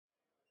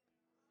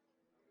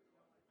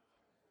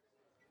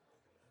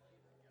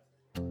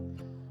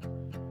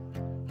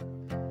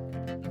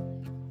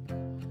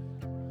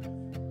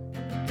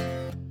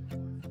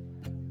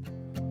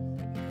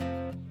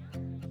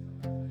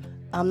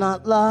I'm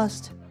not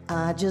lost,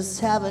 I just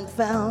haven't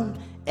found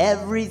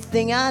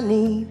everything I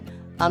need.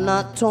 I'm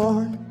not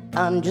torn,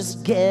 I'm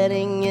just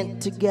getting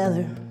it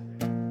together.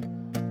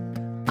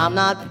 I'm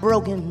not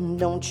broken,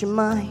 don't you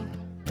mind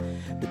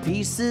the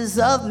pieces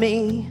of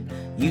me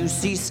you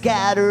see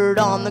scattered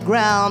on the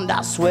ground.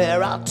 I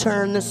swear I'll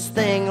turn this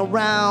thing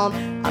around.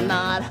 I'm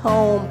not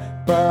home,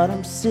 but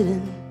I'm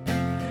sitting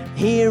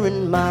here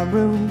in my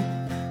room.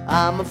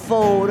 I'm a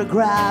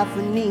photograph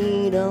in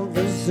need of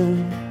a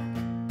zoom.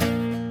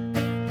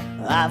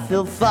 I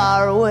feel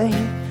far away,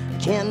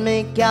 can't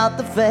make out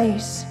the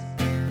face.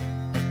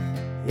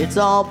 It's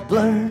all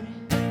blurred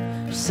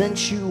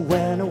since you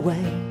went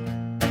away.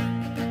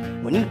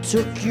 When you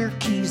took your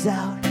keys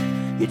out,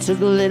 you took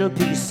a little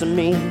piece of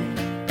me.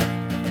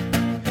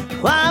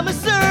 I'm a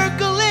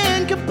circle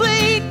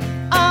incomplete,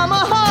 I'm a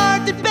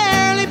heart that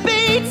barely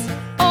beats.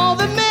 All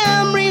the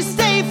memories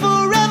stay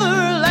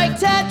forever like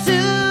tattoos.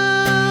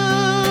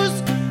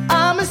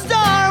 I'm a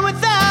star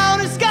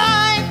without a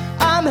sky,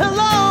 I'm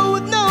hello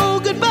with no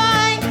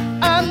goodbye.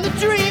 I'm the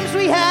dreams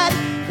we had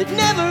that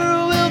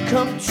never will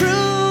come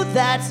true.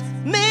 That's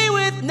me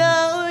with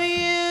no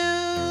you.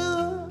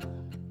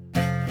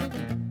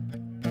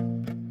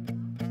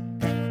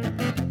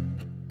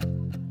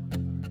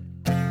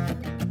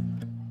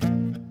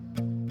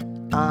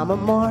 I'm a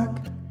mark,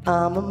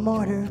 I'm a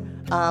martyr,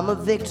 I'm a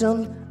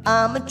victim,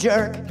 I'm a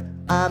jerk.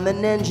 I'm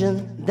an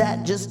engine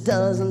that just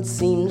doesn't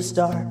seem to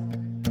start.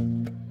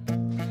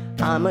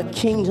 I'm a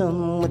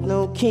kingdom with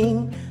no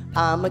king,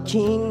 I'm a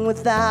king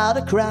without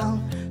a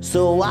crown.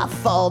 So I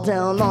fall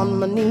down on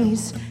my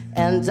knees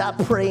and I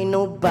pray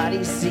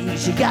nobody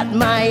sees. You got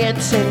my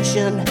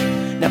attention,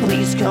 now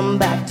please come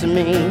back to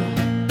me.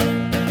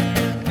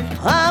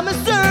 I'm a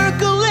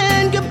circle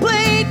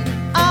incomplete,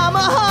 I'm a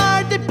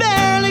heart that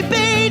barely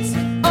beats.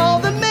 All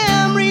the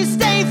memories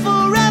stay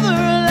forever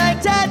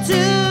like tattoos.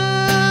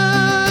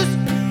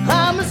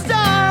 I'm a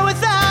star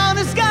without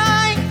a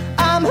sky,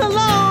 I'm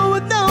hello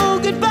with no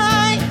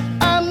goodbye.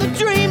 I'm the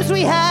dreams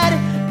we had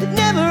that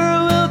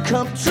never will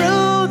come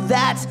true.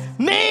 That's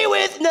me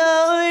with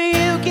no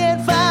you.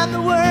 Can't find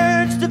the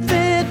words to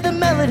fit the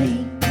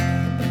melody,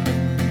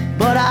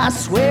 but I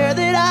swear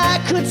that I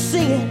could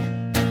sing it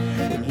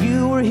when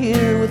you were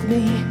here with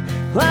me.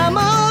 I'm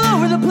all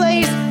over the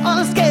place on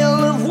a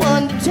scale of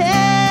 1 to 10.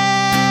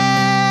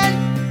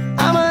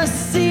 I'm a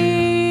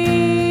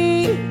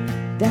C,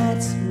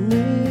 that's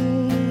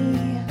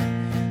me.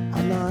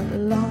 I'm not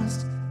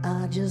lost,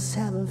 I just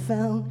haven't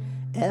found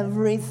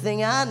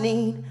everything I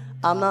need.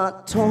 I'm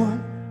not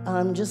torn,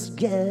 I'm just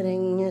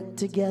getting it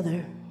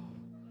together.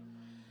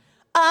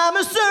 I'm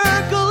a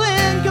circle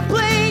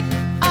incomplete,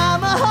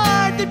 I'm a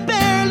heart that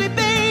barely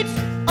beats.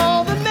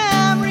 All the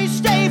memories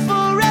stay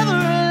forever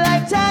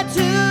like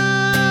tattoos.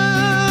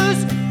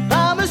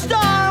 I'm a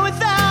star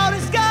without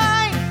a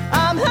sky,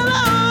 I'm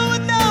hello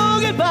with no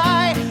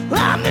goodbye.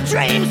 I'm the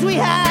dreams we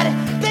had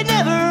that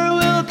never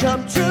will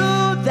come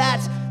true.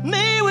 That's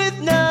me with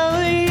no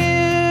you.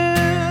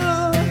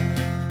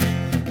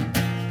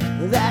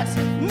 That's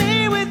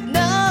me with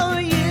no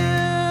you.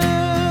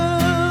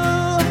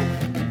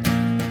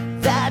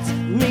 That's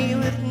me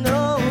with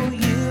no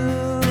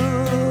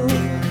you.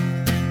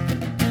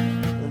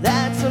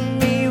 That's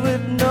me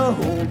with no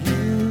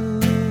you.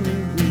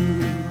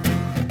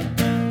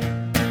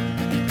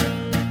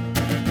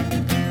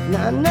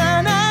 Na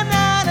na na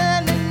na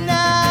na na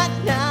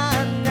na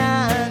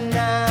na na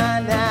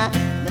na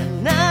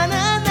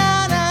na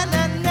na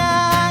na na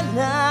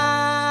na.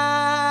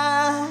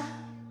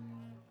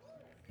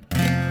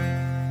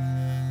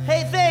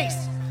 Hey, thanks.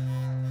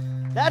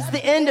 That's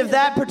the end of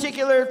that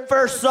particular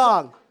first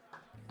song,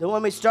 the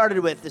one we started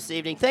with this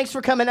evening. Thanks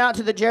for coming out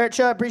to the Jaret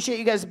Show. I appreciate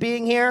you guys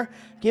being here.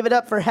 Give it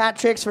up for Hat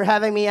Tricks for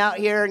having me out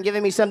here and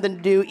giving me something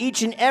to do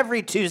each and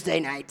every Tuesday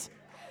night.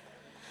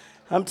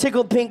 I'm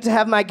tickled pink to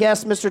have my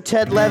guest, Mr.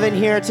 Ted Levin,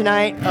 here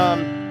tonight.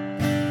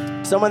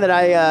 Someone that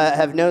I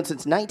have known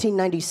since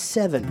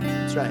 1997.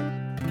 That's right.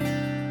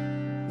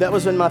 That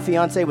was when my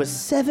fiance was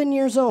 7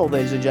 years old,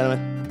 ladies and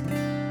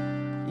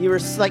gentlemen. You were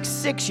like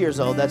 6 years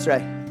old, that's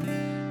right.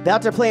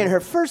 About to play in her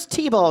first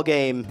T-ball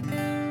game.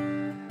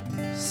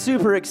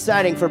 Super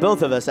exciting for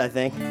both of us, I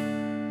think.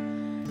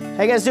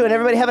 How you guys doing?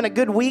 Everybody having a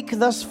good week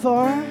thus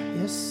far?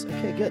 Yes?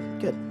 Okay,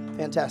 good.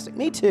 Fantastic.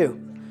 Me too.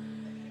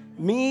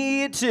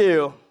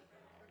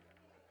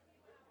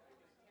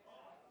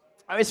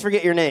 I always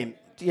forget your name.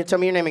 Tell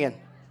me your name again.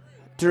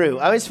 Drew.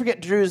 I always forget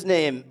Drew's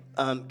name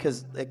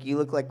because like you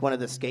look like one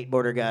of the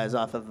skateboarder guys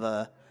off of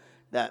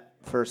that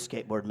first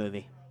skateboard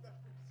movie.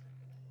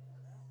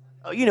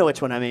 Oh, you know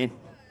which one I mean.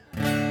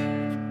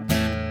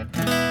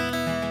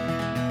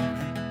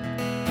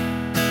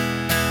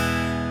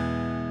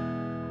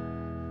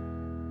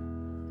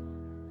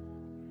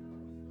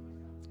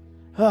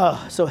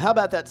 Oh, so how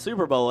about that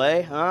Super Bowl,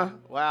 eh? Huh?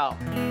 Wow.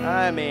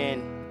 I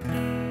mean,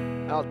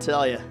 I'll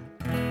tell you.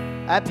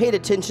 I paid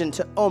attention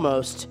to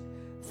almost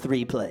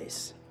 3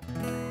 plays.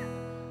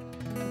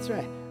 That's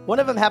right. One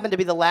of them happened to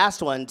be the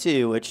last one,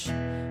 too, which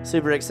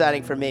super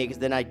exciting for me, because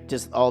then I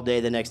just all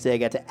day the next day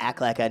got to act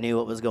like I knew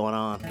what was going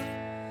on.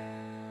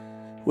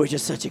 which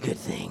is such a good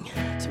thing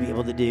to be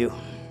able to do.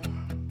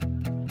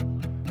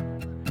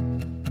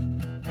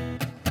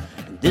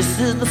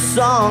 This is the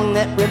song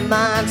that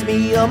reminds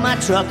me of my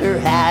trucker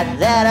hat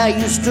that I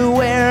used to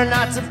wear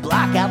not to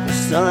block out the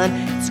sun.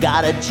 It's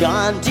got a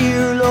John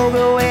Deere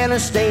logo and a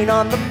stain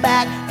on the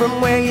back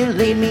from where you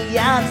laid me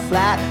out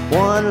flat.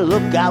 One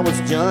look, I was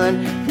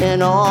done,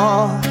 and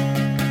all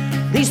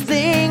these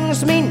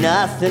things mean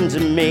nothing to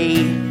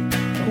me.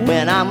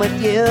 When I'm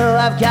with you,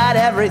 I've got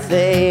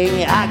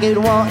everything I could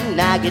want and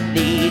I could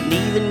need, and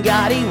even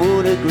God, he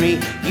would agree.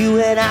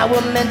 You and I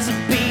were meant to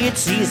be,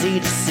 it's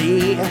easy to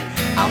see.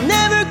 I'll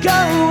never go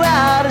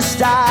out of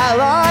style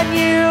on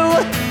you.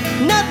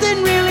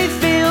 Nothing really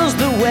feels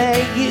the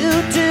way you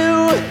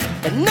do,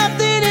 and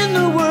nothing in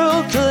the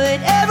world could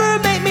ever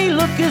make me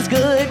look as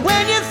good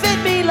when you fit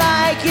me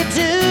like you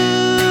do.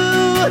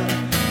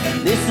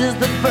 And this is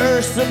the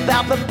verse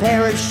about the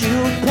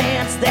parachute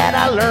pants that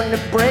I learned to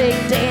break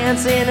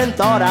dance in and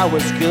thought I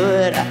was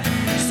good.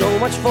 So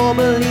much for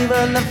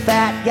believing the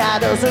fat guy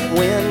doesn't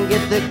win.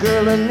 Get the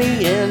girl in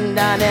the end,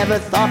 I never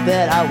thought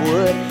that I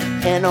would.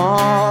 And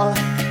all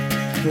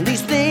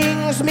these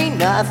things mean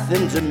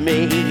nothing to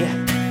me.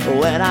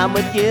 When I'm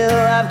with you,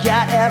 I've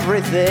got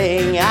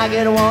everything I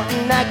could want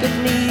and I could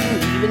need.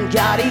 Even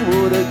God, he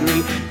would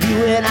agree.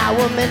 You and I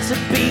were meant to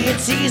be,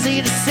 it's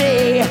easy to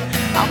say.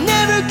 I'll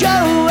never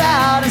go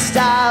out of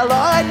style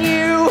on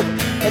you,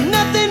 and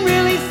nothing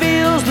really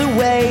feels the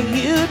way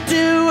you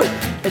do,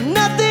 and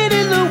nothing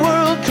in the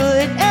world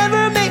could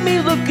ever make me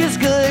look as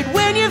good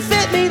when you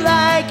fit me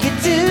like you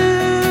do.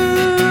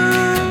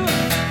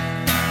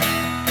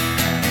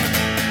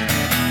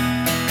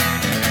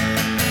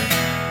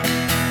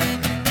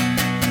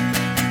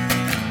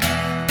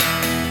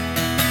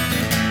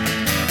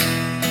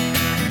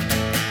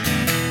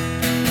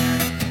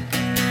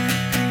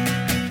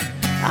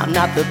 I'm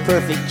not the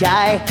perfect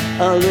guy,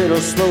 a little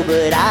slow,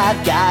 but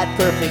I've got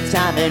perfect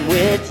timing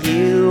with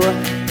you.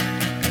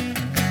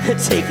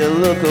 Take a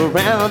look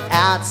around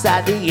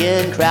outside the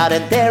in crowd,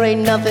 and there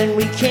ain't nothing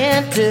we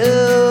can't do.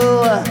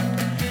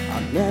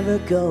 I'll never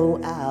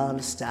go out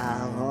of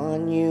style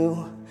on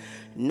you.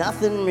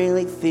 Nothing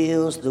really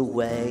feels the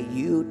way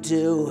you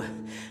do.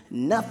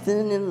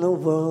 Nothing in the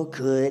world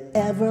could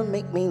ever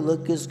make me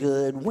look as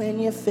good when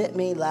you fit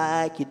me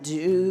like you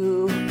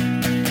do.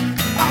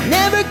 I'll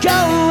never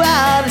go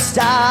out of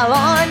style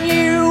on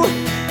you.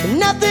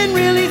 Nothing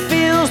really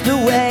feels the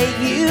way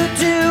you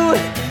do.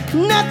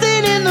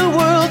 Nothing in the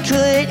world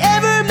could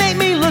ever make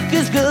me look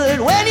as good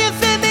when you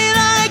fit me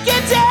like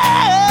you do.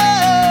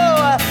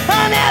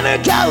 I'll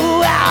never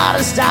go out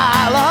of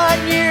style on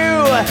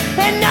you,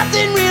 and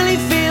nothing really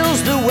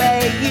feels the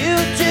way you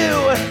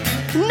do.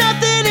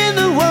 Nothing in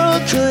the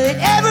world could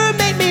ever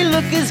make me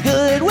look as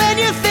good when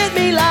you fit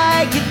me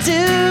like you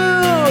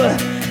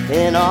do.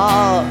 And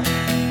all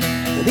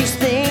these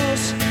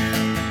things,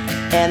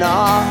 and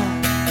all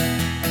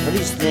of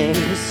these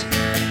things,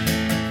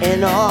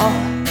 and all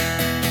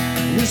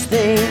these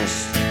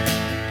things.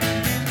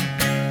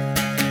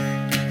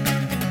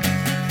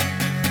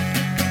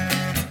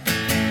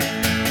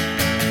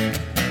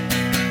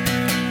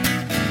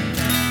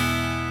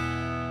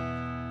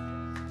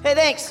 Hey,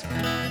 thanks.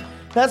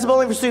 That's a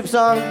Bowling for Soup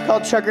song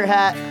called Trucker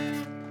Hat.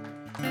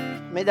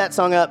 Made that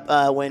song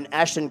up when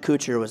Ashton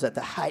Kutcher was at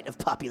the height of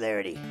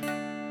popularity.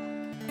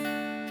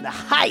 The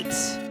height.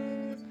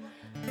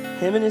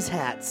 Him and his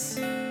hats.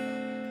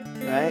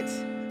 Right?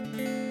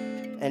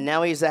 And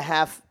now he's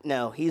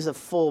he's a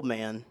full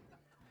man.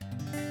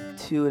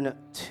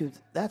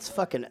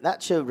 That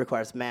show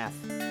requires math.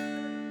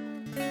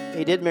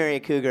 He did marry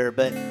a cougar,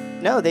 but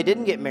no, they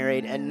didn't get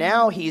married. And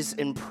now he's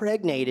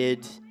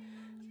impregnated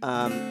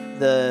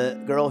the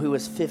girl who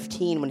was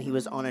 15 when he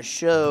was on a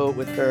show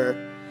with her.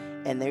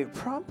 And they were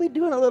probably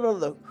doing a little of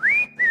the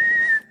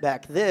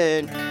back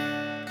then.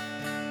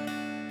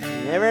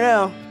 You never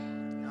know.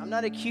 I'm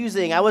not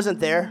accusing. I wasn't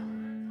there.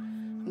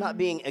 I'm not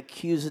being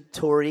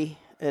accusatory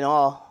at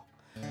all.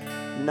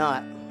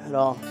 Not at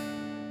all.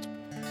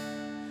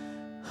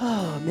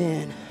 Oh,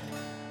 man.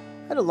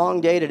 I had a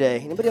long day today.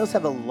 Anybody else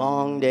have a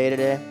long day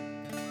today?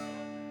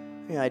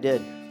 Yeah, I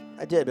did,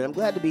 but I'm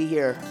glad to be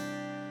here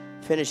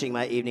finishing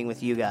my evening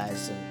with you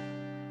guys.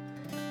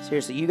 And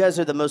seriously, you guys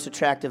are the most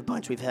attractive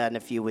bunch we've had in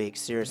a few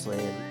weeks, seriously.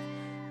 And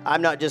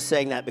I'm not just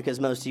saying that because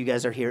most of you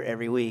guys are here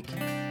every week.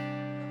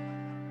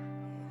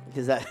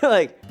 Because I feel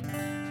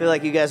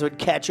like you guys would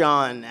catch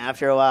on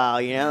after a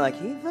while, you know? Like,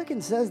 he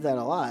fucking says that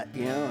a lot,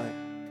 you know? Like,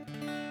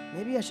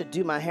 maybe I should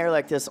do my hair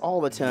like this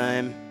all the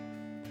time.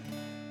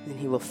 Then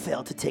he will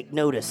fail to take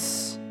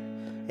notice.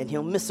 And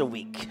he'll miss a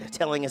week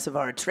telling us of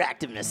our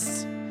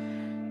attractiveness.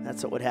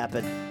 That's what would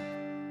happen.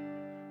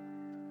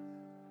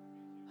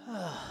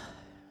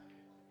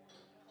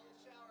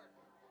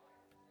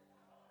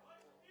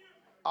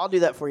 I'll do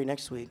that for you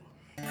next week.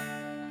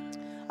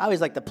 I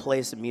always like to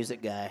play some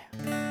music guy.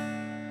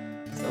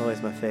 It's always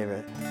my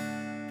favorite.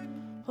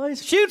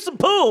 Please shoot some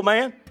pool,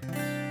 man.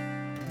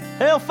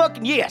 Hell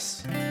fucking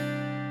yes.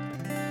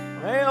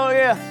 Hell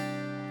yeah.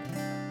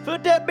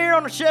 Put that beer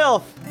on the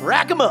shelf.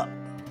 Rack 'em up.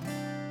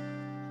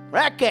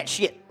 Rock that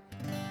shit.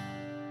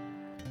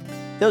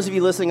 Those of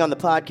you listening on the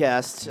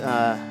podcast,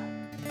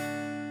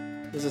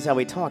 this is how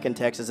we talk in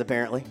Texas,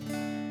 apparently.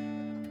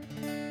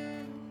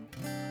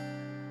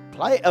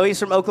 Oh, he's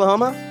from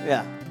Oklahoma?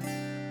 Yeah.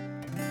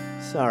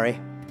 Sorry.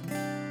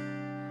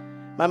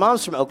 My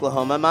mom's from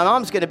Oklahoma. My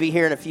mom's going to be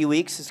here in a few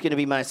weeks. It's going to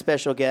be my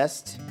special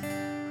guest.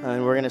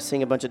 And we're going to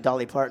sing a bunch of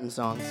Dolly Parton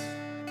songs.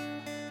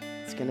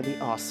 It's going to be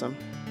awesome.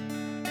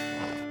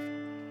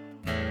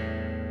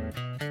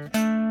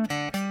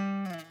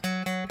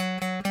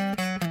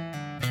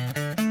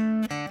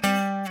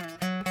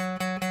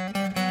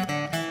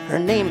 Her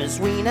name is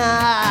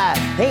Weena.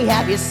 Hey,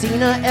 have you seen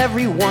her?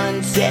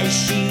 Everyone says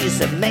she's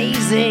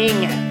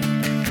amazing.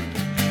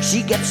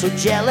 She gets so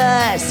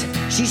jealous.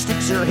 She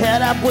sticks her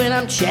head up when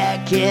I'm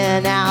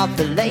checking out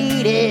the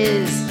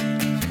ladies.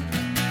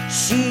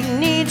 She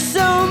needs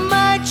so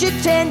much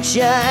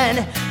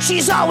attention.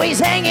 She's always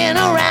hanging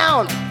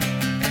around.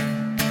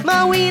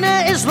 My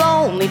Weena is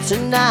lonely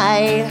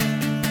tonight.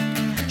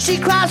 She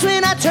cries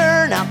when I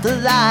turn out the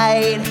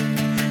light.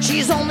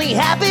 She's only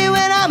happy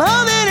when I'm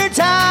holding her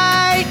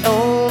tight.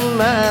 Oh,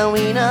 my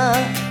Weena.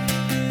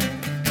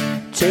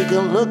 Take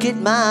a look at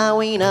my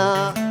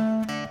Weena.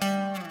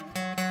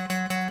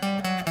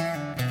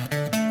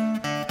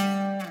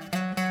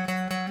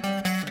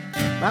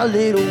 My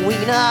little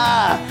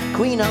Weena,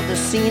 queen of the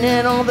scene,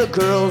 and all the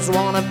girls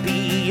wanna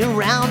be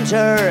around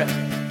her.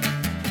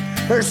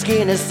 Her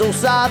skin is so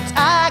soft,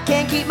 I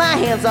can't keep my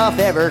hands off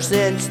ever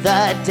since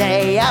the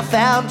day I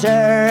found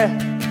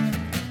her.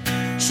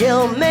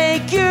 She'll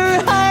make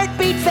your heart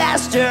beat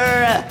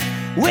faster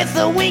with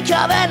the wink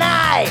of an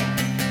eye.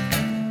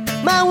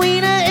 My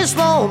Weena is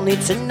lonely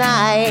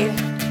tonight.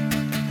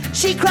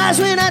 She cries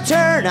when I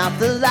turn out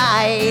the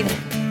light.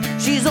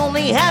 She's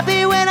only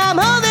happy when I'm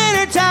holding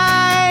her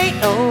tight.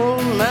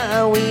 Oh,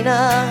 my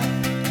Weena.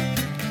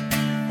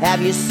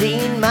 Have you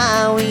seen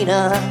my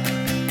Weena?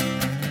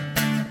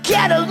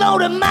 Get a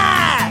load of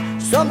my.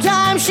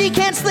 Sometimes she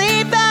can't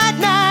sleep at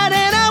night,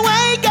 and I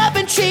wake up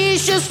and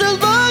she's just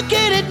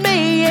looking at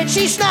me, and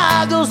she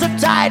snuggles up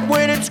tight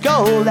when it's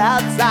cold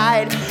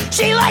outside.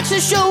 She likes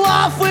to show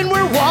off when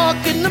we're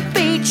walking the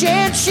beach,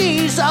 and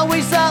she's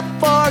always up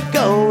for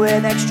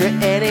going extra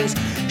innings.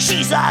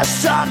 She's a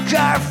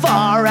sucker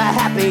for a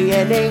happy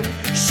ending.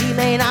 She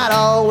may not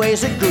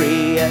always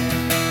agree.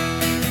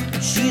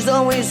 She's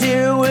always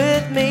here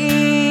with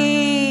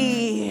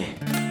me.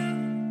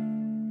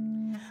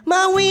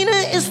 My Weena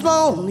is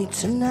lonely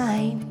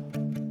tonight.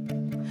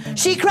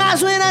 She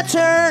cries when I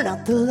turn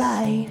out the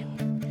light.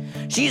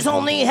 She's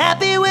only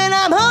happy when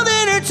I'm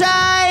holding her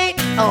tight.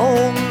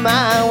 Oh,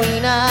 my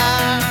Weena.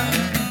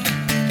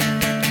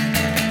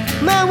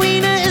 My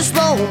Weena is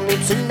lonely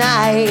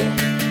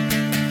tonight.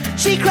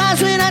 She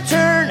cries when I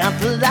turn out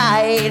the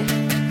light.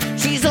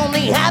 She's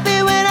only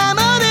happy when I'm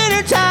holding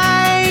her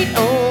tight.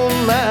 Oh,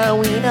 my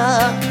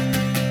Weena.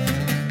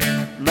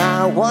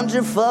 My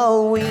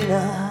wonderful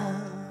Weena.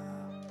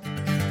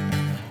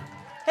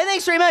 Hey,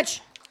 thanks very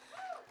much.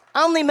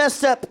 I only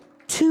messed up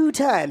 2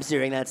 times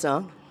during that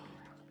song.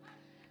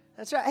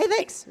 That's right. Hey,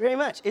 thanks very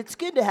much. It's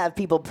good to have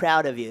people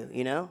proud of you,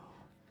 you know?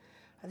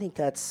 I think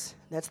that's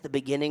the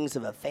beginnings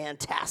of a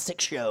fantastic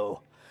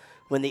show.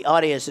 When the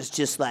audience is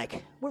just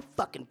like, we're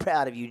fucking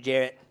proud of you,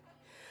 Jaret.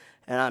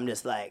 And I'm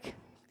just like,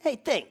 hey,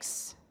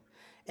 thanks.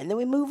 And then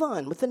we move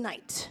on with the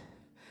night.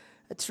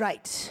 That's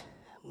right.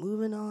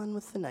 Moving on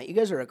with the night. You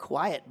guys are a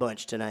quiet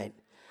bunch tonight.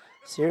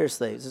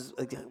 Seriously.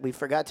 We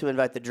forgot to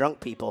invite the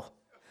drunk people.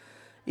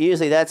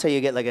 Usually that's how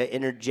you get like an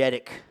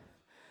energetic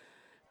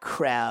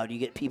crowd. You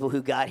get people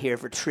who got here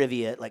for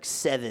trivia at like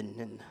 7,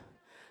 and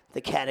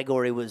the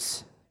category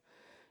was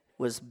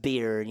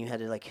beer, and you had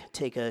to like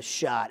take a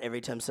shot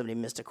every time somebody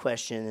missed a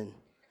question, and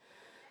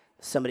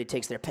somebody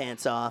takes their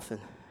pants off,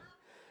 and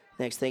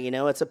next thing you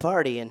know, it's a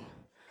party, and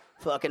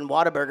fucking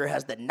Whataburger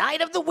has the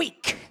night of the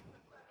week.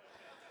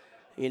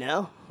 You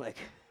know, like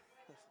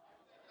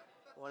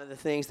one of the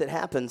things that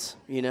happens,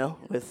 you know,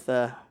 with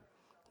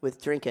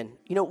drinking.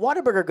 You know,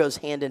 Whataburger goes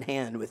hand in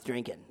hand with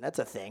drinking. That's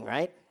a thing,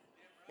 right?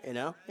 You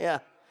know, yeah,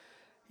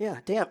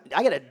 damn,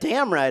 I got a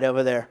damn right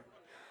over there.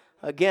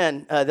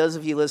 Again, those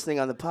of you listening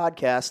on the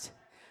podcast,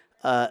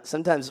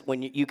 sometimes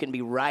when you can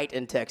be right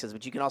in Texas,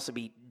 but you can also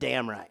be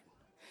damn right.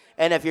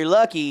 And if you're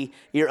lucky,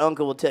 your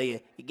uncle will tell you,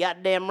 you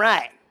got damn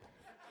right.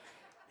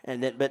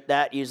 But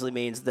that usually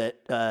means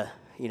that,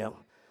 you know,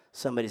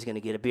 somebody's going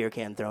to get a beer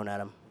can thrown at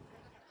them.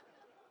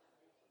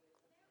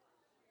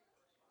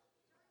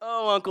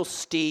 Oh, Uncle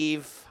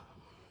Steve.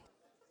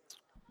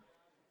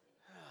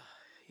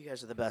 You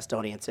guys are the best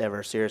audience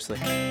ever, seriously.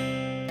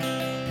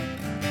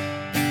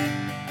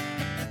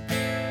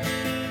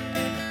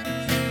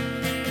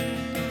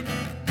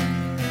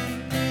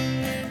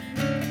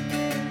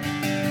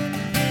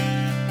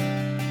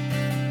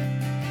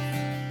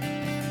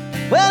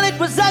 Well, it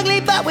was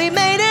ugly, but we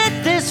made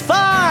it this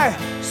far.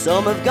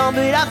 Some have gone,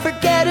 but I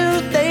forget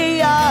who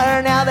they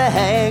are. Now the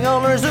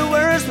hangovers are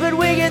worse, but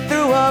we get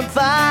through them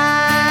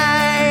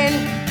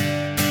fine.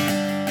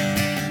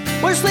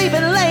 We're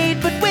sleeping late,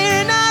 but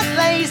we're not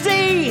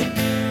lazy.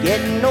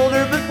 Getting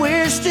older, but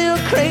we're still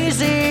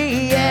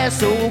crazy. Yeah,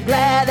 so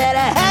glad that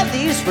I have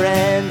these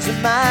friends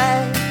of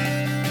mine.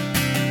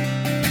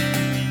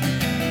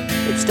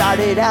 It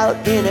started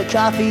out in a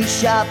coffee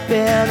shop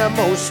in a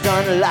most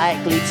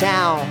unlikely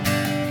town.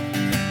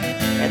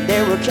 And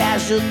there were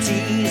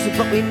casualties,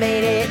 but we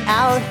made it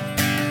out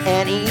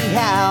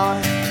anyhow.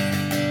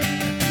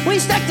 We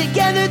stuck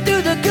together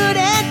through the good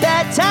and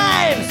bad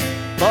times.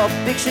 Pulp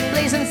Fiction,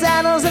 blazing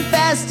saddles, and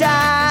fast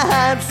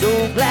times. So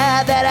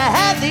glad that I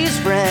have these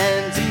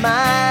friends of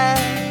mine.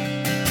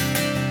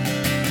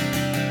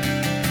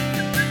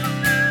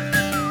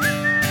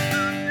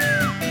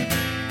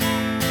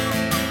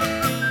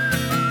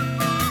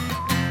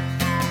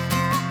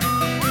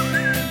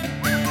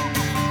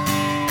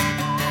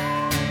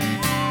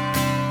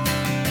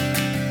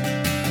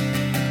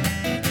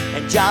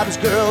 And jobs,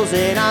 girls,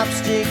 and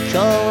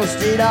obstacles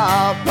did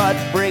all but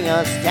bring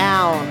us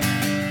down.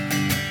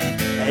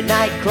 At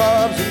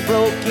nightclubs and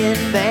broken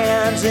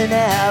vans in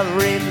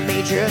every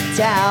major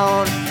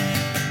town.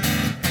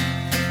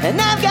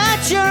 And I've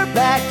got your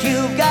back,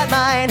 you've got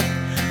mine.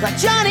 Like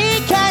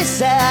Johnny Cash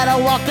said, I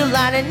walked the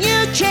line, and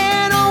you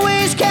can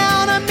always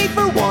count on me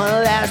for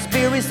one last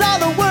beer. We saw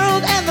the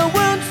world, and the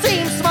world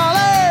seemed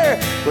smaller.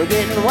 We're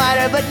getting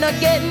wider, but not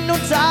getting no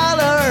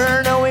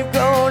taller. No, we've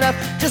grown up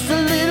just a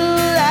little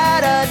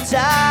at a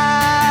time.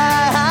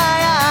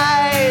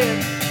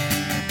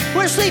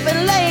 We're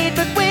sleeping late,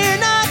 but we're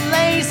not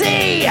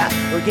lazy.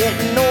 We're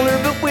getting older,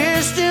 but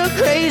we're still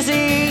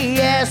crazy.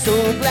 Yeah, so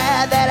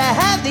glad that I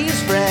have these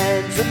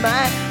friends of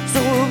mine.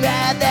 So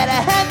glad that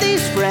I have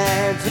these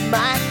friends of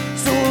mine.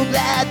 So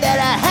glad that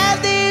I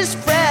have these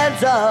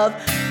friends of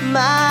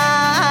mine.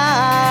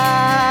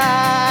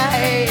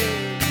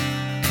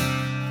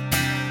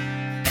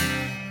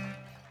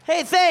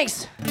 Hey,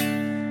 thanks.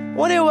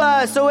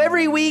 So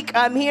every week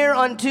I'm here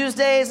on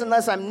Tuesdays,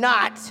 unless I'm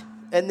not.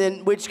 And then,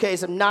 in which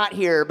case, I'm not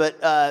here.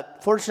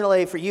 But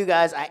fortunately for you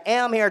guys, I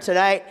am here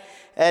tonight.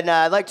 And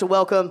I'd like to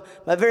welcome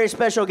my very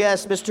special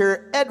guest,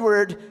 Mr.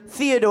 Edward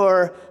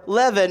Theodore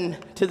Levin,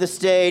 to the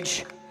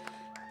stage.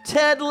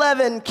 Ted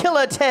Levin,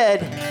 Killer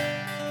Ted.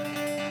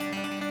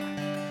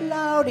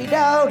 Lordy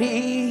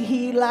dowdy,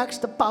 he likes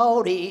to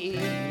party.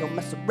 He don't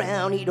mess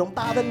around, he don't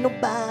bother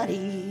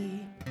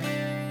nobody.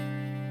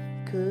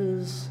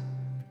 'Cause...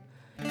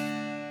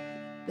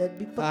 that'd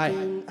be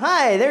fucking...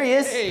 Hi, there he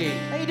is. Hey.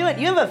 How you doing?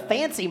 You have a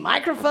fancy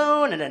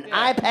microphone and an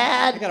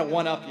iPad. I gotta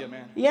one-up you,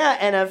 man. Yeah,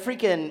 and a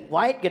freaking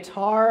white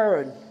guitar.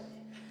 And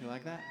You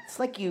like that? it's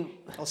like you...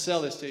 I'll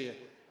sell this to you.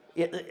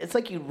 It's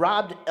like you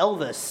robbed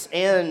Elvis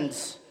and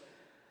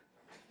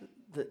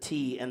the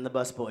T and the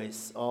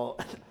Busboys. All...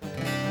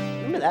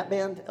 Remember that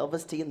band,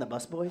 Elvis T and the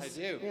Busboys? I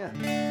do. Yeah.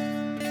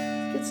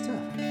 Good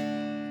stuff.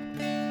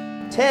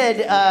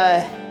 Ted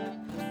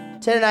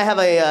and I have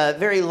a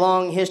very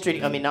long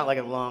history. I mean, not like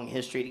a long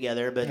history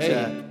together, but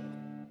Hey.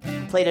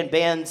 Played in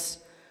bands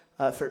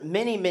for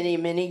many, many,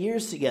 many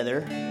years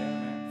together.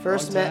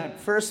 First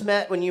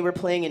met when you were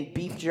playing in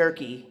Beef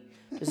Jerky.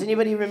 Does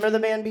anybody remember the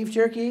band Beef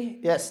Jerky?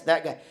 Yes,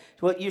 that guy.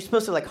 Well, you're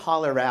supposed to like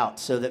holler out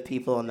so that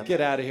people in the...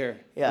 Get out of here.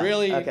 Yeah.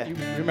 Really? Okay. You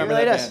remember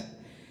he really that does. band?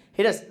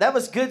 He does. That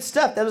was good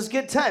stuff. That was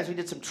good times. We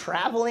did some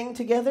traveling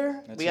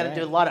together. That's we got to right.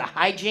 do a lot of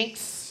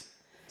hijinks.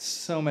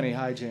 So many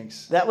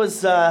hijinks. That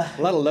was... A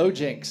lot of low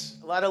jinks.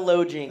 a lot of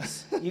low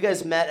jinks. You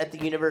guys met at the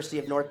University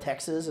of North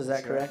Texas, is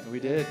that correct? We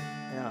did.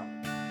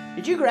 Yeah.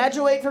 Did you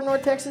graduate from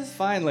North Texas?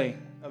 Finally,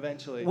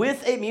 eventually.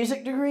 With a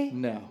music degree?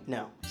 No.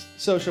 No.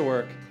 Social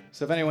work.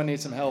 So if anyone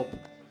needs some help,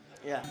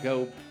 Yeah.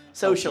 go.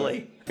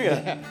 Socially.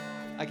 Yeah.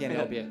 I can't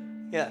help you.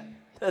 Yeah.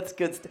 That's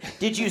good stuff.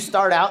 Did you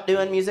start out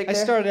doing music I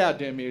there? started out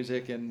doing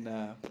music and,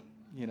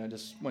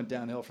 just went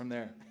downhill from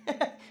there.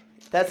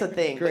 That's the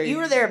thing. But Great. you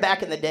were there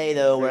back in the day,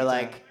 though, where, Great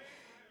like, time.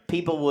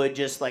 people would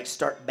just, like,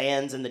 start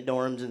bands in the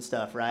dorms and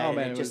stuff, right? Oh,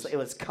 man, And it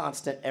was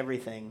constant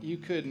everything. You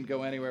couldn't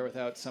go anywhere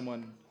without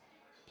someone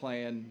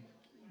playing,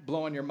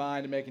 blowing your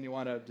mind and making you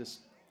want to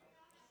just,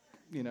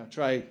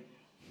 try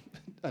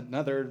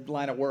another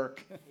line of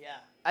work. Yeah.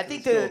 I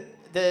think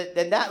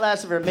that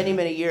lasted for many,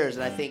 many years,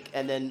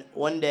 and then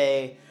one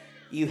day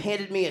you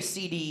handed me a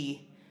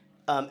CD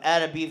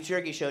at a Beef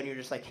Jerky show, and you're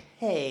just like,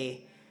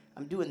 hey,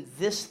 I'm doing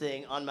this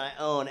thing on my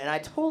own. And I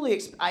totally,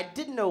 I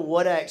didn't know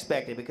what I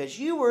expected, because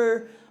you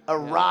were a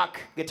rock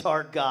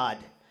guitar god.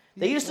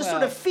 They used to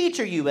sort of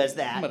feature you as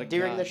that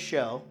during the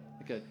show.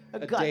 Like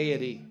a god.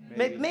 deity.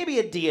 Maybe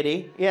a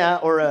deity, yeah,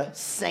 or a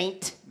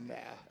saint, Nah.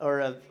 or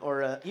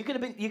a you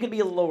could be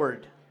a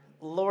lord,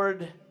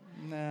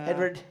 Nah.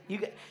 Edward.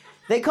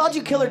 They called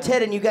you Killer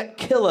Ted, and you got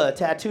Killa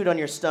tattooed on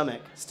your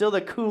stomach. Still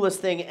the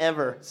coolest thing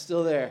ever.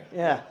 Still there.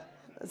 Yeah,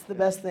 that's the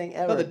best thing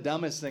ever. Probably the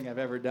dumbest thing I've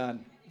ever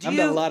done. I've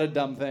done a lot of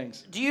dumb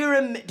things. Do you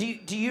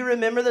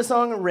remember the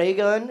song Ray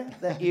Gun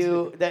that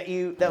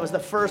was the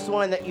first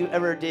one that you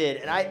ever did?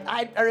 And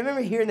I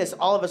remember hearing this.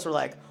 All of us were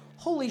like,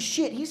 holy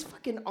shit, he's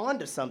fucking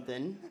onto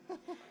something.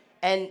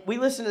 And we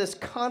listened to this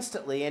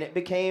constantly, and it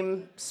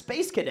became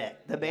Space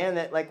Cadet, the band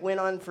that like went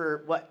on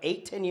for,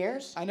 8-10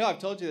 years? I know, I've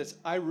told you this.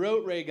 I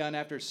wrote Ray Gun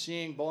after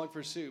seeing Bowling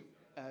for Soup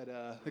at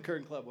the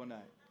Curtain Club one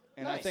night.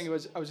 And Nice. I think I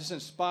was just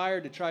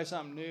inspired to try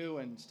something new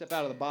and step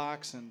out of the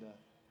box. And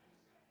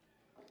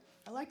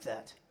I like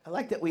that. I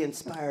like that we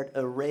inspired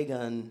a ray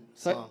gun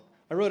so song.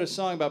 I wrote a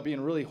song about being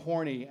really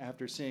horny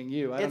after seeing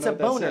you. I don't It's know a what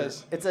that boner.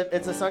 says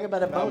It's a song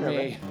about a about boner.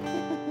 me.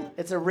 Right?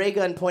 It's a ray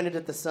gun pointed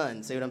at the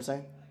sun. See what I'm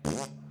saying?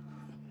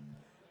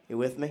 You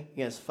with me?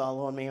 You guys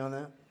following me on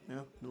that?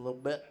 No? A little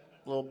bit?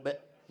 A little bit?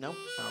 No?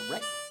 All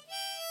right.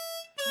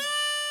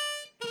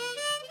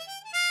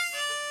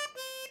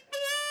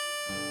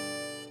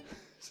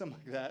 Something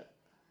like that.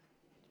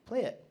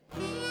 Play it.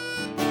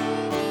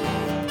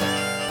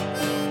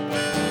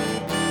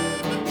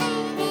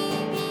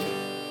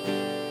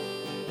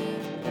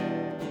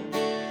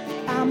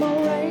 I'm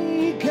a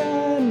ray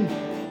gun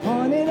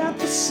pointed at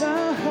the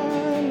sun.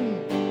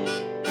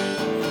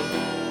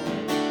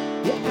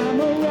 Yeah, I'm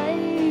a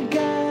ray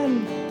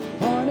gun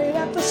pointed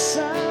at the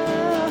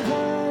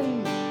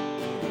sun.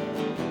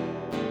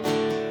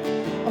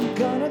 I'm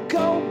gonna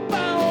go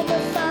bound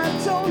if I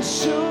don't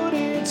shoot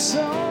it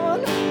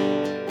on.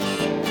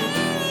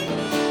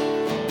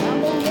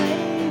 I'm a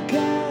ray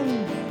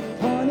gun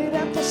pointed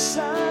at the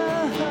sun.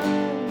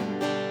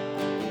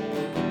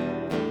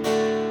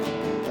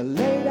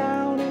 Lay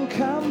down and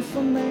come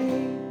for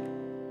me.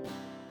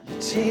 You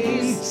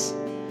tease.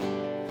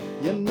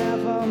 You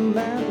never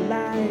meant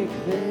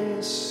like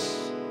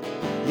this.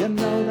 You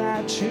know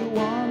that you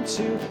want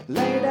to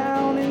lay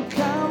down and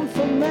come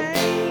for me.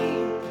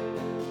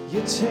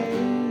 You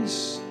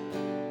tease.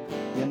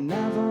 You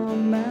never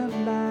meant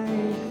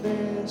like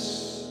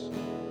this.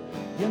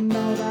 You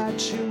know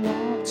that you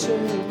want to.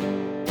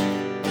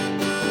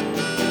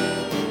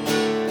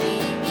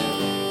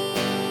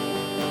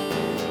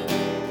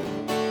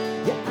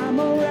 I'm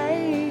a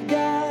ray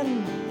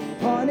gun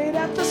pointed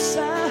at the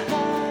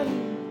sun.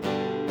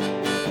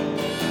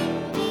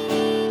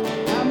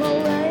 I'm a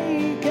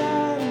ray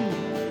gun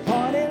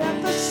pointed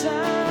at the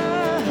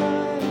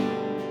sun.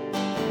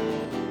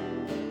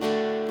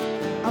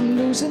 I'm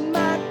losing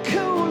my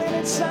cool and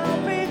it's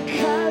all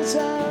because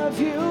of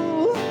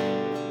you.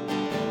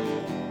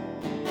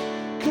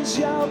 'Cause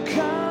your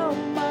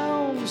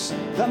commands,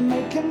 they're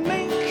making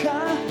me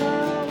come.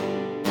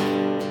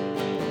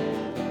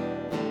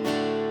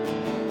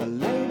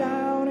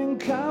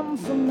 Come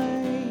for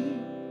me,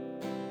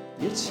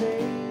 you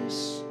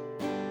taste.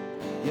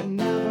 You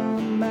never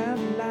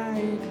meant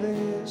like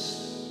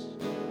this.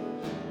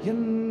 You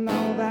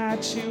know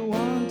that you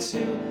want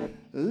to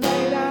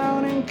lay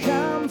down and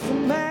come for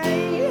me.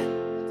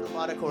 That's a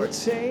lot of You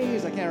chords.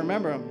 taste. I can't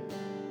remember them.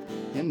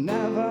 You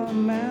never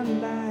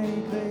meant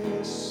like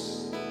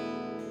this.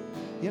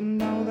 You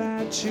know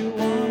that you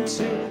want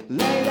to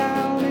lay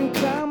down and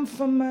come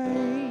for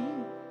me.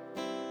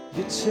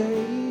 You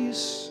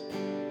taste.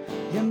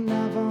 You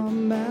never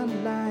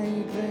meant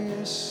like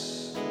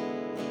this.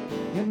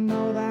 You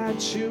know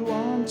that you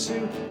want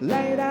to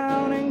lay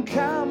down and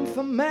come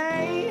for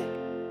me.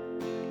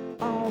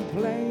 Oh,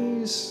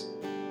 please.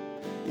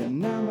 You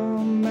never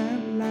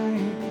meant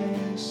like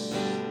this.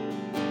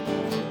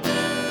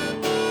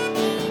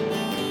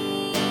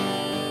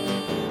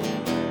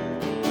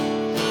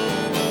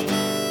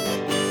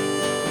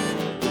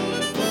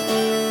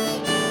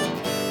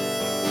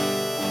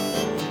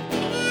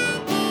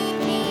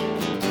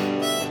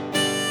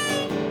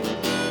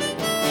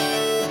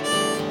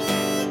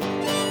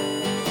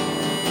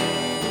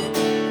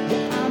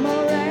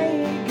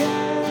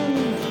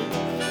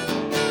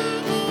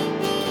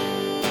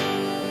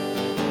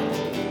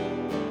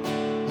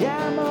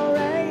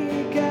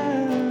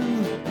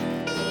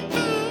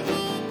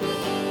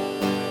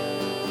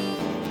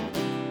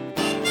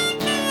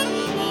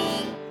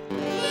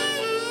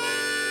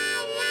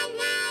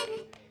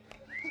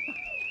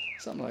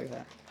 Something like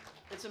that.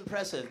 It's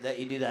impressive that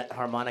you do that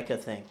harmonica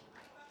thing.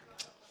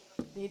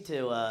 Need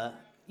to,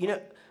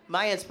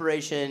 my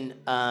inspiration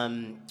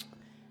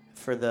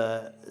for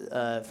the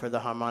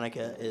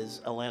harmonica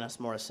is Alanis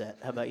Morissette.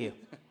 How about you?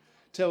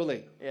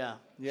 Totally. Yeah.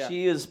 Yeah.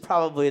 She is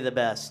probably the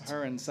best.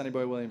 Her and Sonny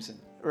Boy Williamson.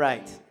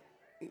 Right.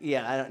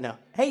 Yeah, I don't know.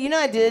 Hey,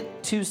 I did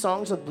 2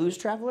 songs with Blues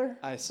Traveler.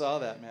 I saw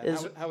that, man.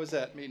 How was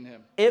that, meeting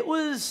him? It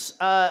was,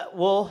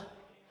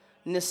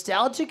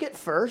 nostalgic at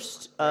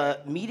first.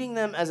 Meeting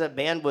them as a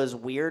band was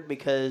weird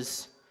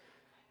because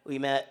we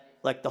met,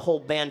 the whole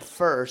band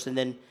first, and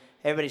then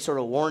everybody sort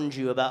of warned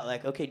you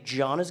about, okay,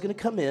 John is going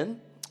to come in,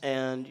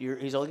 and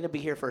he's only going to be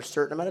here for a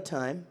certain amount of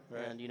time,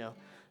 right. And,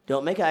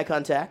 don't make eye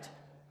contact.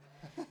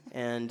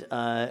 And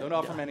don't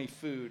offer him any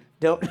food.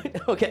 Don't.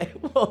 Okay,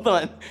 hold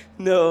on.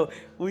 No,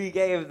 we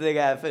gave the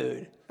guy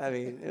food. I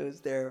mean, it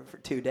was there for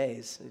 2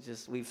 days. It's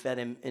just we fed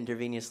him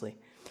intravenously.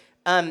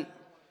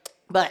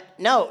 But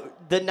no,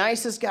 the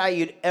nicest guy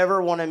you'd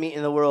ever want to meet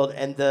in the world,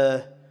 and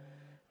the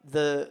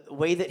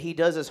way that he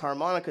does his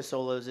harmonica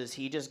solos is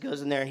he just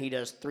goes in there and he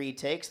does 3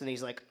 takes, and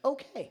he's like,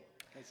 okay.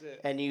 That's it.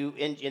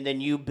 And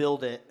then you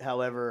build it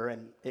however,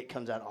 and it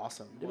comes out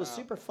awesome. It was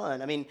super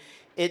fun. I mean,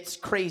 it's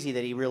crazy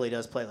that he really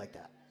does play like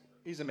that.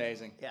 He's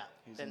amazing. Yeah,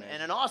 He's and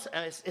amazing. an awesome.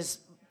 And his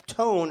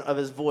tone of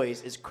his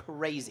voice is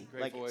crazy.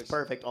 Great voice. It's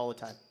perfect all the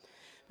time.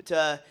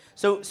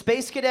 So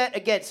Space Cadet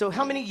again. So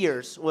how many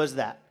years was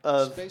that?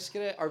 Space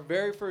Cadet. Our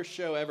very first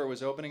show ever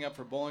was opening up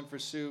for Bowling for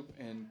Soup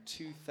in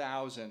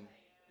 2000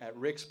 at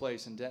Rick's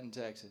Place in Denton,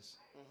 Texas,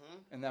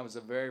 and that was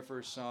the very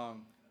first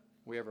song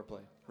we ever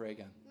played. Ray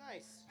Gun.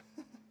 Nice.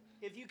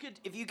 If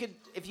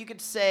you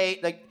could say,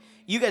 like,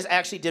 you guys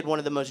actually did one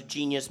of the most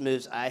genius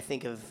moves I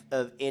think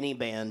of any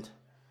band,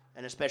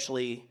 and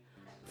especially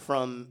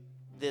from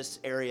this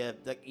area.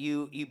 Like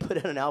you put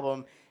out an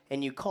album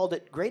and you called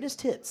it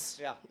Greatest Hits.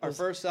 Yeah, our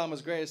first album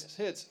was Greatest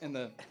Hits in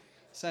the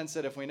sense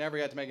that if we never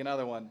got to make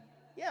another one,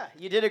 yeah,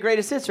 you did a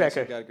Greatest Hits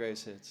record. We got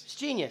Greatest Hits. It's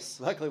genius.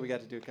 Luckily, we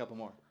got to do a couple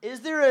more.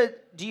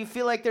 Do you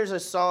feel like there's a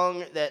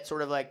song that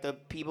sort of like the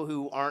people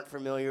who aren't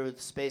familiar with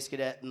Space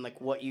Cadet and like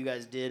what you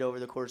guys did over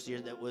the course of the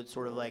years that would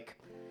sort of like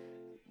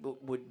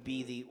would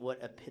be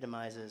what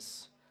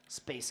epitomizes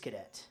Space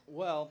Cadet?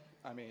 Well,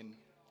 I mean,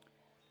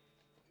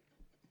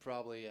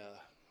 probably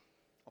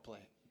I'll play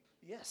it.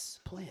 Yes,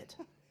 play it.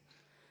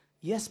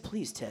 Yes,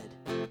 please, Ted.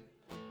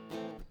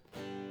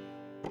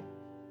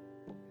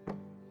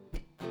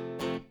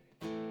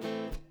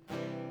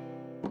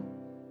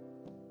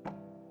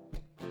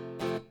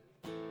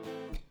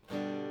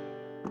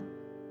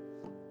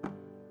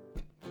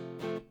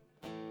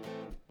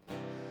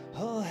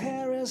 Her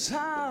hair is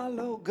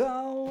hollow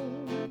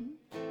gold,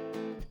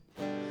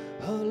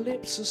 her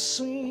lips are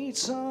sweet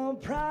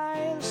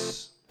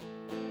surprise,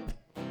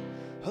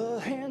 her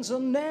hands are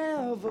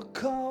never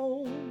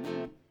cold.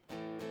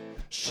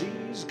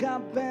 She's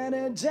got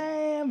Betty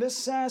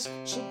Davis eyes,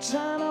 she'll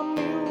turn her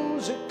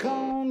music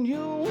on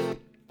you.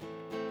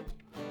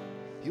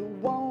 You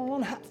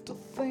won't have to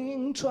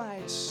think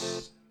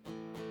twice.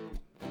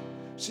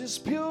 She's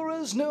pure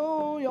as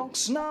New York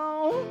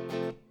snow.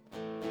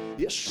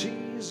 Yes,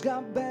 she's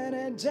got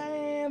Betty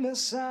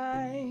Davis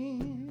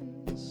eyes.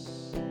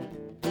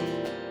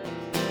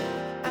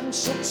 And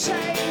she'll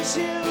chase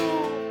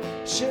you,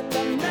 she'll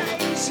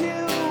amaze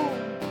you.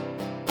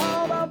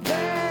 Oh, my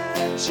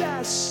Betty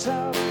just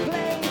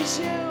plays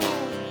you.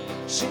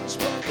 She's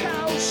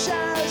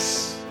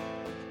precocious,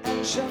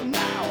 and she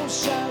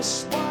knows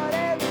just what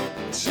it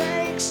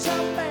takes to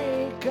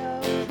make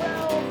a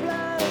pro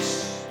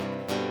blush.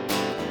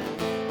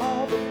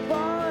 All the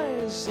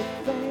boys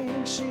that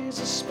think she's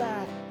a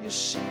spy, yes,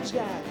 she's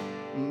got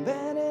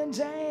Betty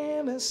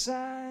Davis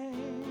eyes.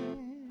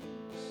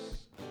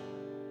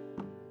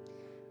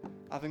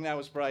 I think that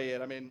was probably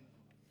it. I mean,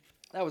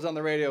 that was on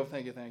the radio.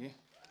 Thank you.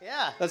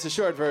 Yeah. That's a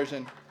short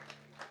version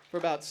for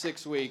about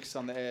 6 weeks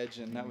on the edge,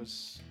 and that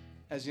was,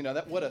 as you know,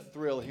 what a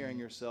thrill hearing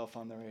yourself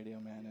on the radio,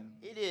 man. And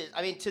It is.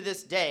 I mean, to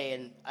this day,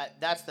 and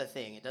that's the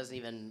thing. It doesn't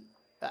even.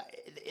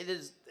 It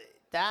is.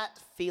 That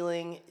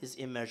feeling is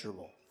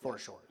immeasurable for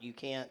sure. You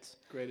can't.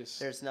 Greatest.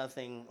 There's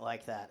nothing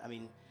like that. I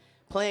mean,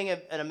 playing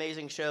an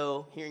amazing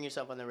show, hearing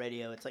yourself on the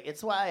radio.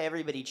 It's why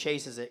everybody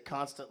chases it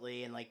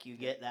constantly, and like you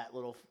get that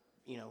little,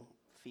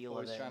 feel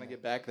Always of it. trying to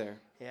get back there.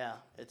 Yeah,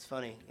 it's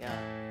funny.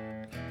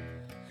 Yeah.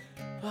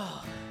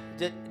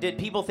 Did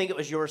people think it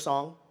was your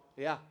song?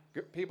 Yeah.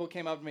 People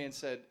came up to me and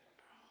said,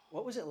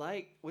 "What was it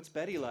like? What's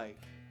Betty like?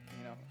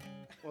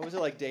 What was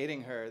it like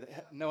dating her?" They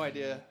had no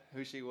idea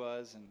who she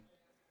was, and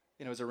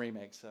it was a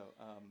remake. So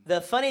The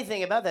funny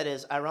thing about that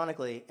is,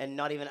 ironically, and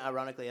not even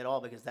ironically at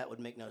all, because that would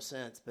make no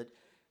sense, but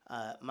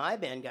my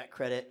band got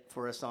credit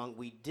for a song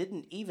we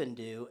didn't even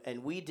do,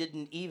 and we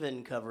didn't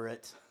even cover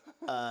it.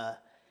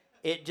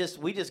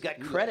 We just got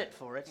credit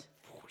for it.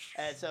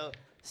 And so,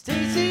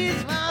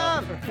 Stacy's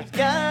mom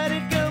got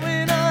it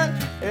going on.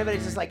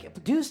 Everybody's just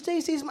like, do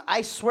Stacy's mom?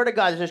 I swear to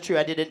God, this is true.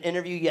 I did an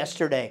interview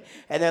yesterday,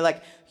 and they're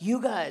like,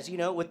 you guys,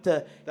 with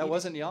the... that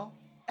wasn't y'all?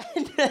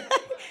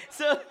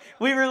 So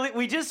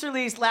we just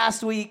released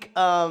last week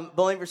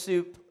Bowling for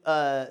Soup,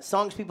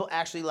 songs people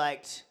actually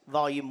liked,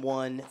 Volume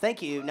 1.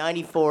 Thank you,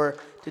 94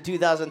 to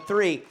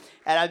 2003.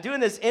 And I'm doing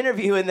this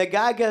interview, and the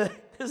guy goes,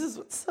 this is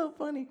what's so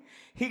funny.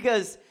 He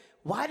goes,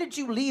 why did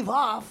you leave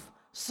off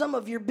some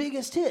of your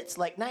biggest hits,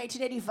 like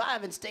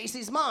 1985 and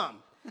Stacy's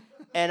Mom?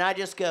 And I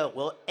just go,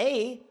 well,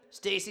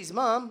 Stacy's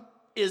Mom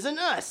isn't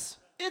us.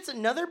 It's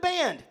another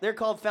band. They're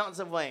called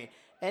Fountains of Wayne.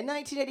 And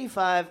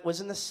 1985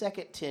 was in the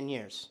second 10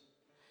 years.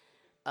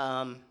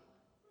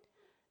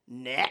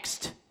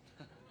 Next.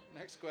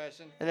 Next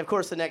question. And of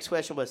course, the next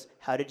question was,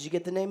 how did you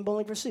get the name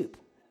Bowling for Soup?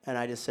 And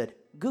I just said,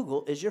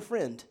 Google is your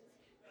friend.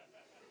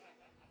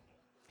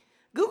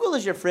 Google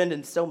is your friend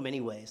in so many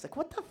ways. Like,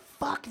 what the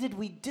fuck did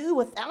we do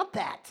without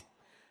that?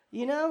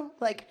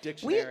 Like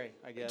dictionary,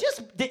 I guess.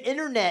 Just the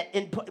internet,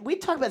 and we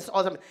talk about this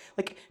all the time.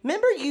 Like,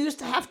 remember you used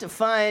to have to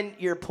find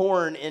your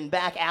porn in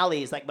back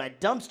alleys, like by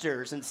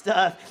dumpsters and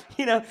stuff.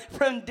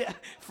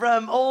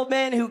 From old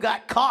men who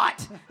got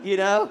caught.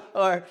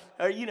 Or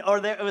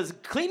there it was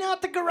clean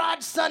out the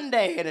garage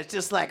Sunday, and it's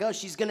just like, oh,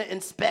 she's gonna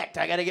inspect.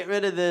 I gotta get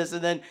rid of this,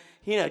 and then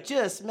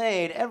just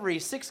made every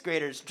sixth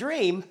grader's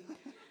dream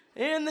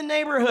in the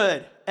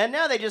neighborhood, and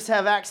now they just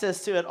have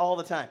access to it all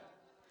the time.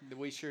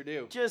 We sure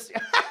do. Just.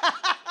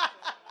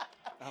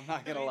 I'm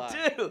not gonna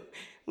lie.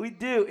 We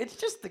do. It's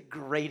just the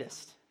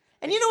greatest.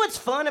 And you know what's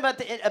fun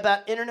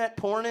about internet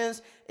porn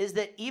is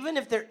that even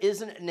if there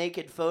isn't a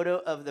naked photo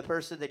of the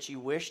person that you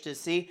wish to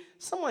see,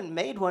 someone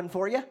made one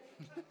for you.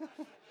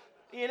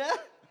 You know?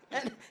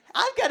 And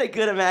I've got a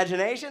good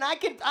imagination. I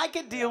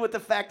could deal with the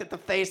fact that the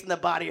face and the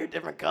body are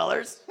different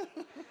colors.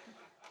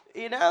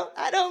 You know?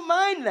 I don't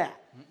mind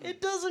that.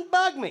 It doesn't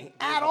bug me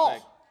at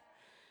all.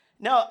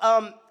 No,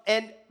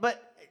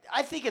 but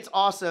I think it's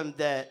awesome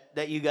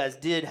that you guys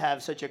did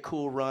have such a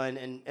cool run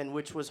and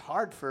which was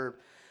hard for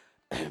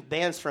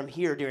bands from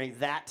here during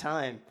that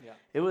time. Yeah.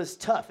 It was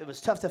tough. It was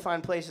tough to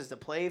find places to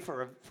play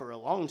for a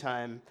long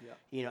time,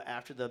 you know,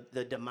 after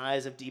the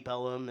demise of Deep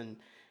Ellum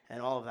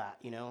and all of that,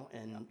 you know,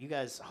 and you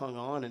guys hung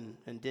on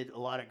and did a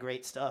lot of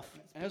great stuff.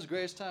 It was the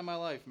greatest time of my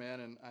life, man,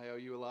 and I owe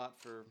you a lot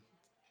for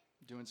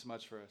doing so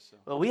much for us. So.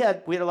 Well, we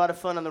had a lot of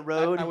fun on the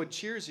road. I would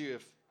cheers you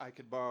if I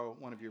could borrow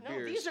one of your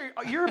beers. These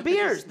are your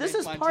beers. This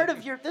is part of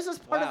the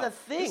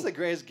thing. This is the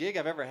greatest gig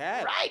I've ever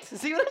had. Right.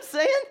 See what I'm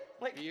saying?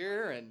 Like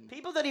beer and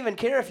people don't even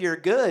care if you're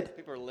good.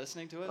 People are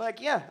listening to us.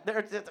 Like, yeah,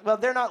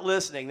 they're not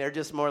listening. They're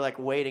just more like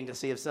waiting to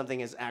see if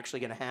something is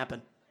actually going to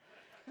happen.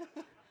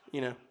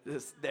 You know,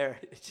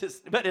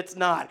 but it's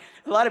not.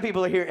 A lot of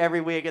people are here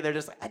every week and they're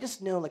just like, I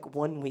just know like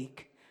 1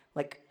 week,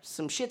 like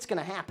some shit's going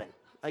to happen.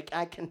 Like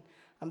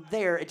I'm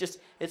there.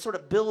 It sort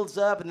of builds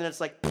up and then it's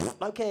like,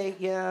 okay,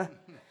 yeah.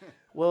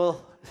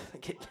 Well,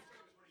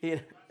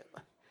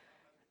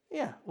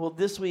 yeah. Well,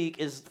 this week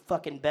is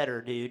fucking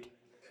better, dude.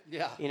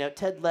 Yeah. You know,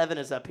 Ted Levin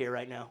is up here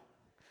right now.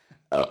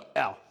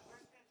 Ow.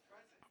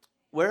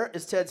 Where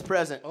is Ted's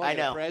present? Oh, I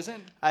know.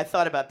 Present? I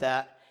thought about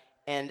that,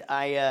 and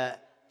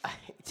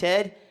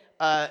Ted,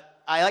 I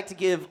like to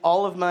give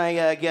all of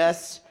my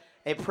guests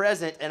a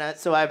present, and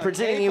so I'm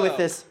presenting you with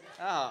this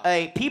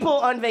a People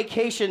on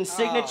Vacation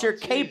signature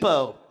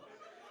capo.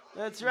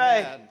 That's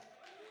right. Man.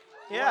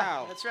 Yeah,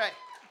 wow. That's right.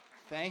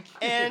 Thank you.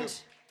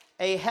 And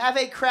a Have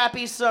a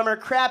Crappy Summer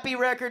Crappy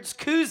Records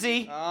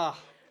koozie.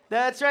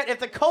 That's right. If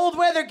the cold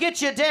weather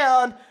gets you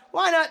down,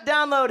 why not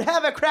download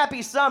Have a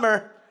Crappy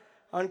Summer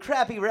on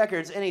Crappy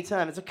Records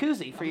anytime? It's a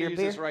koozie for your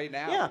beer. Use this right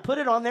now. Yeah, put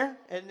it on there,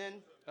 and then.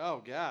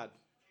 Oh God,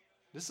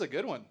 this is a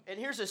good one. And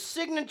here's a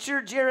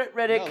signature Jaret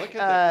Reddick look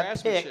at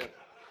the pick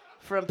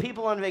from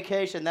People on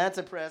Vacation. That's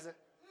a present.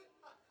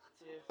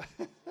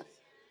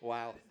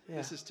 Wow,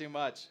 this is too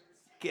much.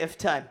 Gift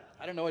time.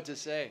 I don't know what to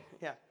say.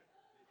 Yeah.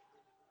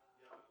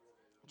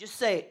 Just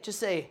say,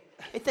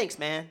 hey, thanks,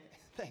 man.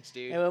 Thanks,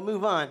 dude. And we'll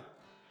move on.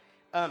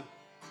 Oh,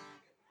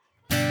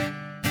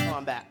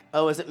 I'm back.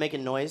 Oh, is it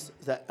making noise?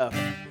 Is that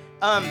okay?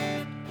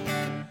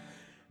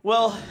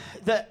 Well,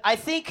 I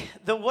think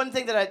the one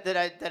thing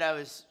that I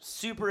was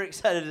super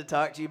excited to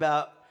talk to you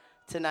about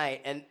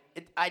tonight, and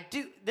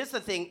this is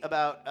the thing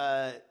about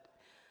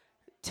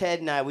Ted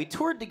and I. We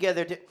toured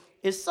together.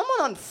 Is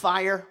someone on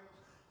fire?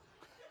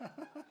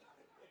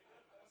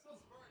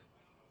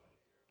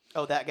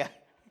 Oh, that guy.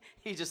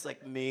 He's just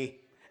like me.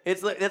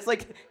 It's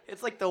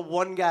like the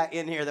one guy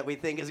in here that we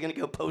think is gonna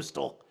go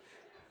postal.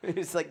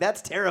 It's like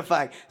that's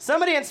terrifying.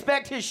 Somebody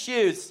inspect his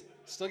shoes.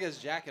 Still got his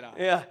jacket on.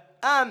 Yeah.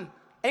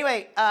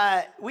 Anyway,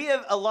 we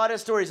have a lot of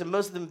stories, and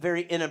most of them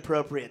very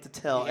inappropriate to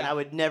tell, and I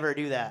would never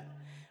do that.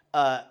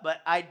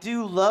 But I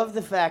do love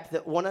the fact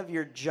that one of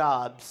your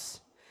jobs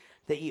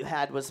that you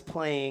had was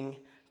playing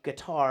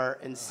guitar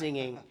and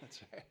singing That's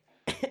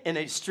right. in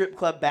a strip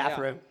club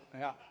bathroom.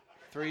 Yeah.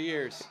 3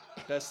 years.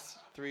 Best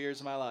 3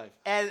 years of my life.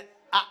 And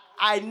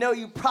I know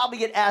you probably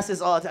get asked this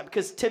all the time,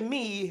 because to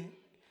me,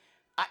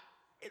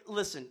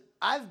 listen,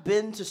 I've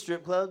been to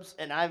strip clubs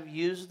and I've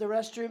used the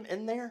restroom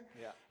in there,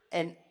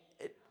 and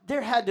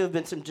there had to have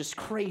been some just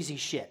crazy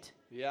shit.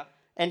 Yeah.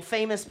 And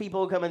famous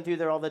people coming through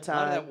there all the time. A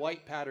lot of that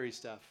white powdery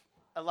stuff.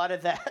 A lot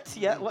of that,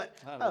 yeah. What?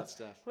 A lot of that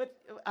stuff. What?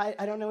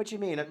 I don't know what you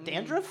mean.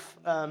 Dandruff?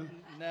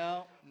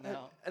 No.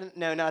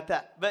 No, not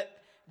that. But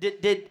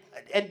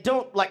and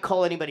don't like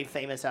call anybody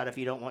famous out if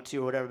you don't want to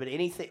or whatever. But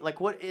anything like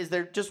what is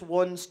there just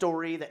one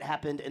story that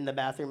happened in the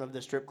bathroom of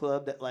the strip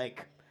club that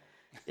like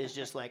is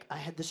just like I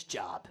had this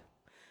job.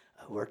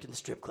 I worked in the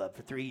strip club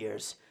for 3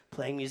 years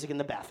playing music in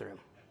the bathroom.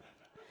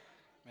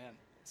 Man,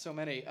 so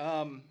many.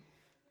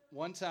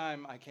 One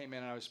time I came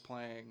in and I was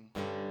playing.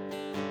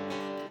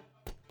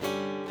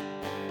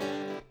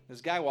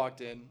 This guy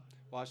walked in,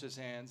 washed his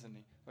hands, and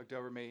he looked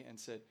over at me and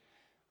said,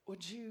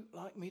 "Would you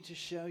like me to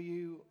show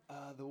you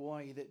the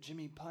way that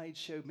Jimmy Page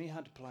showed me how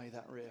to play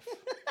that riff?"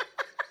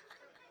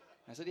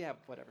 I said, "Yeah,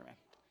 whatever, man."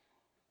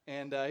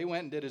 And he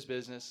went and did his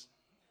business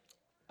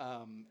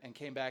and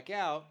came back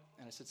out.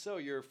 And I said, "So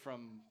you're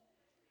from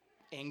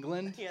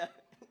England?" Yeah,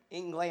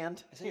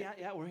 England. I said,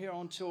 yeah, we're here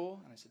on tour.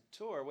 And I said,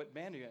 "Tour? What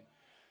band are you in?"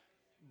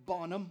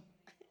 "Bonham."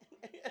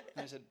 And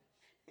I said,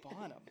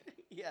 "Bonham?"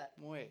 Yeah.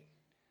 Wait,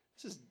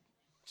 this is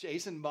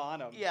Jason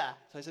Bonham. Yeah.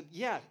 So I said,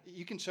 "Yeah,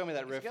 you can show me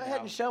that riff." Go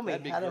ahead and show me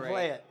how to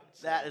play it.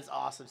 So that is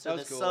awesome. So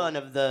the cool. son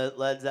of the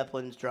Led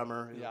Zeppelin's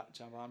drummer. Yeah,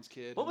 John Bonham's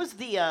kid. What was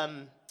the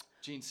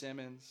Gene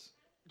Simmons?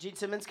 Gene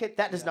Simmons kid?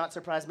 That does not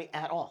surprise me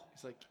at all.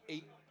 He's like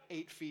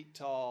 8 feet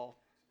tall.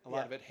 A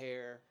lot of it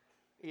hair.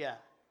 Yeah.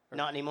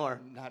 Not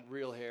anymore. Not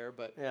real hair,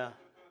 but yeah.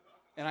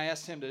 And I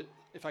asked him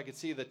if I could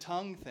see the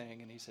tongue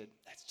thing, and he said,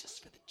 "That's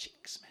just for the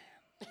chicks,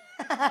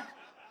 man."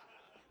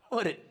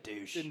 What a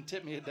douche. Didn't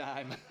tip me a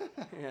dime.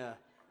 Yeah.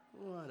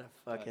 What a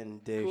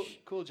fucking douche.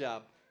 Cool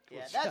job. Cool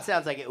Yeah, job. that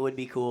sounds like it would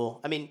be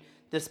cool. I mean,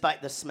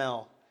 despite the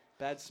smell.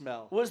 Bad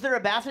smell. Was there a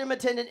bathroom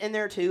attendant in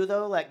there too,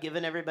 though, like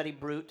giving everybody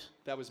brute?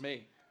 That was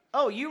me.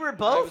 Oh, you were I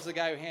both? was the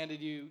guy who handed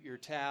you your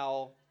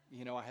towel.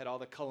 You know, I had all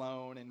the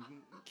cologne and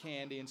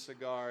candy and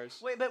cigars.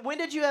 Wait, but when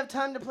did you have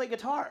time to play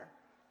guitar?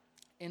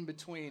 In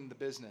between the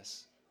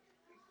business.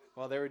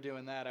 While they were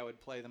doing that, I would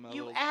play them a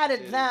You little added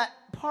ditty. that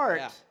part.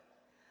 Yeah,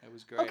 it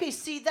was great. Okay,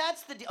 see,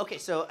 that's the... Okay,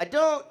 so I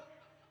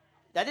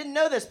didn't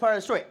know this part of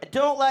the story. I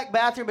don't like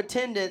bathroom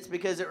attendants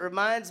because it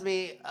reminds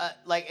me,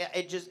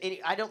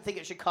 I don't think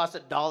it should cost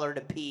 $1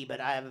 to pee, but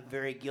I have a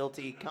very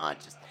guilty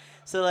conscience.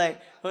 So,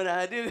 like, when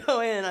I do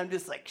go in, I'm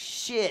just like,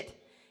 shit.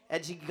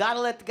 And you gotta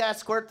let the guy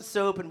squirt the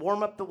soap and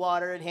warm up the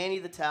water and hand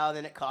you the towel, and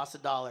then it costs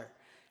 $1.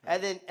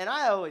 And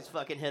I always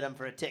fucking hit him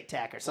for a Tic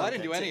Tac or something. Well, I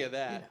didn't do any of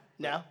that.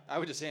 No? I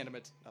would just hand them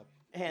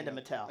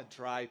A towel. A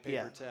dry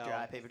paper towel.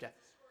 Dry paper towel.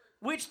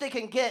 Which they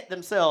can get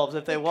themselves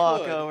if they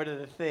walk could. over to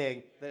the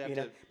thing. They'd have you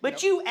know? to,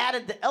 But you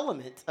added the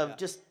element of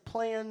just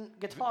playing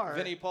guitar.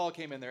 Vinnie Paul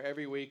came in there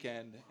every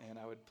weekend, and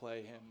I would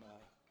play him.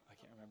 I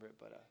can't remember it,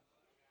 but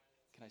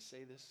can I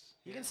say this?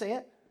 You can say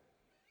it.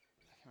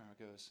 I can't remember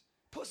how it goes.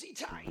 Pussy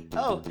tight.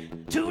 Oh,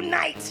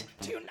 tonight.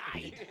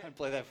 I'd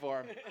play that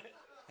for him.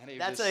 And he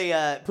That's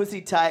just,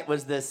 Pussy Tight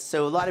was this.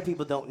 So a lot of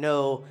people don't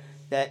know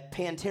that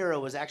Pantera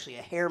was actually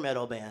a hair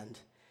metal band.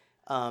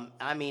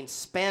 I mean,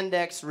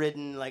 spandex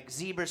ridden, like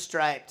zebra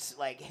striped,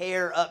 like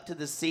hair up to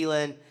the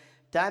ceiling.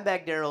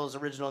 Dimebag Darrell's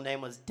original name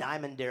was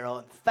Diamond Darrell.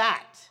 In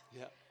fact,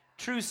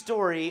 true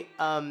story.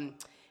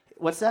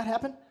 What's that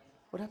happen?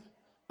 What happened?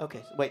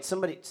 Okay, wait.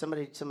 Somebody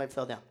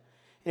fell down.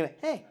 Anyway,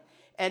 hey.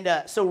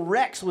 And so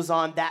Rex was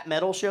on That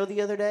Metal Show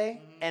the other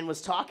day and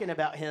was talking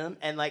about him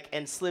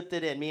and slipped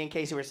it in. Me and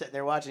Casey were sitting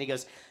there watching. He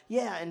goes,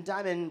 "Yeah, and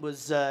Diamond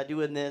was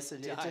doing this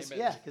and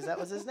because that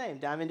was his name,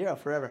 Diamond Darrell,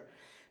 forever."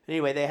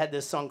 Anyway, they had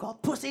this song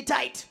called "Pussy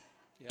Tight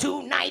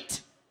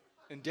Tonight,"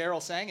 and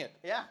Darrell sang it.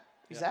 Yeah,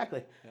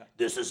 exactly. Yeah.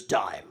 This is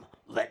time.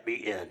 Let me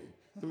in.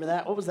 Remember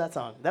that? What was that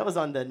song? That was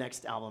on the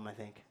next album, I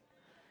think.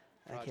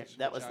 Project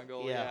That was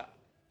Jungle, yeah.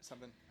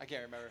 Something I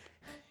can't remember.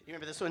 You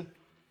remember this one?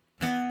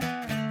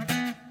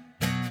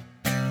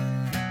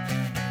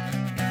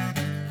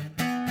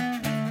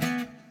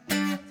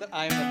 Is that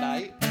I Am the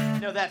Night?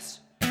 No, that's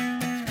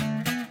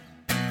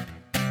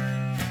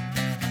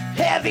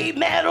Heavy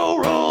Metal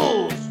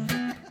Rules.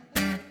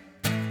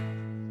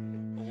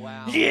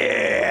 Wow.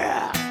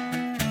 Yeah.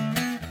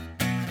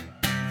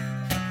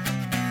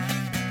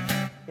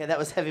 Yeah, that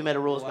was Heavy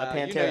Metal Rules by Wow,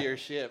 Pantera. you know your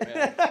shit,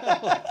 man.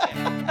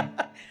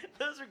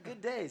 Those are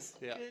good days.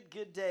 Yeah.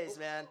 Good days,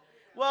 man.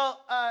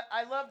 Well,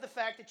 I love the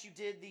fact that you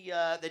did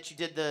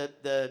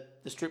the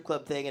strip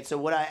club thing, and so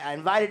what I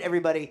invited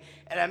everybody,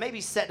 and I may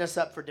be setting us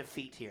up for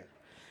defeat here,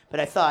 but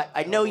I thought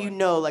I know you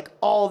know like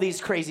all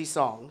these crazy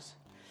songs,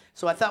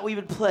 so I thought we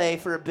would play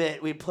for a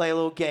bit. We'd play a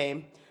little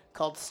game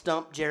called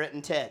Stump, Jaret,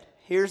 and Ted.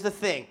 Here's the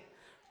thing: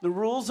 the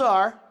rules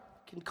are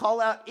you can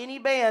call out any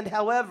band,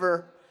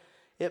 however,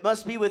 it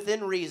must be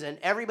within reason.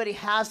 Everybody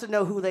has to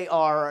know who they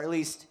are, or at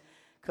least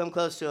come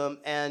close to them,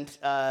 and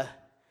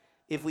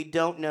if we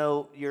don't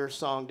know your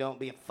song, don't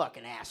be a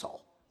fucking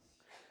asshole.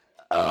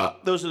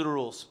 Those are the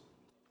rules.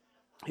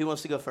 Who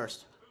wants to go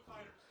first?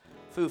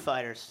 Foo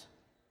Fighters.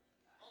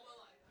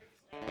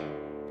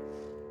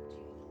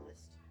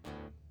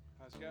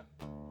 Let's go.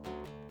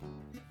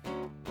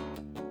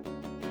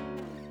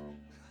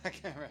 I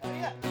can't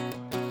remember.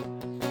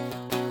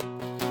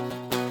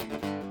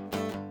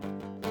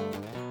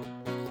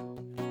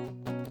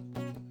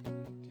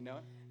 Do you know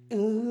it?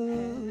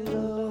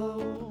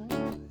 Ooh,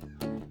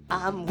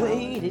 I'm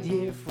waiting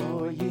here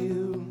for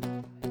you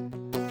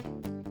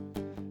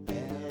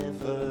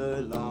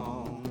ever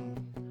long.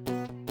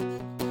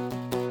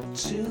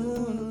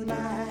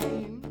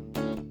 Tonight,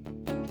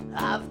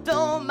 I've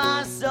thrown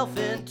myself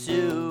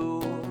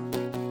into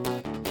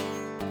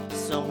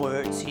some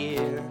words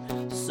here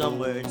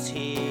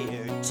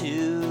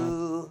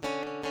too.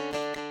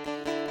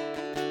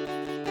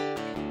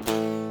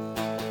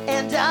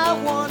 And I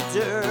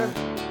wonder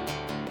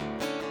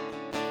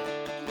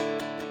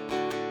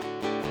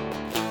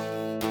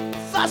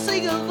if I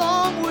sing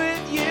along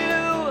with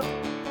you,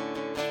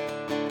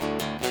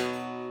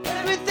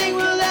 everything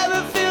will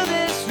ever feel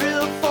this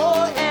real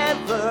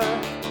forever.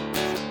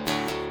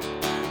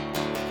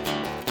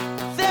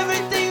 If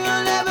everything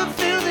will ever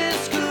feel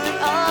this good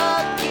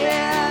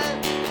again.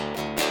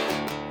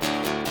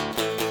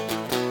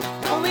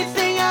 Only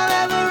thing I'll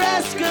ever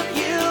ask of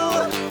you,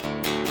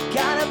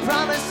 gotta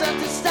promise not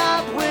to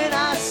stop when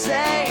I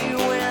say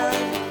when.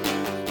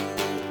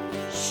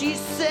 She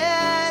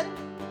said,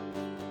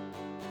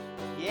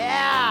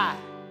 yeah,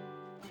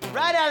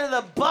 right out of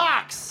the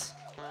box.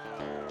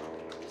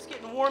 Just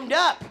getting warmed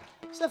up.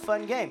 It's a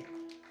fun game.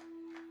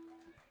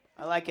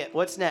 I like it.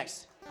 What's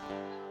next?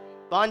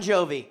 Bon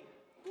Jovi.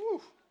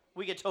 Woo.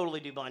 We could totally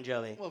do Bon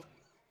Jovi. Well,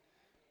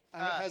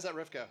 How's that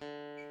riff go?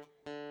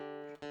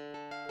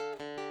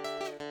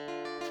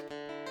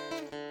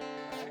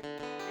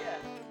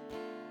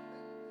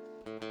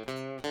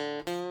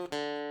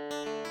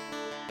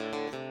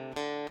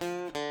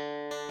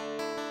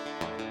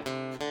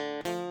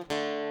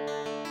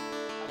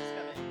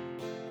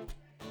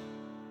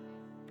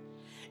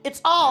 It's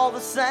all the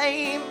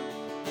same.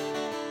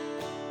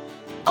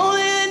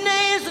 Only the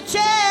names will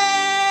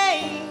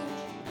change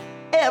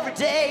every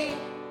day.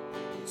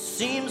 It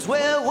seems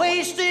we're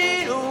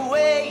wasting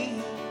away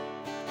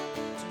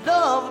to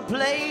love a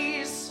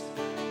place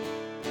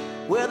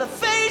where the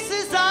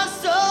faces are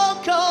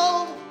so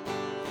cold.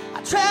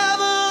 I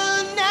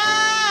travel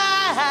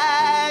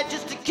night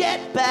just to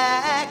get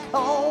back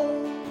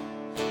home,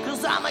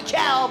 'cause I'm a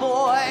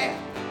cowboy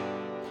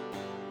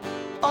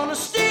on a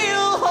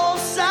steel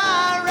horse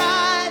I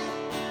ride,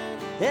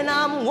 and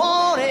I'm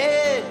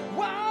wanted,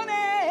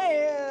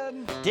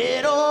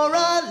 dead or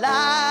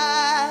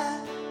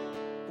alive.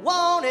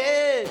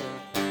 Wanted,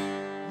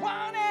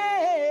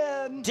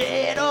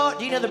 dead or...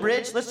 Do you know the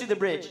bridge? Let's do the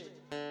bridge.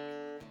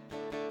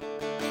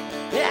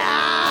 Yeah,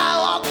 I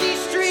walk these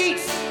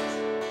streets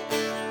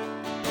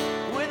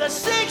with a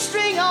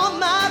 6-string on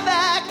my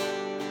back.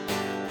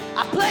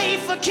 I play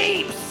for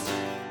keeps,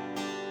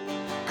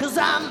 'cause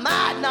I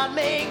might not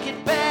make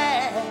it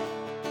back.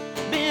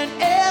 Been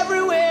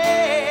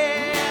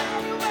everywhere,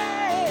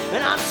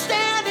 and I'm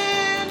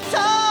standing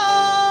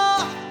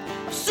tall.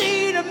 I've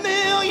seen a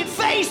million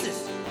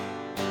faces,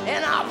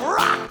 and I've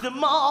rocked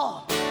them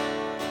all.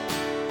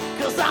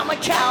 'Cause I'm a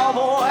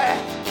cowboy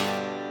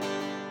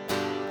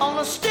on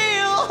a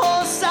steel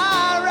horse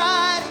I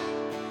ride,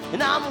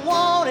 and I'm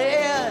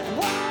wanted,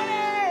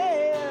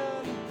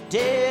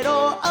 dead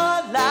or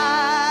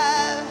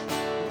alive.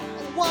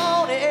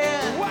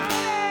 Wanted,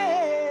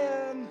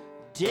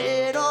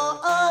 dead or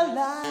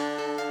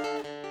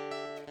alive.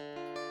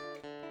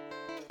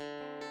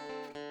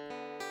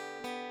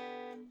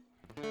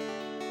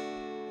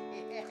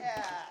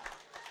 Yeah.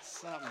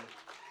 Something.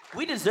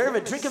 We deserve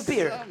a drink of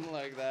beer. Something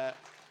like that.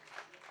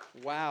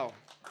 Wow.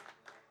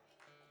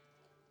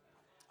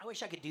 I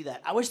wish I could do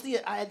that. I wish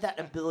I had that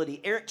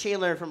ability. Eric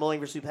Chandler from Bowling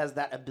for Soup has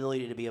that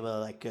ability to be able to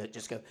like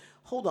just go,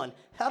 hold on,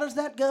 how does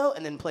that go?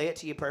 And then play it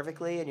to you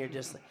perfectly, and you're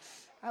just like,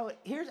 how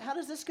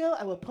does this go?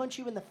 I will punch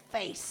you in the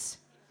face.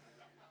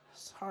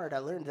 It's hard. I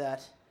learned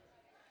that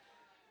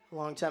a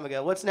long time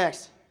ago. What's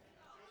next?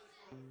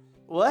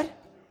 What?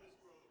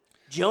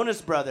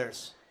 Jonas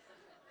Brothers.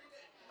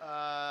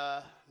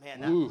 Man,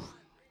 that... Ooh.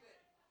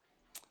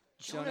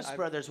 Jonas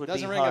Brothers would be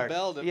hard. Doesn't ring a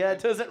bell to me. Yeah,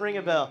 it doesn't ring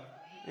a bell.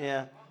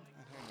 Yeah.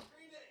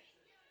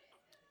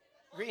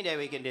 Green Day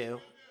we can do.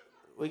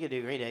 We could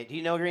do Green Day. Do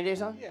you know a Green Day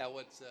song? Yeah,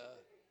 what's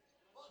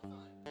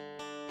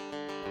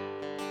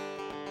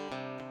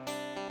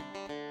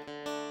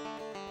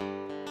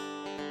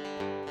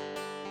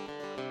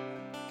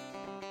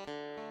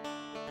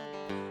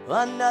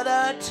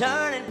Another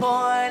turning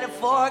point, a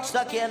fork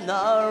stuck in the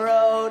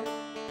road.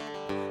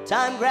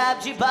 Time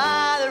grabs you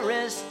by the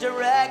wrist,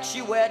 directs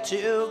you where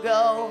to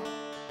go.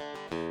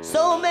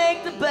 So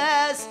make the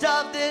best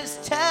of this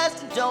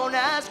test and don't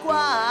ask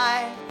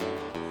why.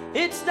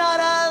 It's not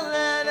a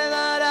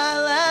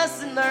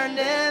lesson learned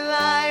in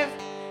life.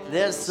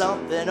 There's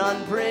something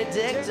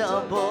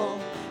unpredictable,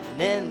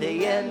 and in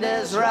the end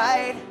is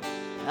right.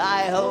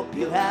 I hope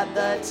you had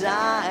the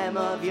time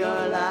of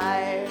your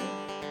life.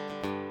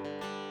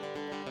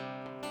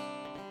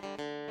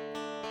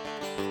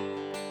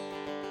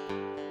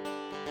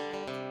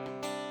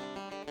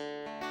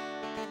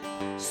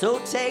 So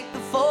take the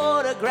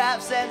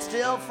photographs and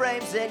still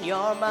frames in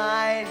your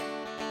mind,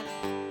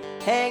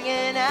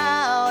 hanging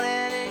out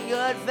and in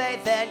good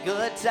faith and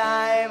good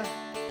time.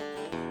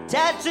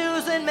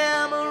 Tattoos and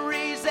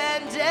memories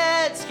and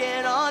dead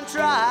skin on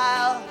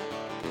trial.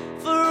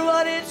 For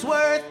what it's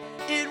worth,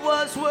 it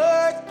was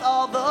worth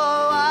all the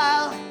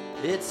while.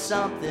 It's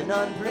something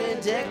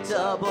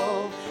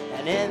unpredictable,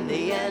 and in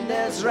the end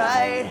is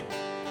right.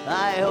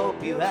 I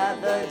hope you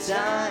had the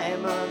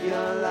time of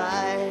your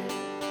life.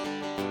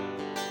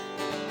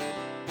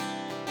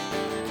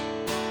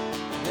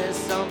 There's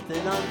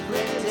something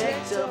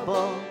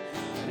unpredictable,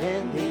 and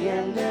in the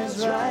end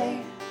is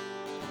right.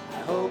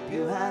 I hope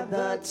you had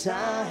the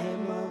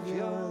time of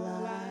your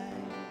life.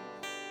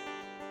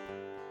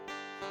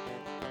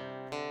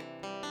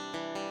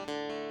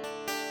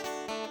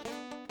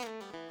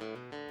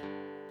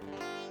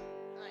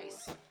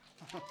 Nice.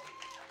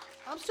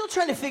 I'm still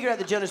trying to figure out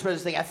the Jonas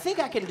Brothers thing. I think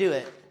I can do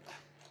it,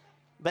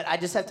 but I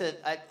just have to,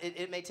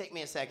 it may take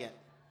me a second.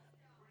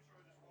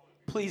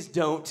 Please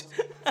don't.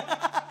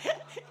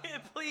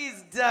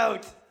 Please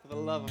don't. For the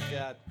love of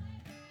God.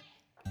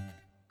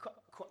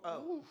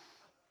 Oh.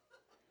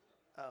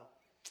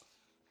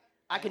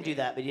 I can do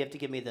that, but you have to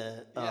give me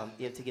the.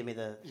 You have to give me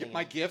the.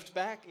 My gift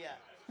back? Yeah.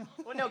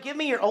 Well, no, give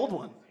me your old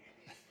one.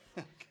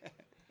 Okay.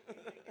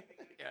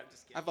 Yeah, I'm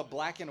just I have a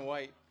black and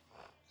white,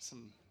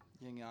 some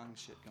yin yang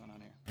shit going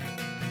on here.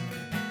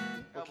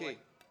 Okay.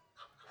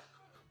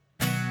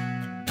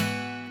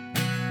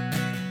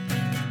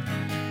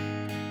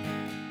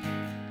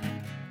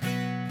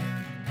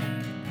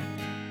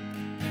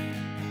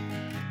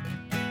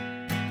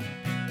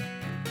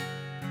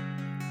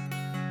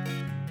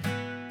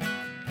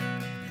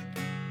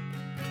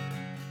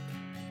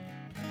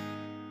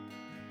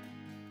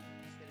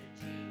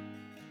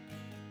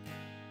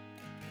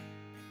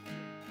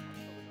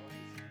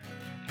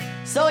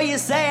 So you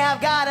say I've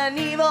got an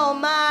evil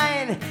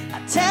mind.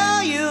 I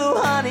tell you,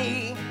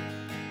 honey,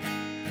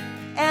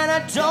 and I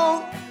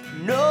don't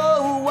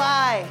know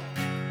why.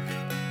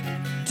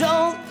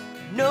 Don't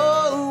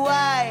know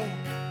why.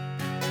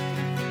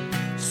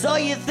 So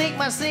you think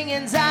my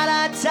singing's out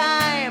of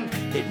time?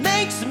 It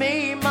makes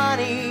me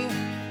money,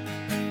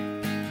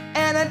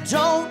 and I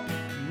don't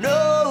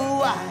know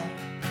why.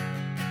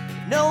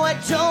 No, I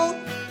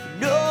don't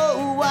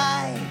know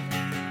why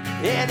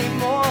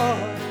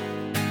anymore.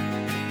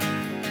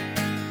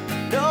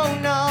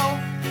 No.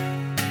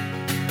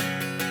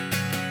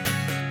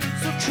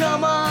 So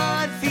come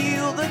on,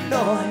 feel the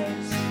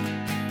noise.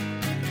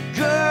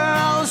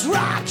 Girls,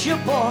 rock your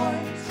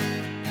boys.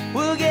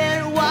 We'll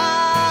get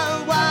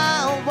wild,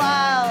 wild,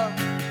 wild.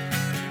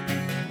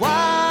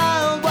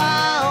 Wild,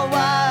 wild,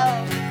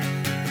 wild.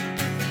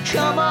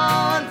 Come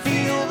on,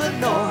 feel the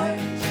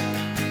noise.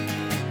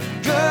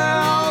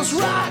 Girls,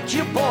 rock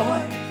your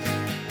boys.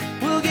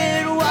 We'll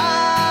get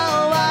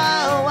wild,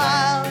 wild,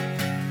 wild.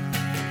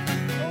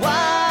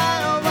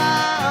 Wild,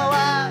 wild,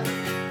 wild.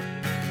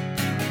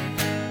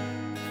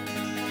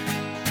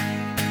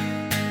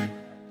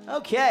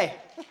 Okay.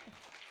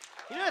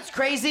 You know what's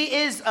crazy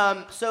is,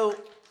 I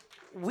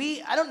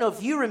don't know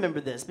if you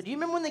remember this, but do you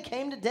remember when they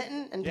came to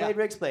Denton and played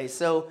Rick's Place?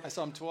 So I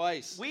saw him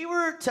twice. we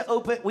were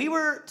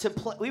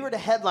to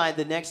headline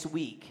the next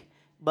week,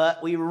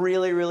 but we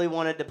really, really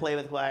wanted to play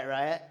with Quiet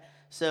Riot.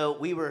 So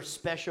we were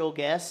special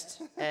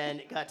guests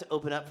and got to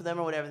open up for them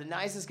or whatever. The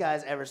nicest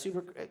guys ever,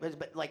 super,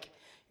 but like,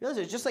 you know, it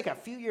was just like a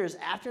few years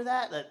after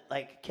that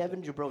like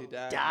Kevin Jabro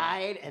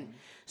died. And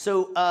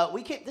so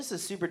this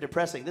is super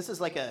depressing. This is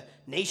like a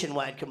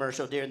nationwide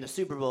commercial during the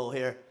Super Bowl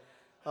here.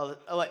 Oh,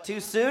 what, too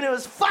soon? It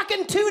was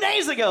fucking 2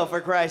 days ago,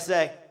 for Christ's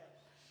sake.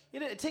 You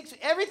know, it takes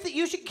everything,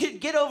 you should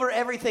get over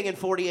everything in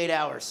 48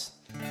 hours.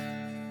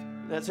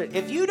 That's right.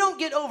 If you don't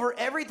get over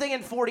everything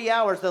in 40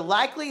 hours, the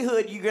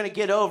likelihood you're going to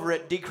get over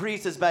it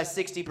decreases by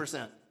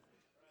 60%.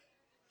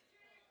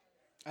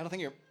 I don't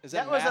think is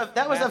That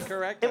that was math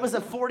correct? It was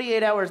a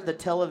 48 hours the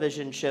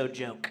television show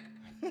joke.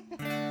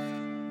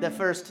 the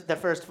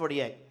first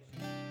 48.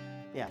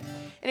 Yeah.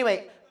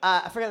 Anyway,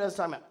 I forgot what I was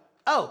talking about.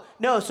 Oh,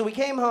 no, so we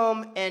came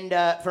home and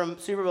from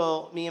Super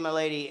Bowl, me and my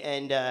lady,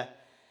 and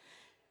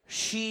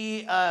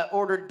she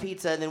ordered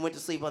pizza and then went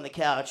to sleep on the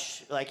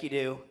couch like you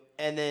do.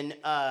 And then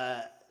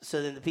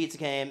so then the pizza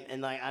came,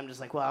 and like I'm just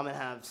like, well, I'm gonna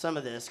have some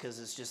of this because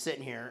it's just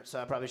sitting here, so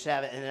I probably should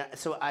have it. And then,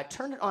 so I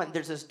turned it on.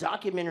 There's this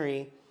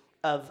documentary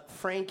of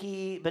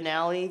Frankie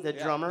Banali, the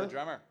drummer,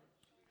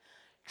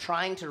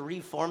 trying to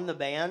reform the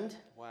band.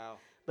 Wow.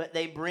 But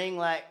they bring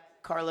like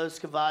Carlos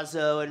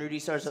Cavazzo and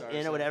Rudy Sarzo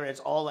in or whatever. It's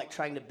all like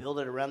trying to build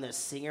it around this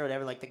singer or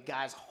whatever. Like the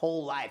guy's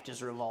whole life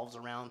just revolves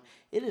around.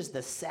 It is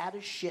the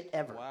saddest shit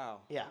ever.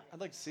 Wow. Yeah.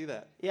 I'd like to see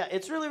that. Yeah,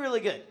 it's really,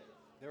 really good.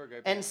 They were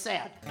great. And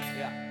sad.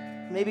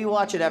 Yeah. Maybe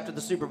watch it after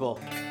the Super Bowl.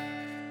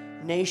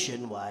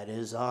 Nationwide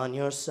is on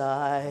your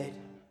side.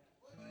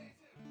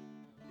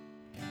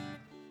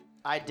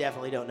 I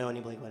definitely don't know any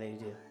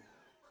Blink-182.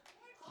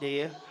 Do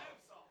you?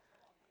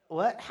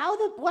 What?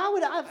 Why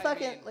would I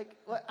fucking, like,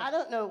 what? I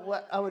don't know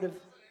what I would have.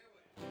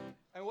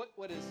 And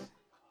what is?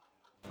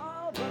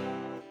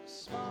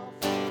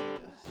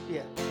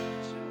 Yeah.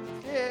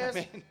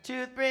 Yes.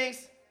 Tooth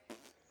brings.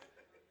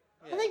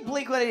 Yeah. I think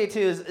Blink-182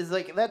 is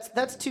like,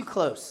 that's too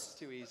close. It's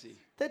too easy.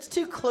 That's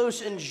too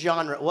close in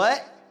genre.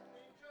 What?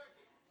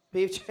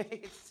 Beef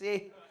jerky.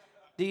 See?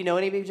 Do you know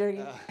any beef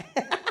jerky?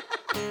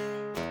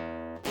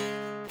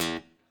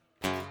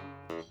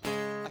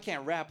 I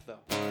can't rap though.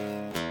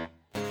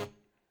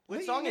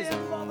 What song is it?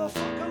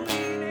 Motherfucker,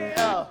 lean in.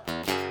 Oh.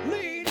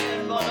 Lean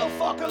in,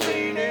 motherfucker,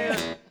 lean in.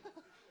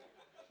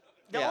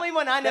 The only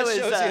one I know that is.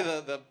 shows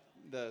you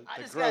the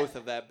growth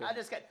of that. I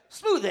just got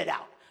smooth it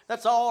out.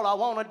 That's all I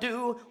wanna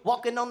do.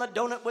 Walking on the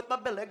donut with my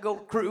Billy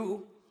Goat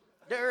crew.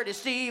 Dirty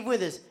Steve with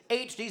his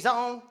HDs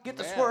on. Get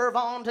the swerve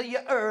on till you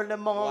early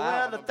morning.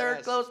 Wow, Well, the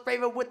third close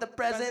favorite with the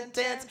present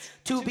tense.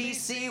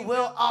 2BC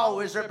will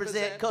always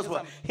represent. Cause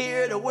we're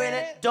here to win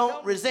it.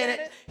 Don't resent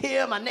it.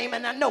 Hear my name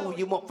and I know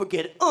you won't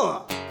forget it.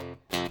 Oh,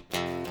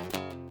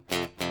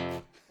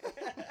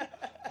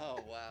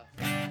 wow.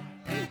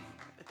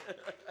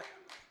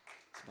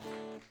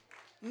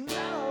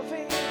 Love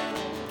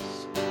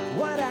is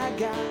what I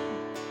got.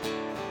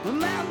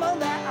 Remember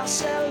that I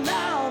said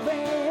love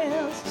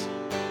is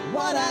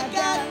what I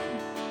got.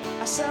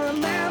 I said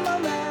remember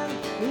that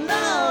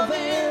love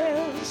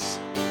is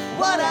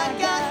what I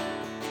got.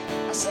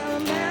 I said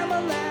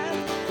remember that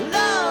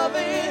love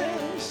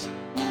is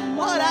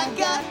what I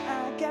got.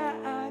 I got.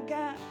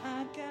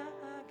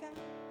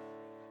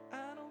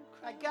 I don't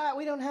cry.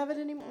 We don't have it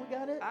anymore. We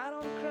got it. I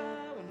don't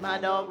cry when My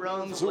dog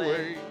runs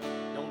away.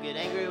 Don't get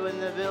angry when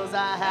the bills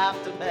I have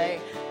to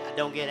pay. I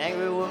don't get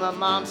angry when my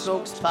mom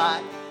smokes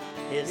pot.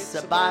 It's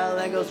a bottle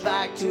that goes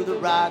back to the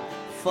rock.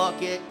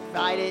 Fuck it,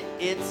 fight it,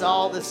 it's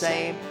all the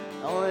same.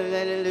 Only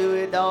let it do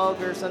it,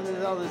 dog, or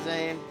something's all the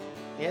same.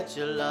 It's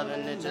your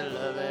lovin',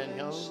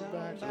 goes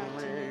back to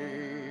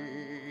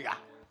me.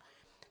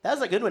 That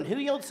was a good one. Who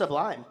yelled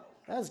Sublime?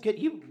 That was good.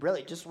 You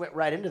really just went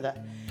right into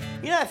that.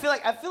 I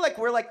feel like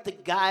we're like the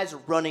guys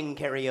running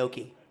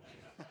karaoke.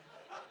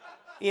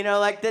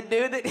 Like the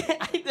dude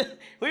that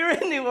we were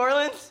in New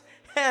Orleans,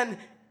 and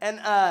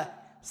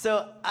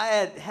so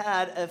I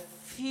had a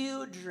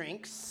few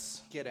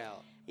drinks. Get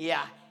out.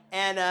 Yeah,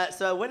 and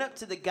so I went up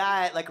to the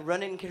guy like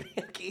running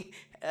karaoke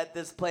at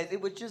this place. It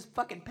was just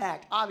fucking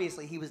packed.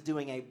 Obviously, he was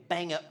doing a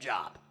bang up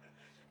job,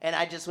 and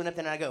I just went up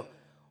there and I go,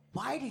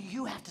 "Why do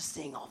you have to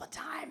sing all the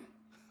time?"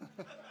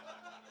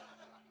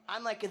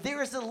 I'm like,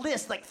 there is a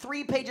list like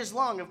 3 pages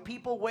long of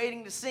people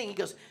waiting to sing. He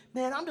goes,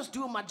 "Man, I'm just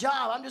doing my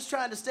job. I'm just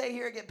trying to stay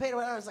here and get paid."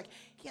 I was like,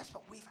 "Yes,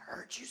 but we've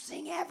heard you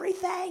sing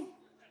everything.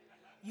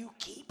 You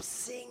keep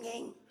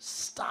singing.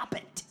 Stop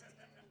it."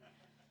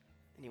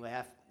 Anyway,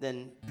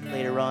 then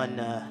later on,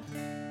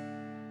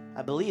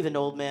 I believe an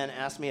old man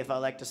asked me if I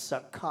like to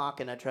suck cock,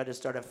 and I tried to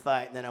start a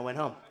fight, and then I went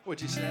home.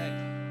 What'd you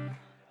say?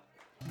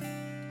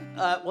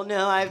 Well,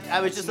 no, I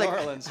was just like,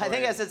 Orleans, I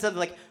think right? I said something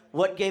like,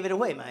 "What gave it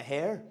away? My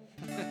hair?"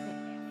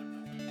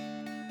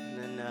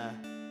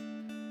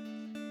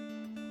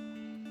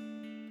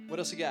 What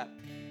else you got?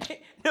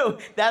 No,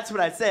 that's what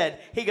I said.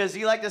 He goes,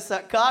 "You like to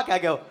suck cock?" I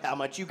go, "How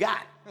much you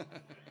got?"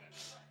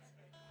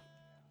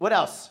 What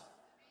else?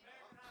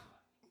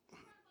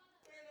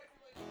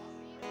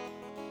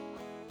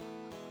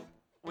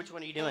 Which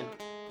one are you doing?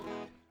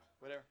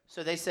 Whatever.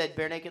 So they said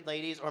Bare Naked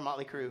Ladies or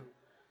Motley Crue.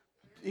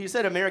 You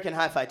said American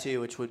Hi-Fi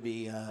too, which would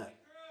be,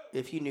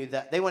 if you knew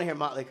that. They want to hear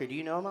Motley Crue. Do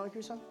you know a Motley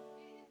Crue song?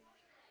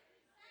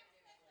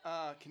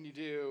 Can you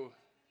do...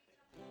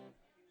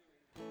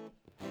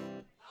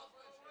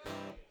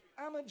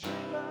 I'm a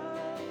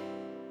dreamer.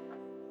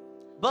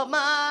 But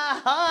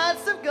my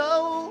heart's of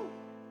gold.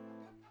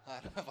 I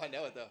don't know if I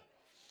know it, though.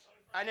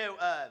 I know,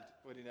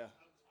 What do you know?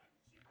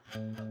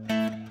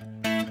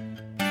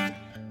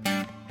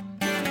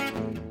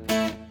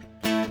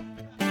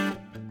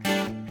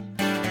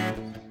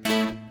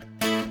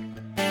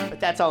 but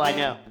that's all I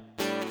know.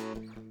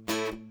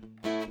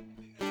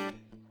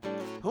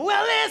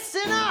 Well,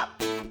 listen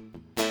up.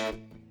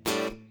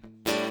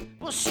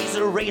 Well, she's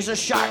a razor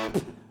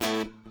sharp.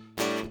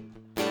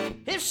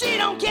 If she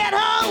don't get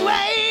her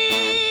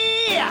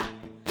way,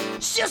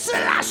 she'll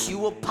slash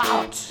you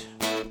apart.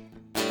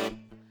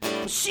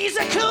 She's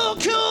a cool,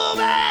 cool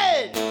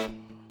bird.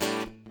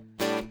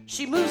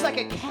 She moves like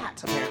a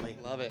cat, apparently.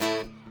 Love it.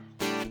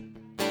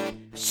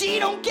 She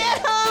don't get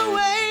her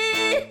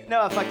way.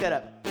 No, I fucked that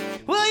up.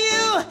 Well,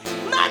 you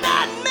might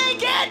not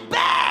make it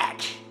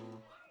back.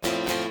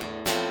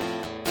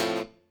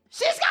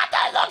 She's got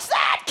the looks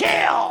that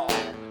kill.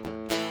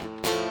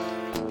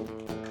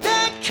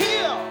 That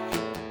kill.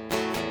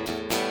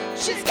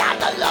 She's got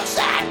the looks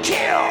that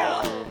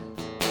kill.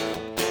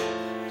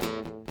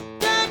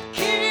 That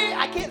kill.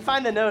 I can't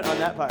find the note on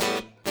that part.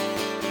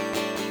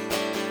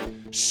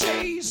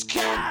 She's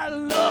got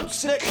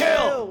looks to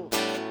kill.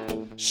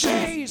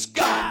 She's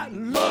got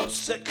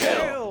looks to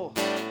kill.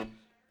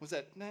 What's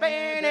that?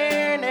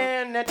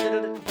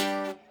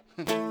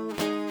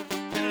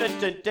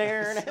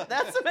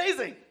 That's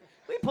amazing.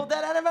 We pulled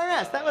that out of our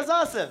ass. That was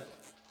awesome.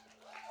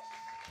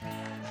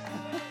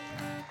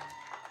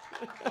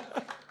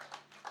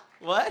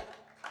 What?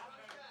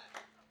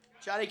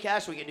 Johnny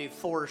Cash we can do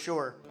for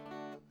sure.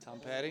 Tom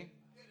Petty?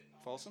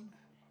 Folsom?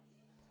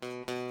 I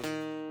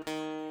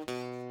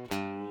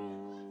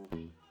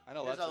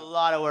know There's lots a of...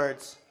 lot of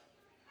words.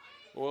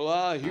 Well,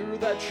 I hear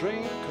that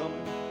train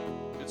coming.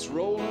 It's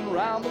rolling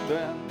round the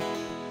bend.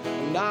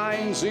 And I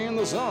ain't seen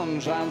the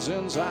sunshine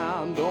since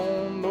I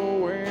don't know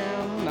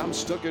when. I'm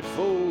stuck at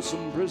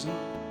Folsom Prison,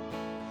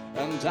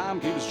 and time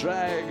keeps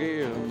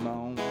dragging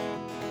on.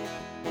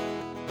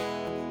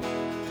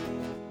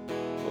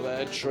 Well,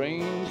 that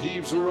train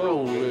keeps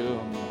rolling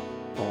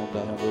on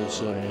never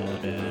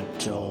saying it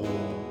tone.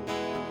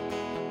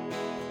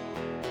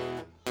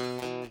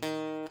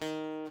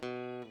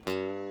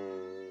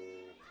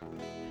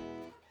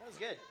 That was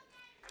good.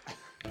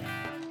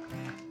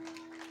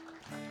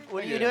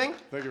 What are you doing?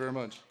 Thank you very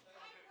much.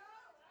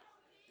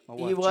 My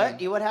You wife, what? Jen.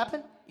 You what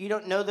happened? You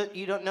don't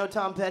know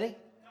Tom Petty?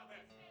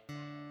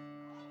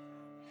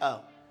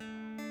 Oh.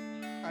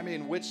 I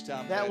mean, which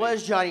Tom That Petty?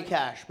 was Johnny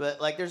Cash, but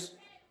like there's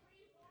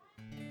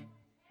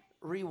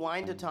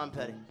rewind to Tom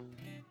Petty.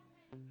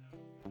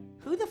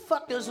 Who the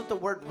fuck knows what the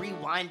word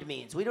rewind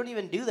means? We don't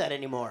even do that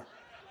anymore.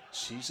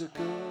 She's a good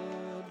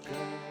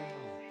girl,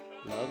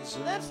 loves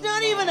her. That's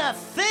not even a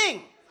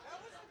thing.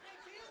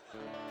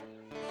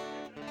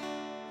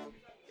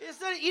 It's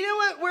not, you know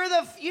what?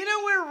 You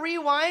know where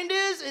rewind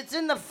is? It's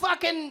in the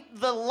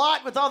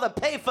lot with all the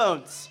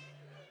payphones.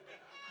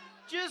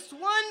 Just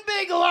one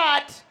big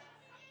lot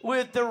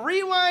with the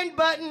rewind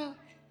button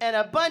and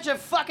a bunch of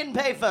fucking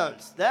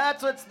payphones.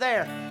 That's what's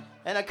there.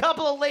 And a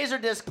couple of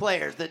Laserdisc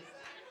players that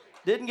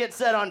didn't get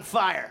set on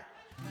fire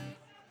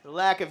for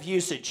lack of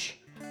usage.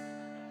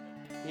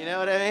 You know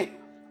what I mean?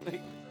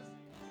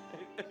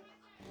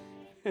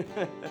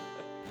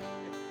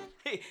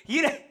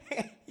 you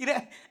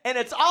know, and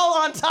it's all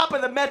on top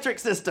of the metric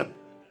system.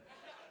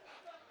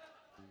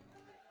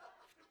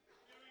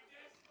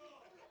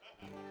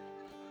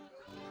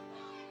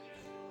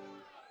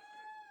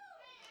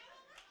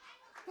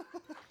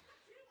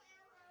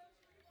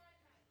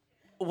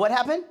 What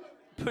happened?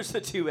 Push the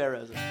 2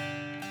 arrows.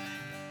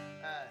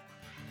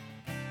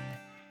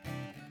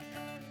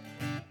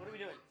 What are we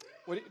doing?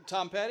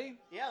 Tom Petty?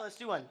 Yeah, let's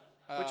do one.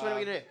 Which one are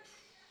we gonna do?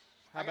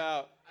 How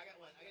about? I got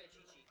one. I got a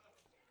cheat sheet.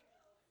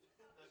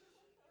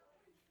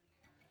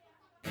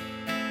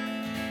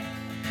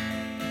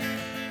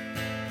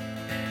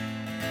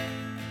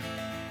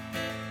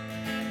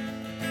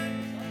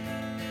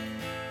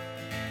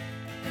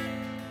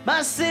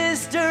 My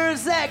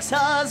sister's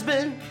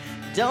ex-husband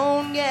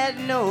don't get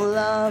no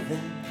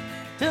loving.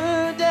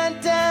 Dun, dun,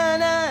 dun,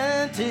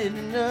 dun,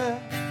 dun, dun.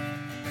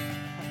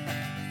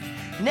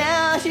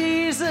 Now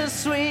he's a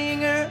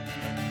swinger,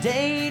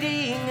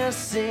 dating a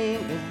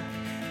singer.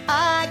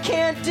 I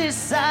can't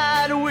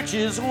decide which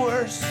is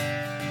worse,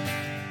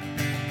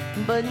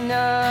 but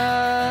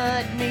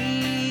not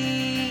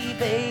me,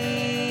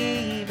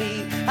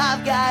 baby.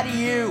 I've got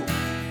you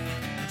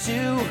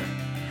to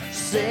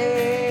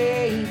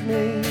save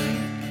me.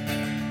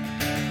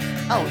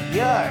 Oh,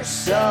 you're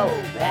so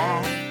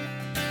bad.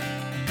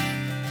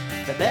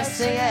 The best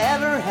thing I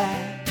ever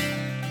had.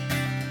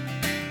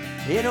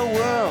 In a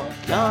world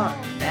gone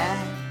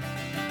mad.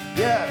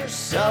 You're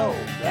so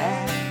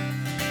bad.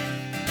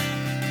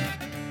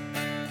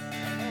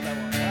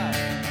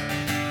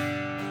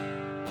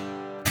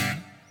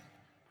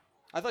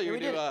 I thought you were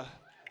did going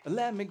to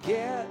Let me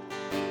get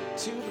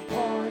to the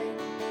point.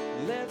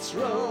 Let's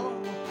roll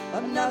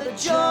Another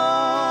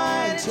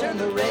joint. Turn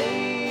the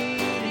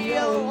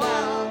radio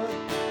on.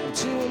 I'm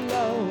too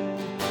low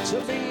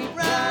to be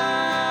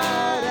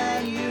Right,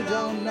 and you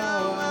don't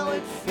know how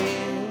it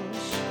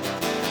feels.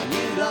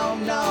 You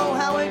don't know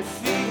how it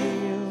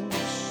feels.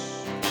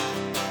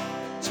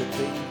 to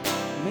be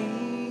me.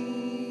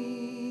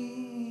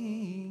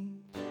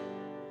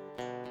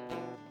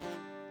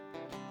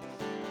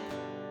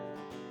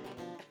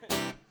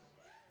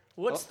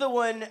 What's the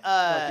one?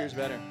 Here's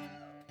better.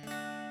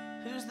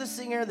 Who's the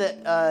singer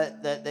that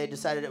that they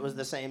decided it was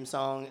the same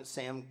song?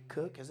 Sam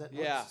Cooke, is that?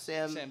 Yeah,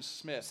 Sam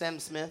Smith. Sam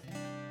Smith.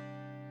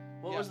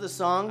 What Yeah. was the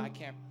song? I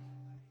can't.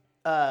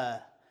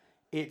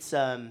 It's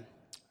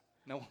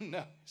No one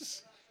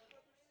knows.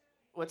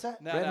 what's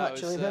that? No, Red no, Hot it was,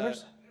 Chili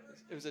Peppers.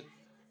 It was a.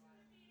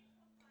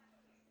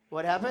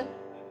 What happened?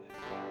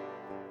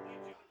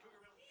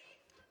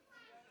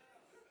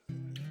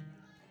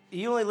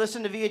 You only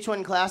listen to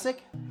VH1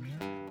 Classic?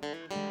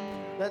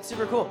 That's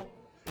super cool.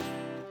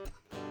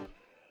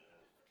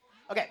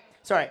 Okay,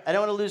 sorry, I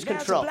don't want to lose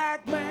control. There's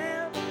a black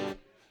man.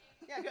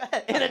 Yeah, go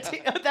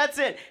ahead. That's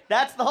it.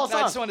 That's the whole No, song.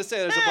 I just wanted to say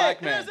there's a Hey,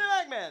 black man. There's a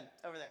black man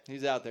over there.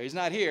 He's out there. He's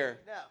not here,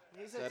 No,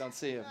 he's So I don't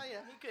see him. Well, yeah,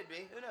 he could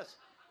be. Who knows?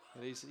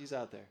 but he's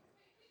out there.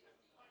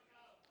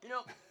 You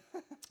know,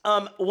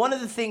 one of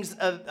the things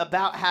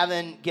about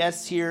having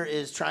guests here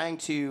is trying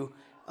to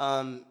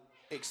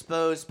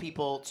expose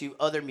people to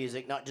other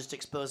music, not just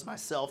expose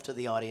myself to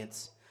the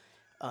audience.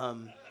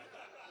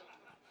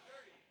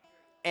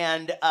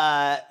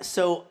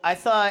 So I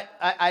thought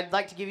I'd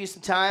like to give you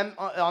some time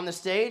on the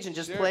stage and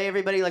just Sure. play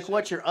everybody like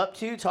what you're up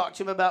to. Talk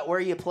to them about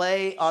where you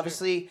play.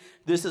 Obviously,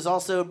 this is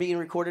also being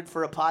recorded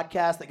for a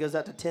podcast that goes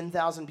out to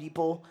 10,000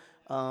 people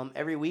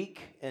every week.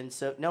 And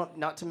so, no,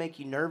 not to make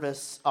you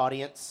nervous,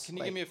 audience. Can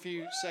you Like, give me a few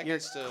your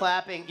seconds to?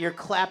 clapping? Your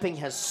clapping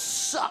has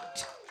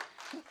sucked.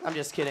 I'm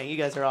just kidding. You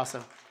guys are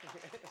awesome.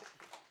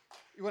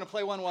 You want to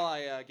play one while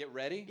I get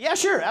ready? Yeah,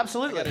 sure, I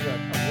absolutely. got to do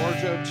a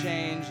wardrobe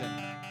change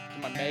and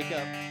do my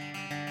makeup.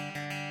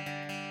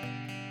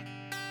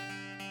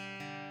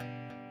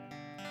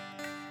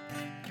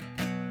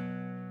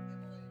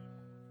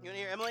 You want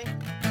to hear Emily?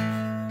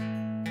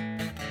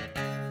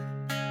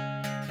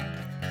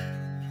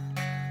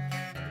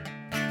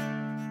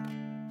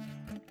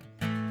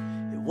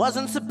 It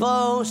wasn't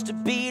supposed to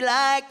be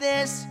like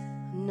this.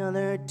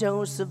 Another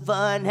dose of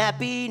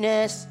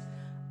unhappiness.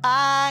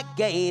 I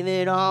gave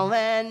it all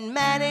and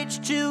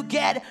managed to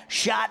get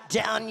shot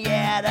down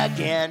yet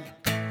again.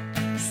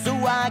 So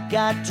I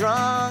got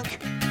drunk,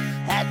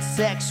 had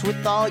sex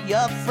with all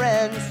your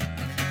friends.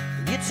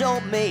 You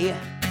told me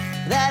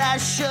that I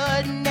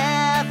should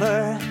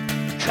never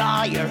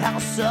call your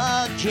house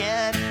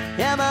again.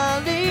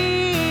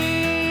 Emily,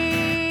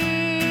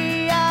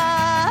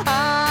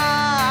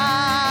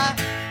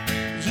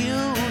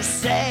 you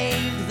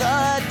saved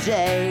the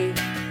day.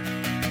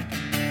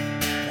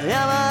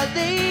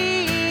 Emily,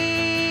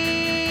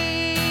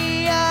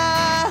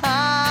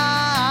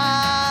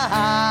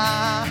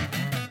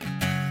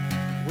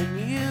 when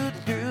you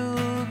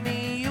threw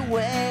me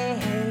away.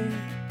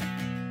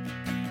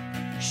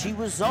 She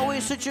was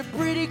always such a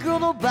pretty girl,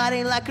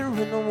 nobody like her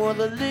in the world.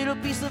 A little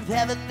piece of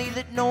heavenly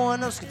that no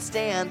one else could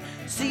stand.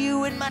 See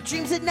you in my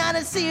dreams at night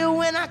and see you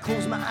when I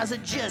close my eyes. I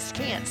just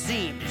can't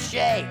seem to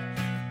shake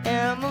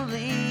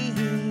Emily.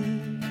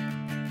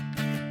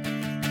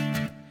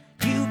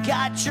 You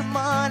got your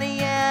money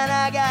and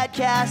I got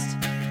cast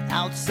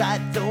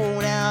outside,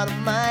 thrown out of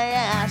my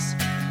ass.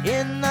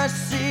 In the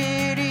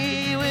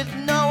city with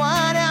no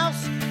one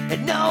else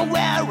and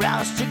nowhere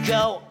else to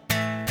go.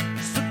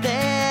 So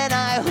then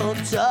I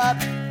hooked up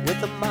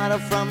with a model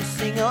from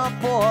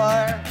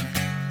Singapore.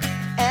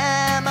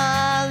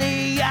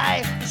 Emily,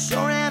 I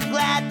sure am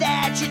glad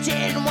that you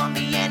didn't want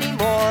me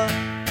anymore.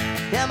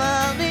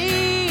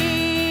 Emily,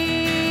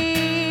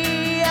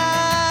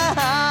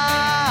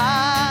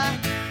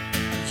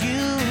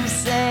 you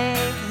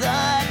saved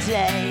the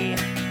day.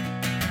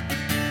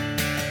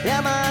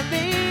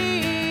 Emily,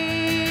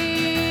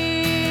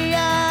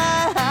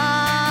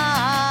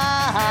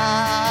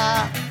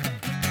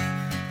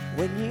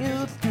 when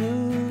you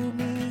threw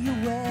me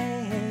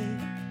away,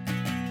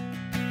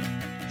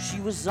 she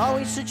was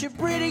always such a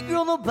pretty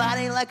girl,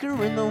 nobody like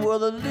her in the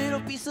world, a little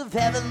piece of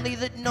heavenly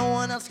that no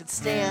one else could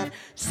stand.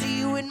 See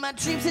you in my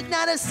dreams at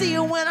night, I see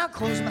you when I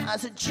close my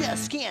eyes, I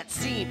just can't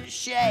seem to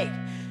shake.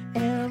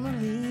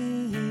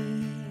 Emily,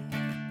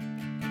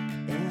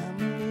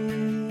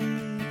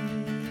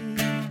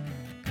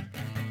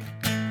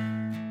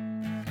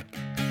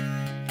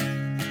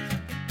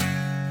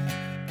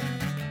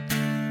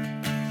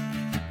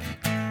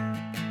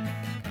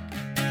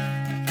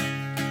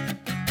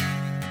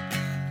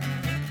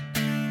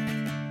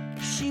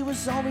 she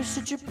was always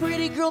such a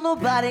pretty girl,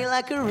 nobody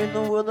like her in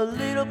the world, a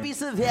little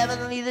piece of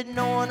heavenly that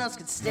no one else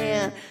could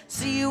stand.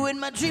 See you in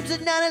my dreams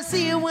at night, I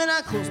see you when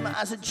I close my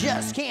eyes, I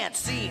just can't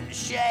seem to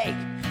shake.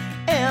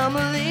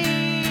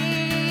 Emily,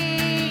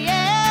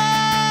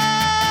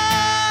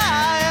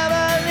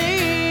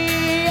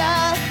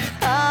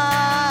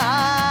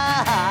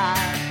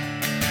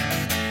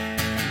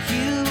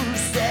 you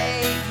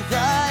saved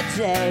the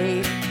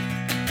day.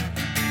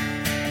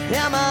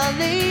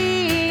 Emily,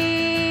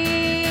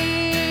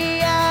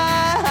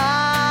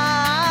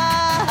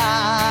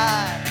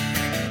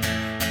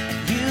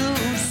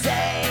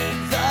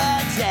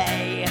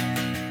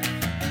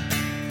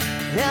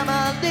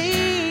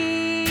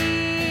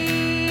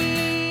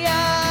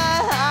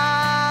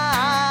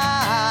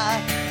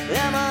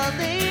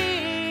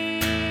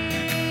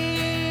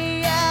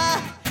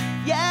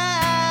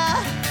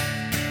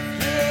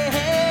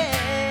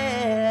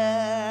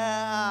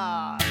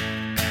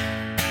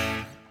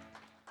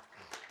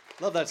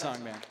 Love that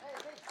song, man.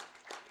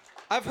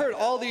 I've heard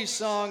all these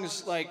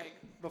songs like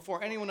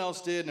before anyone else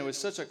did, and it was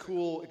such a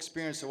cool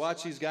experience to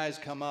watch these guys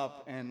come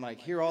up and like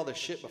hear all the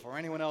shit before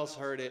anyone else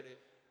heard it.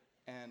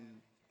 And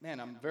man,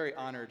 I'm very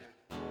honored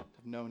to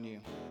have known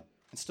you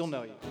and still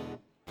know you.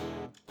 All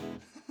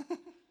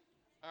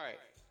right,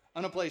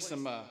 I'm gonna play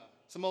some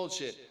old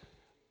shit.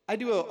 I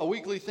do a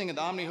weekly thing at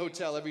the Omni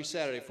Hotel every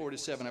Saturday, 4 to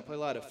 7. I play a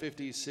lot of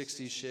 50s,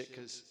 60s shit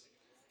because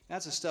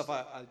that's the stuff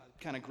I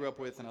kind of grew up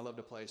with and I love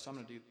to play. So I'm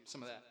gonna do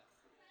some of that.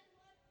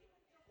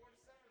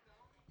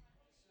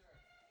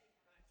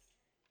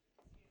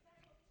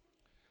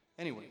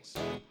 Anyways.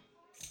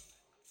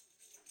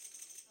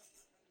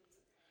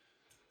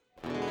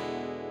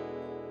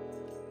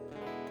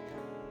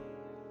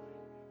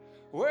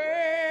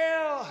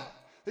 Well,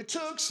 they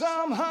took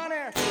some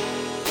honey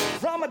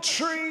from a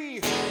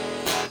tree,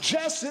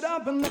 dressed it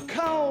up in the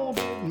cold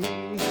with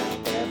me.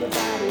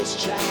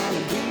 Everybody's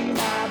trying to be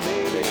my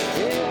baby.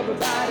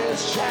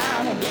 Everybody's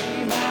trying to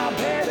be my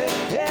baby.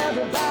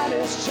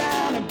 Everybody's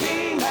trying to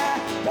be my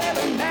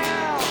baby now.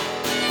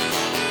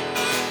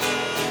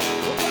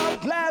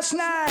 Last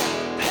night,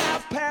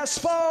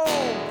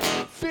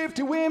 4:30,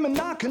 50 women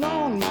knocking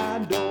on my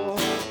door.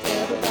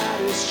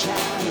 Everybody's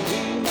trying to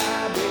be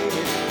my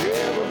baby.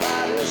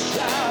 Everybody's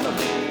trying to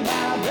be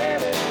my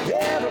baby.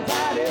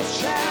 Everybody's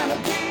trying to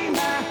be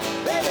my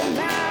baby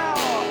now.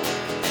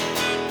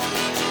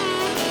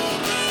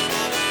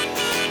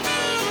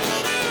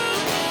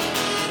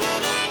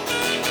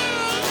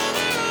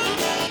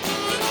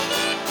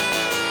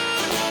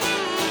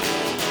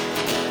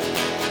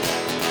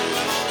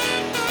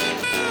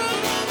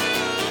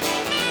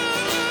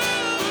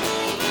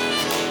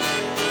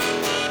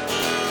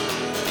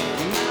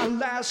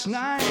 Last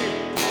night, I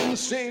didn't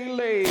stay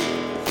late.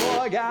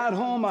 Before I got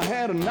home, I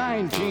had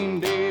 19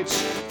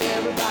 dates.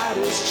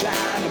 Everybody's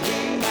trying to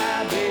be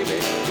my baby.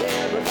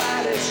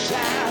 Everybody's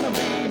trying to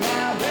be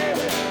my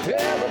baby.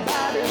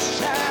 Everybody's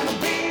trying to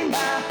be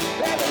my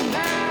baby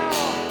now.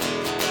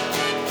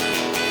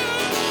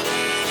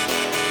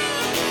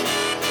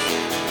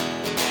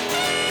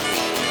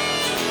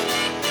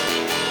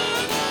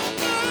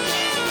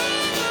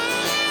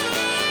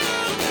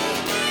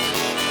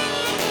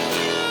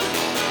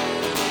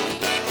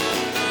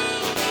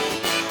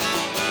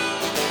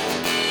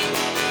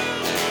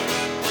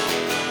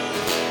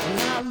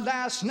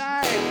 Last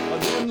night, I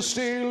didn't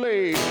stay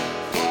late.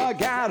 Before I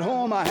got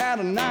home, I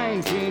had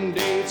 19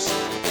 dates.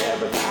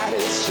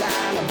 Everybody's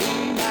trying to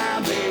be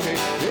my baby.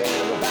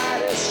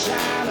 Everybody's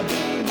trying to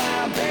be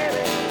my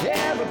baby.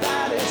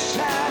 Everybody's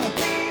trying to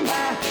be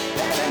my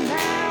baby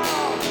now.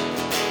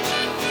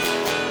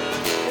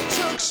 They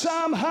took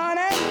some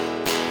honey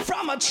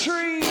from a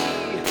tree,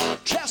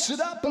 dressed it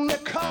up in the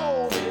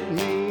cold with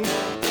me.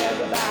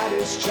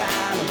 Everybody's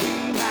trying to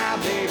be my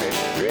baby.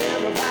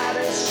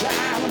 Everybody's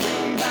trying to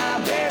be my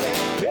baby.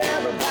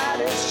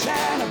 Everybody's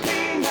trying to be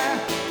my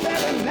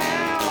baby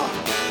now.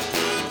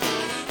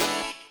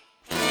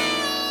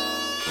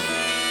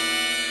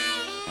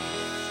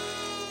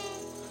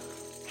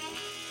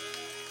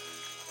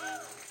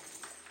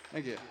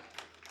 Thank you.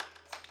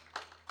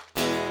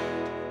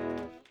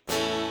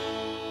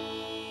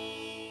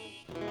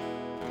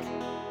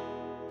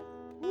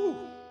 Woo.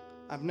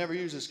 I've never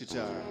used this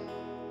guitar.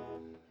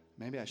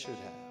 Maybe I should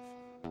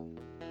have.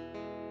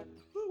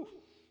 Woo.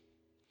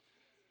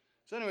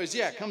 So anyways,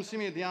 yeah, come see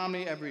me at the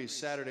Omni every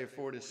Saturday,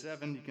 4 to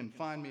 7. You can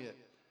find me at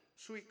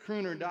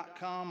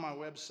sweetcrooner.com, my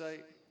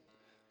website.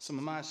 Some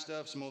of my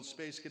stuff, some old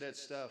Space Cadet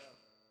stuff.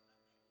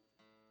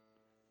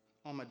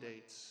 All my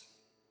dates.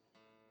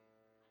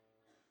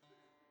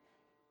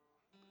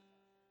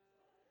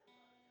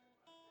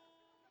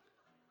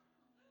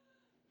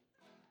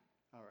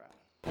 All right.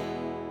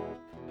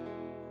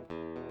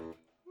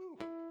 Woo.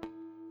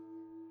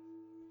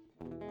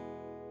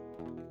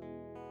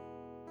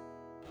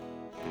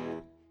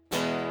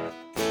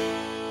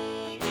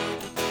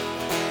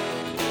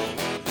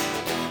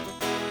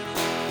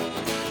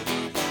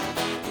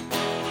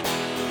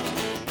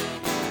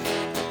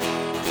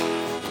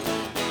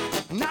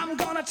 And I'm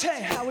gonna tell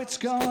you how it's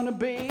gonna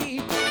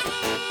be.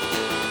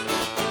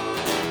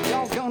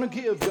 Y'all gonna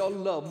give your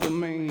love to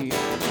me.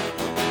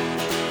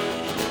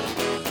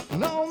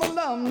 And all my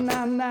love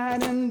now,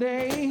 night and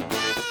day.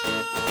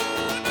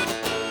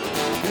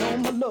 You know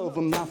my love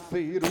will not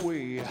fade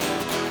away.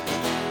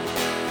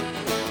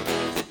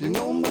 You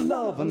know my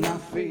love will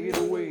not fade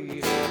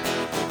away.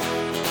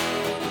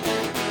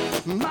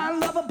 My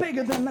love is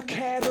bigger than a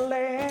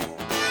Cadillac.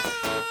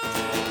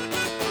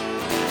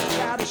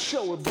 Try to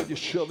show it, but you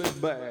shove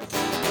it back.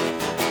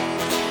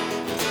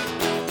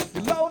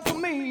 Your love for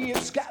me,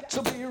 it's got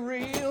to be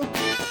real.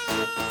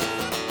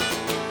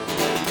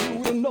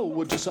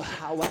 Know just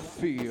how I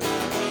feel.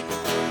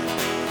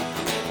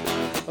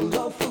 A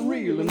love for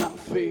real and not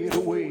fade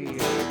away.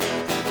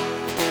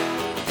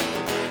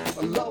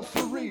 A love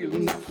for real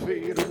and not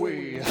fade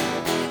away.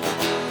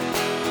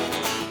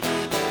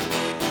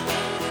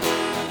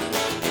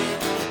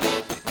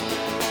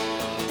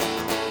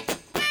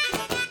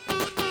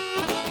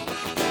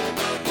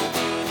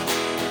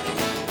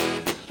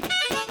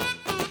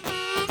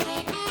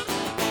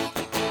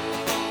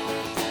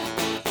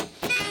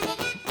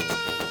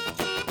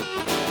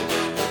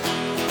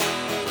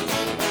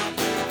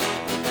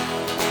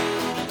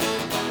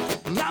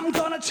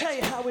 Tell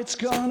you how it's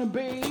gonna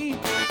be.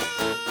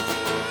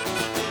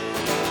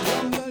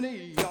 You're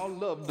need your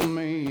love to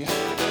me.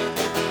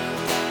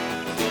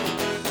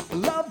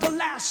 Love to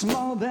last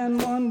more than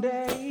one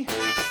day.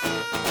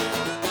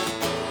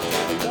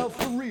 Love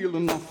for real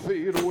and not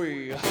fade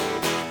away.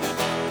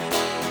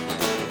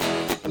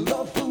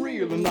 Love for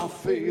real and not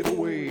fade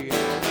away.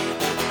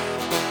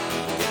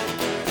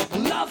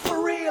 Love for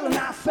real and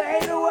not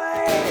fade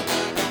away.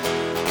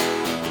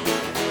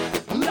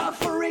 Love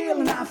for real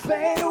and not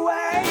fade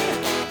away.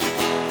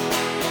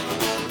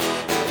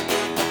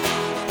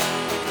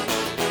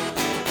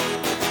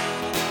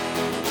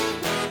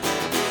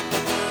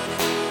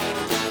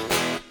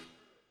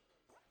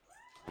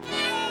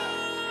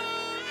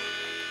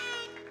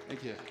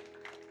 Thank you.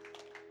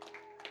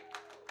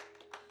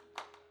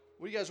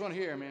 What do you guys want to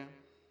hear, man?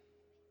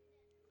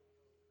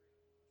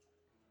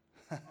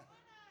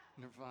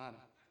 Nirvana.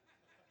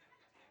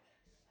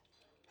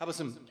 How about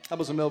some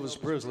Elvis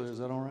Presley? Is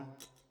that all right?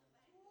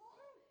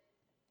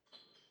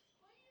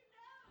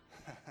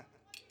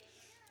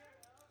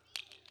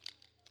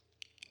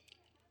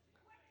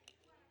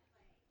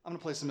 I'm gonna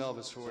play some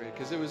Elvis for you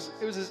because it was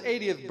his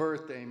 80th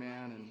birthday,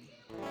 man, and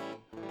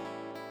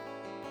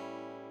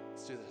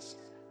let's do this.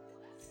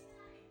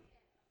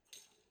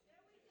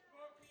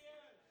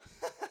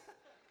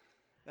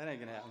 That ain't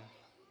gonna happen.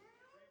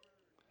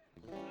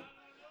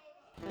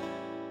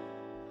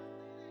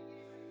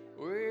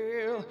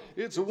 Well,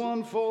 it's a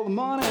 1 for the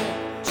money,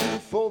 2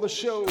 for the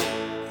show.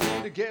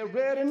 To get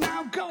ready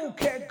now, go,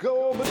 can't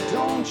go, but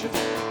don't you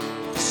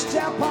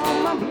step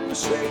on my blue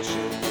suede shoe.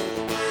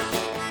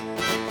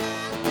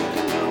 You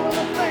can do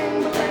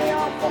anything but lay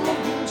off on my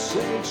blue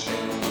suede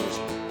shoes.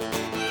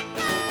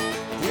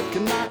 You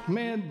can knock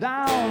me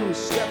down,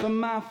 step in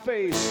my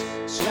face,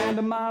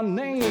 slander my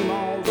name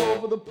all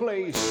over the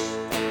place.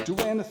 Do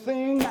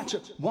anything that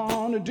you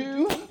wanna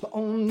do, but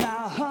oh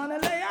now, honey,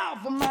 lay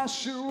off of my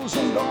shoes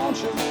and don't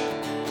you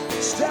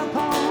step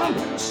on my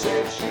blue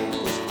suede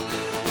shoes.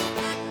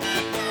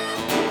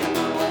 You can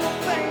do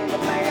anything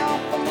but lay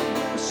off of my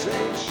blue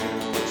suede shoes.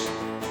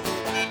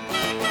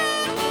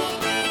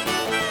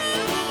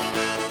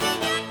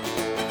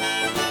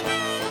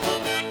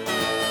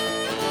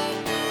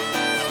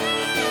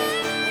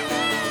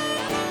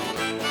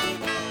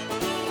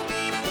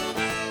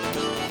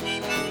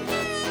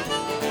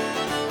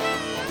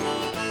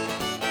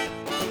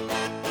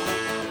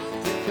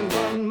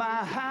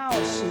 My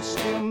house and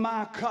steal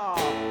my car,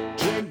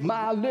 drink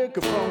my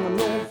liquor from an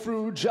old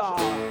fruit jar.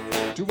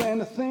 Do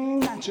anything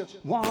that you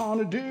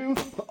wanna do,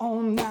 but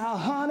oh now,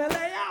 honey,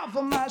 lay off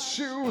of my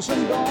shoes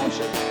and don't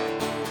you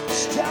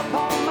step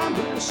on my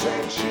blue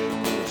suede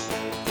shoes.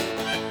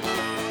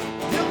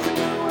 You can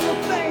do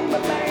anything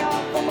but lay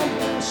off of my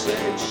blue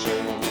suede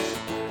shoes.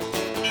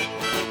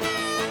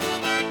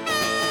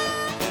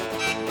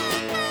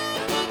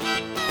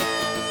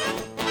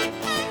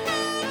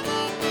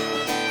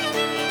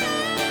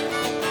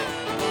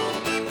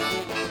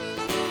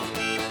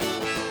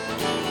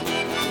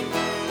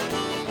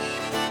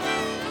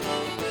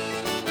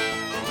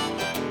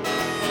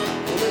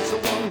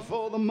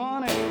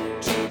 money,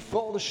 2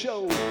 for the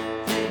show,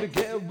 3 to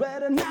get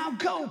ready. Now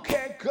go,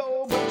 cat,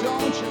 go, but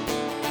don't you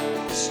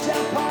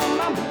step on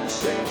my blue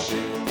suede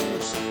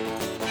shoes.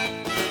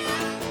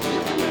 You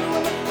can do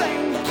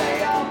anything but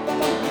lay off on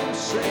my blue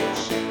suede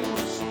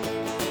shoes.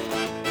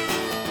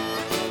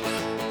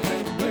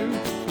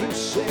 Blue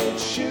suede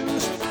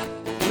shoes.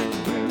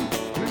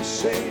 Blue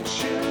suede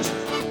shoes.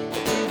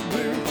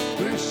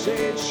 Blue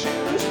suede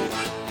shoes.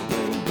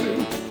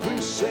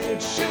 Blue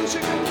suede shoes. You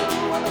can do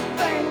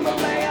anything but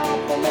lay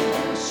off on the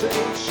blue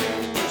suede shoes.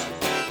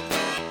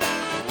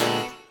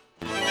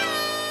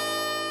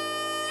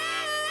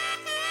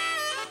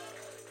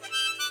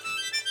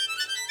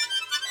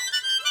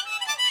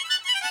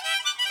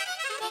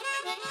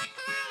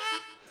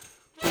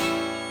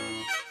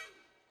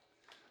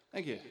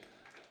 Thank you.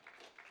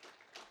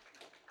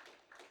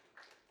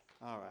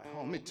 All right,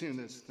 let me tune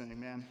this thing,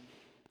 man.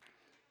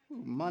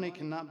 Ooh, money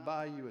cannot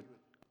buy you a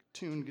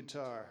tuned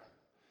guitar.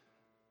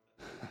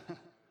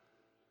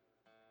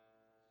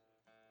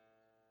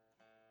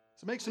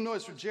 So make some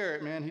noise for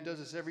Jaret, man. He does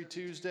this every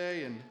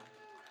Tuesday, and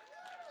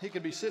he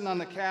could be sitting on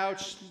the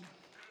couch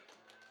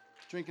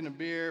drinking a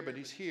beer, but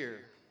he's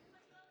here.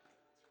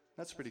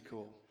 That's pretty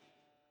cool.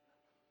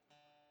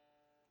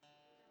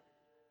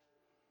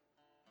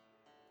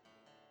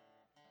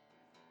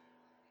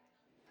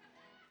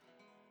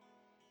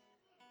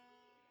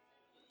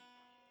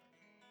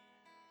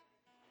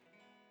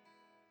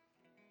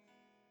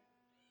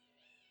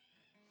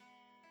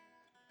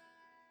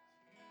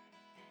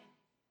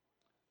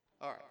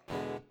 All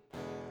right,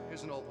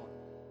 here's an old one.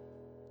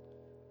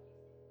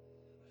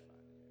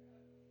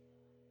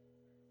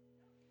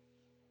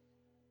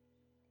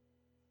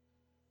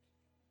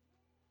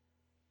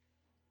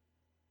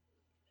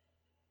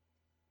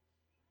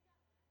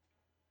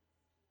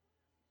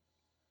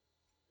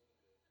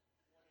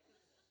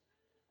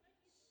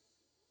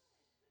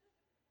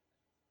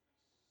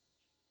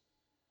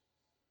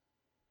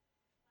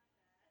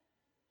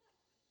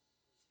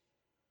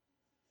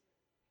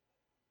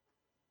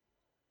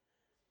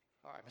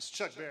 All right, Mr.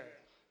 Chuck Berry.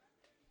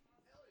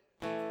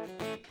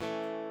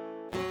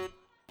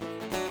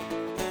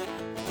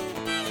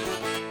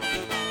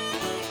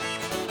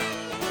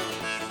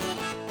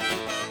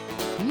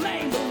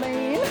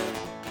 Maybelline,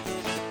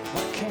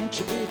 why can't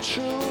you be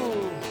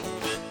true?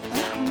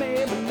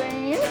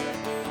 Maybelline,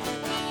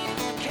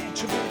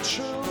 can't you be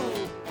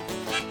true?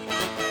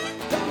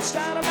 Don't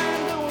start a man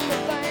doing the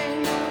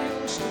thing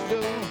you used to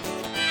do.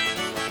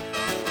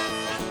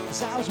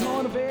 'Cause I was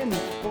motivating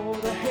for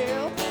the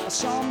hill. I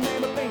saw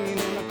Maybelline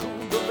in a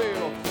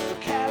Cougarville. The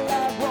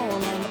Cadillac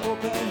rolling on the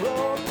open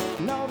road.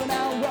 Know that I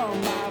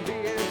run my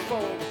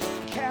V8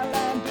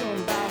 Cadillac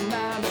doing about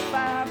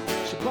 95.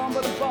 She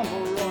bumbled a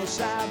bumble rolling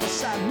side by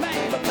side.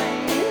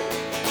 Maybelline,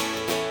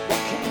 why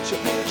can't you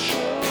be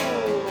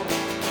true?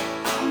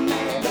 I'm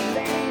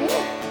Maybelline,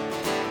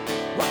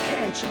 why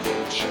can't you be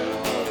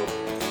true?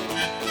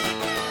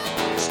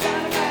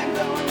 Start a man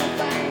doing the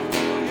thing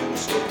you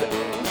used to do.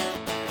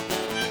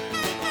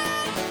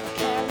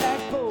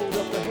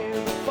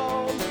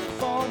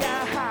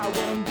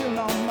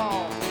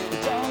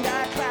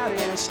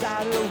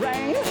 Started to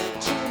rain,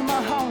 to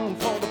my home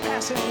for the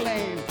passing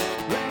lane.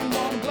 Rain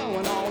water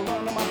blowing all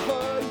under my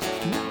hood.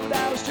 Knew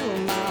that I was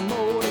doing my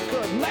motor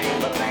good.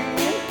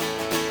 Maybelline,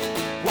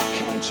 why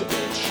can't you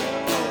be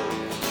true?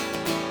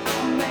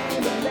 I'm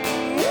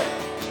Maybelline,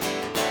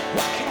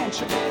 why can't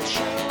you be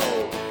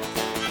true?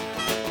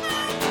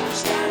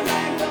 Started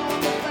back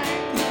doing the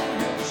thing you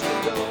used to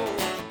do.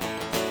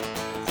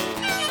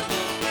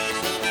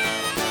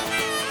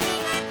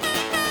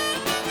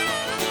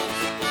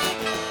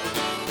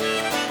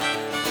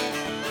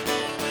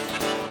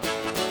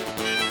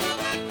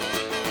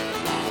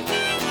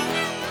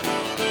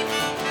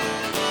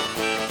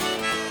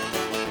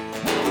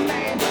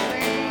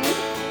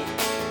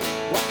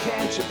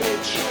 Can't you be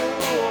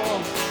true?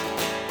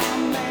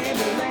 I'm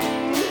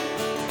Maybelline,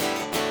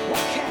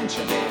 why can't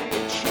you be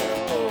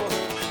true?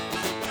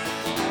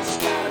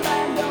 Started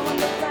back doing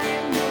the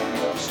thing you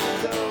used to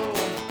do.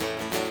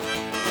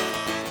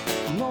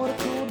 Motor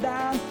cooled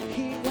down,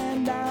 heat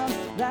went down.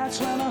 That's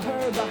when I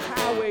heard the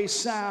highway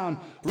sound.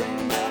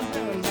 Rain down,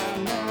 doing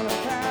down, down the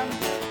town.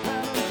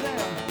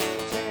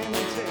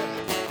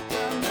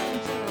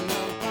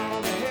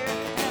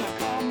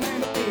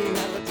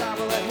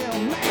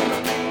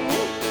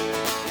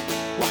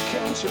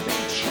 Can't you be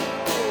true?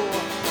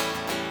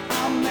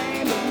 I'm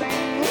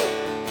Maybelline,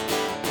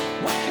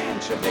 why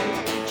can't you be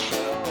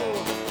true?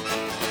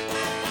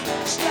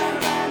 Stand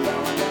around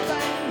doing the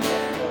thing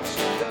you used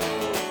to do.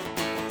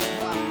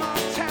 One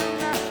more time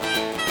now.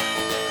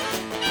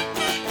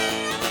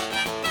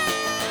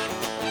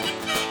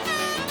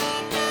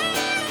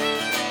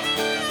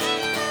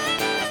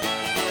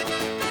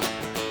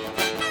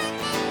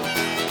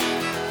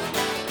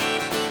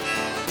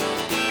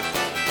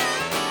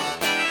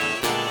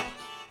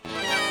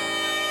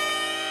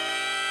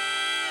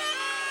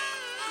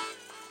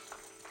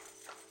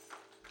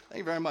 Thank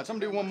you very much. I'm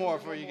gonna do one more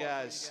for you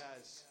guys.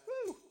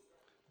 Woo.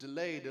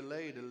 Delay,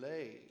 delay,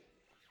 delay.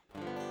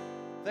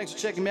 Thanks for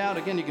checking me out.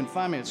 Again, you can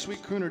find me at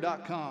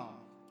sweetcrooner.com.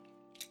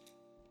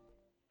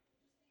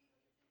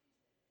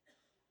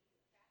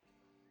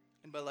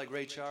 Anybody like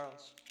Ray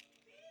Charles?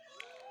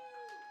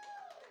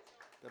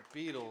 The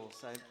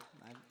Beatles. I've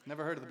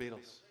never heard of the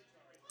Beatles.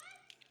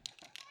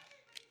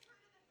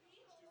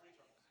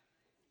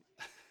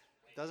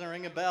 Doesn't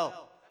ring a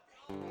bell.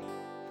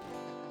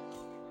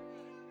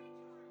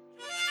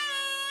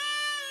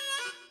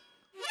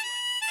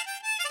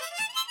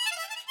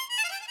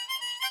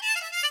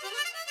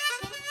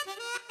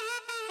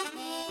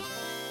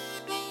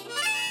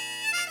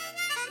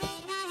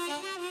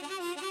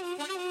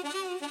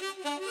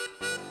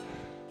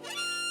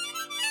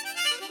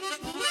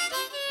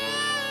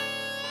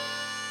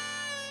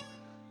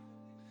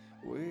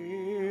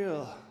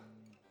 Well,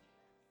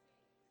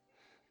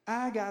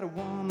 I got a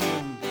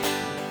woman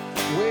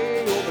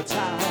way over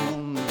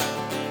town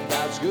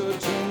that's good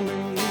to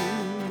me.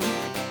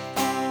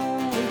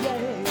 Oh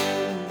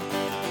yeah,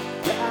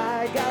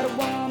 yeah, I got a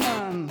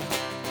woman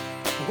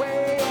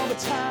way over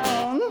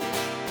town.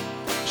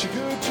 She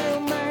good to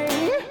me.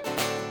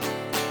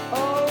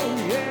 Oh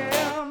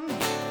yeah,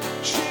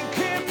 she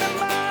keep me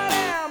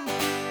money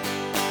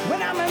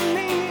when I'm in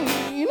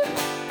need.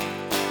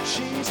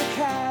 She's a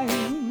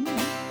kind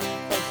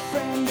of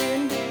friend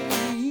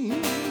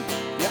indeed.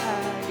 Yeah,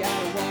 I got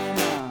a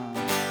woman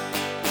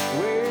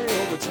way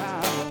over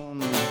town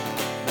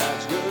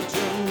that's good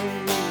to me.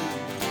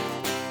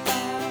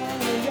 Oh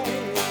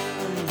yeah,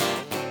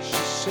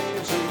 she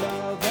saves her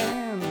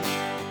loving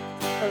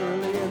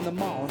early in the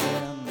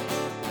morning,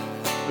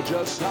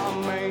 just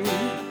on me.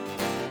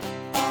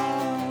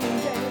 Oh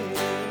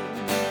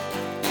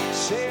yeah,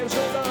 saves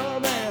her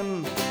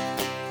loving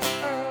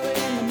early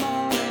in the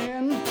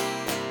morning,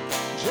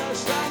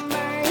 just on me.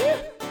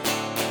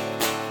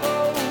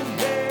 Oh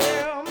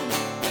yeah,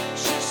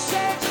 she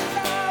saves her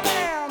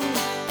loving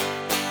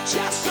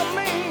just on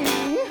me.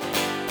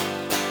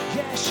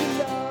 Yeah, she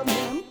loves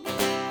him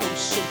oh,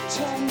 so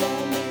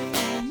tenderly.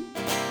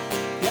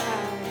 Yeah,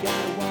 I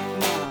got a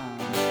woman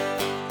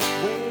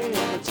way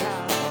over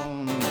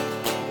town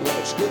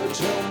that's good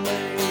to me.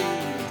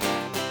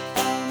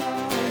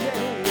 Oh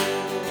yeah,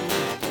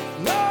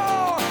 no.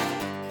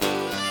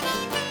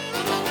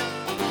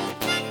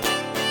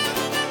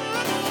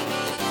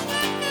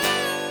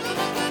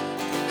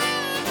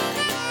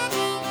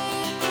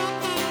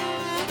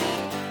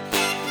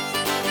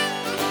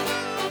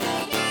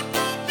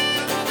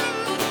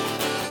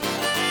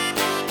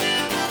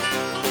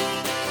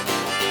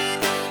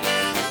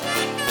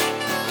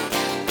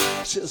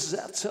 She's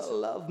out to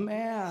love me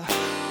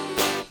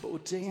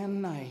both day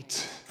and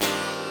night.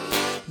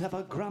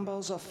 Never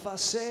grumbles or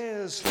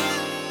fusses,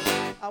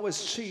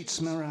 always treats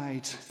me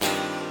right.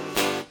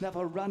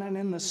 Never running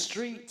in the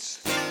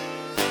streets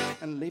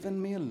and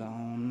leaving me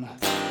alone.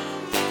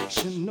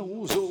 She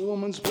knows a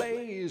woman's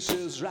place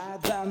is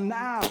right there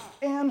now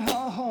in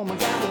her home. I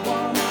got a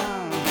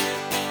woman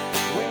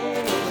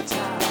way over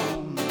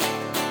town,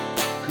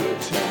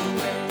 good to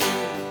me.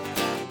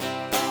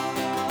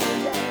 Oh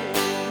yeah,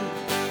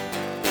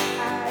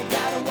 I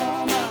got a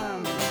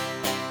woman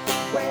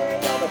way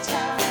over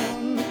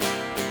town,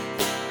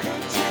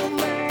 good to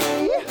me.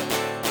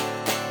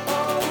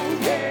 Oh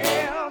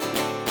yeah,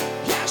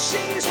 yeah,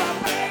 she's my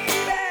baby.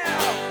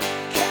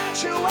 Can't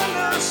you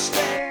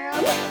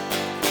understand?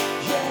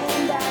 Yeah,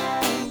 and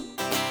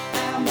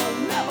I'm a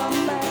lover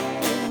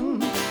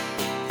man.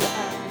 I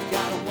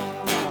got a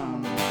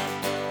woman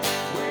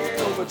way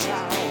over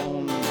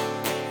town,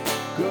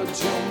 good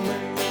to me.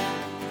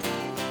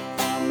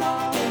 Oh no,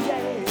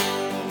 yeah,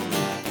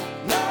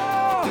 no.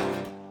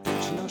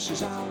 Don't you know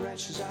she's alright,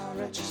 she's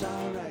alright, she's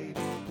alright.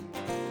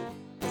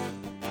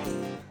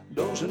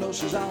 Don't you know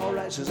she's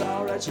alright, she's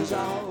alright, she's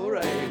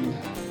alright.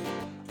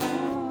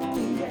 Oh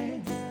yeah,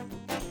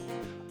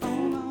 oh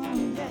no,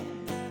 yeah,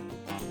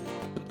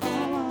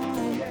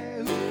 oh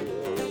yeah.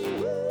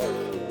 Ooh,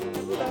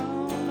 no,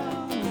 no,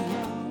 no,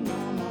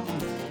 no,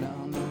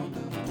 no,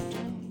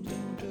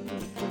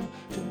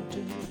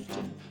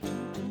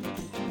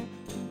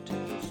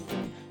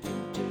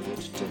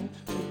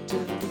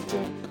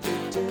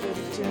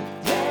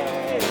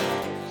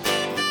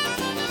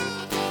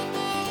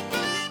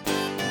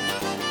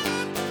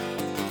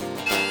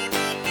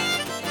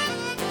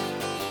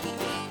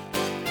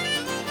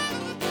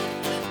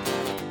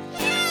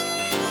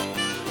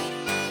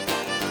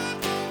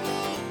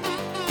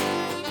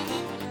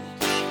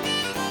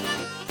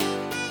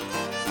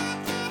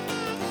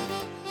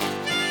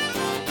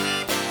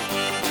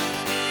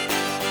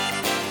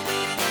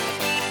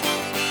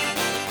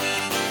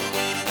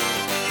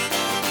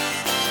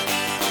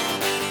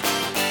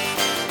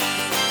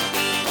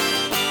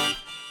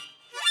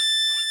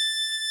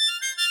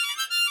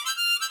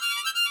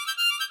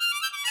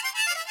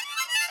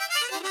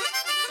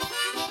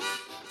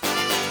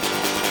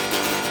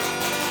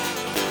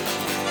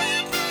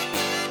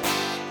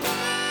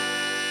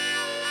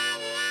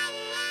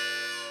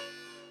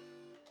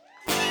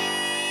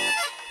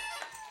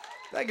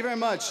 Thank you very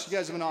much. You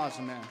guys have been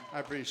awesome, man. I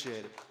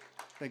appreciate it.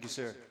 Thank you,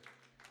 sir.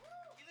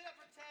 Give it up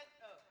for Ted.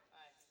 Oh,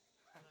 hi.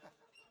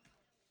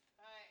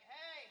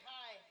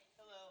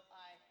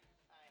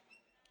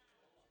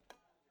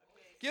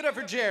 Give it up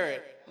for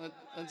Jaret.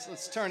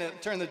 Let's turn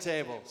the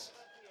tables.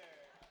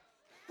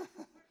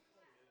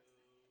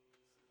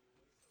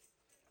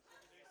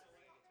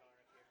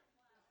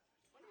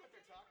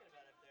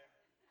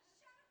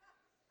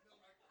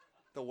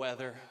 The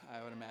weather,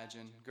 I would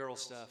imagine. Girl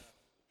stuff.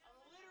 I'm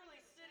literally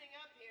sitting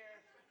up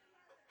here.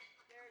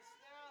 There's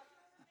now.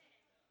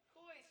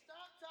 Coy,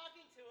 stop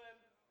talking to him.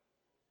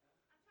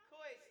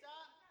 Coy,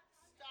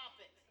 stop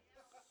it.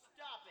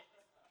 Stop it.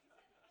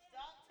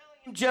 Stop telling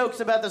him jokes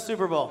about the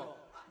Super Bowl.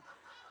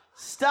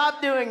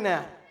 Stop doing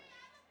that.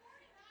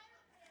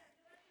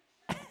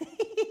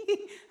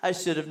 I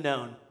should have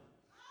known.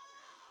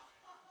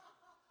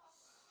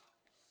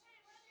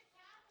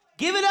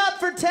 Give it up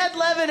for Ted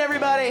Levin,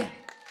 everybody.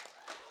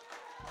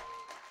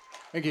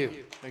 Thank you.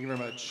 Thank you very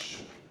much.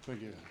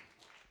 Thank you.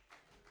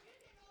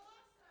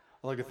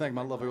 I'd like to thank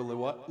my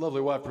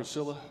lovely wife,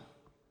 Priscilla,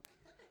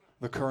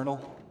 the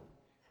Colonel,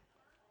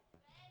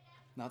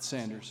 not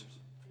Sanders.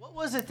 What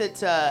was it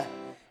that,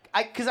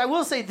 because I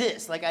will say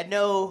this, like I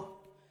know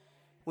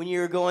when you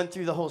were going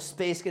through the whole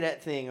Space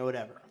Cadet thing or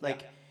whatever,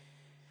 like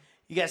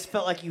you guys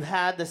felt like you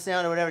had the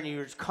sound or whatever, and you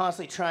were just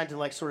constantly trying to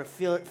like sort of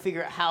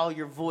figure out how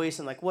your voice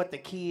and like what the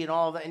key and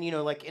all that, and you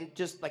know, like, and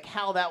just like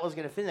how that was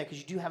going to fit in that, because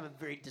you do have a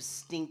very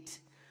distinct,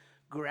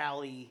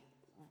 growly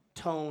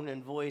tone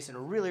and voice, and a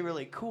really,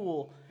 really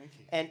cool,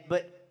 and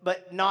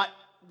but not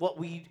what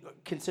we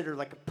consider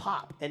like a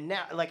pop. And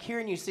now, like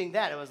hearing you sing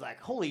that, it was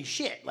like, holy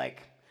shit,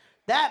 like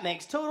that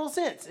makes total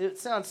sense. It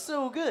sounds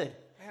so good.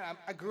 Man,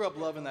 I grew up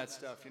loving that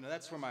stuff. You know,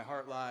 that's where my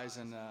heart lies,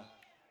 and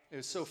it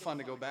was so fun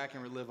to go back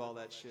and relive all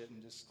that shit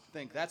and just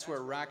think that's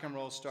where rock and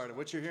roll started.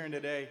 What you're hearing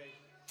today.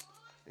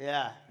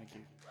 Yeah. Thank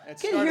you.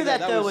 Can you hear that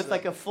though with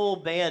like a full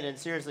band and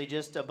seriously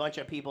just a bunch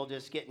of people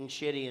just getting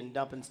shitty and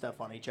dumping stuff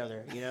on each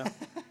other, you know?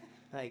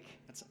 Like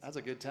that's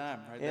a good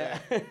time right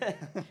there.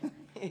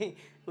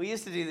 We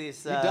used to do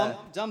these. You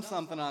dump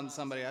something on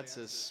somebody. That's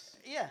just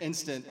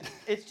instant.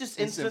 It's just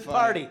instant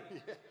party.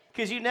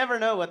 Because you never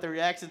know what the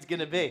reaction's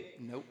gonna be.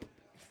 Nope.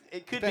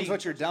 It could Depends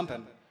what you're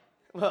dumping.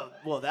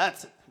 Well,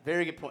 that's a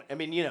very good point. I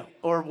mean, you know,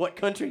 or what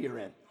country you're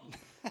in.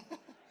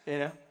 You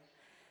know,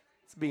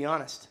 let's be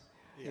honest.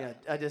 Yeah,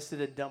 I just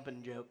did a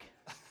dumping joke.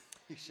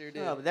 You sure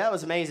did. Oh, but that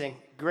was amazing.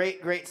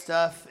 Great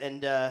stuff.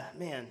 And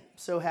man,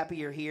 so happy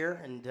you're here.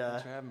 And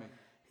thanks for having me.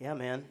 Yeah,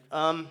 man.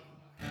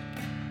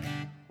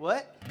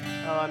 What?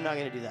 Oh, I'm not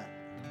gonna do that.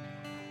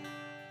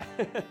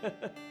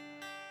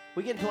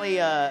 We can play.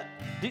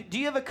 Do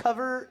you have a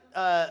cover,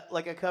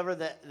 like a cover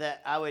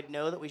that I would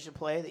know that we should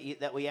play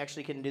that we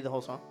actually can do the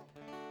whole song?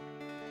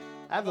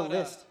 I have the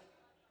list.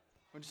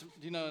 Do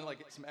you know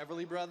like some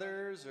Everly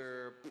Brothers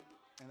or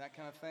and that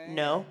kind of thing?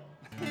 No.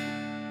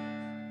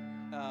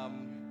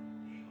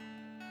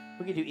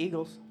 We could do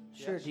Eagles.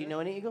 Sure. Do you know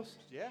any Eagles?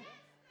 Yeah.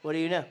 What do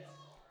you know?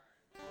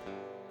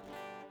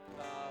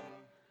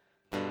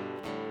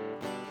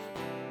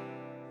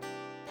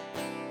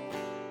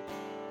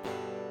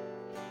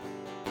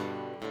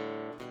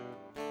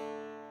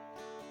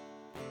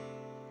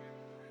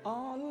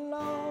 All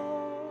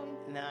alone.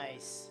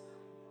 Nice.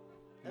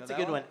 That's a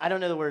good one. I don't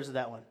know the words of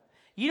that one.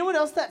 You know what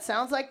else that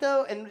sounds like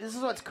though? And this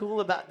is what's cool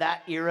about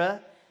that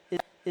era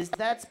is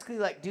that's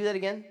like, do that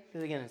again.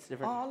 Do it again. It's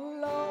different. All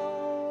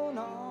alone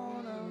on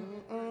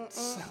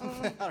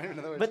I don't even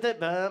know the words. But the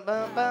bum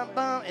bum bum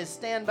bum is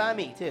Stand By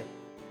Me too.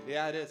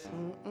 Yeah, it is.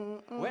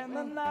 when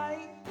the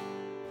night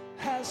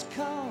has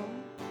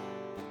come.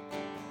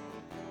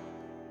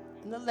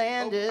 And the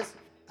land is.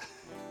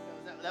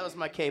 That was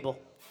my cable.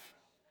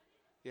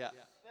 Yeah.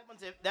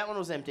 That one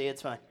was empty.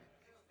 It's fine.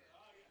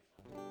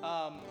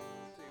 Let's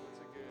see, what's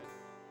a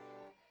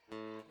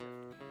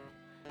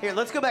good. Here,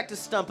 let's go back to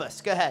Stump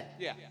Us. Go ahead.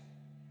 Yeah.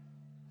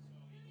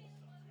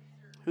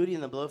 Hootie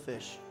and the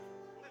Blowfish.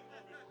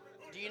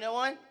 Do you know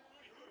one?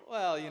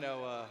 Well, you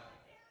know,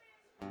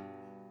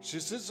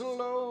 she sits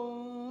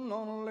alone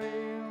on a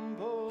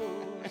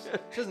lamppost.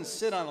 She doesn't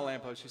sit on a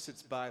lamppost, she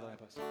sits by a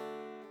lamppost.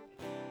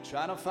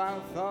 Trying to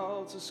find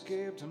thoughts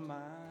escape to mind.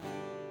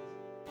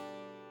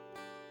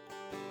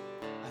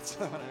 That's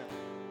the one I heard.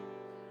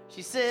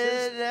 She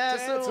said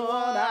that's the one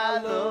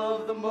I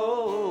love the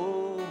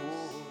most.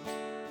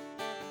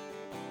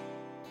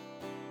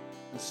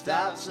 The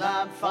stop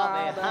sign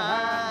far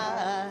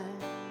behind.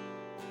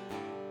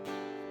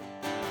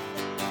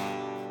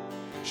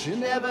 She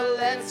never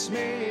lets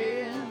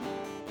me in,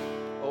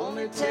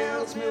 only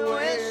tells me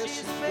where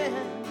she's been.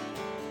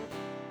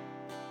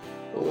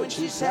 When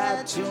she's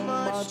had too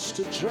much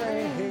to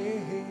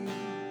drink.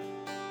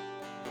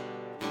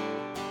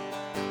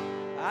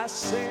 I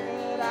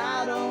said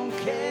I don't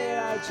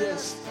care, I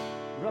just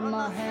run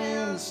my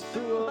hands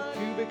through her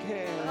pubic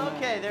hair.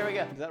 Okay, there we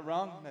go. Is that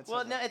wrong?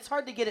 Well, no, it's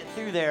hard to get it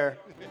through there,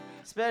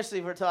 especially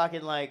if we're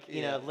talking like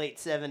you know late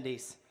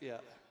 70s. Yeah.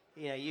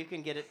 You know, you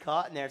can get it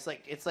caught in there.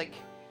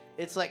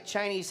 It's like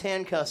Chinese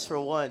handcuffs for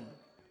one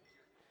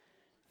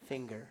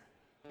finger.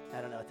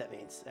 I don't know what that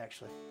means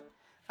actually.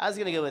 I was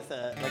gonna go with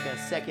like a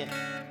second.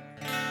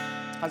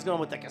 I was going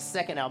with like a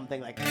second album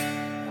thing, like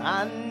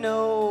I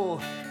know.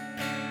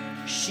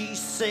 She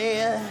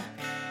said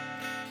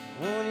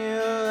When you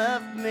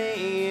left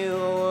me, you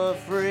were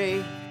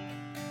free.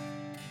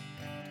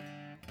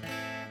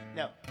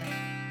 No.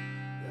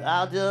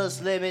 I'll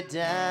just lay me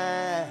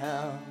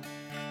down.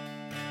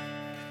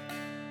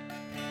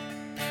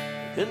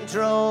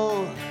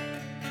 Control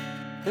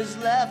has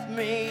left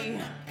me.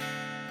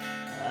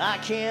 I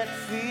can't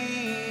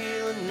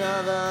feel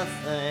another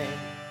thing.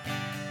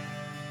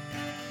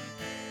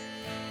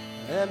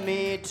 Let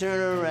me turn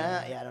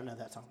around. Yeah, I don't know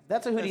that song.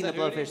 That's a Hootie and the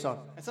Blowfish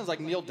song. That sounds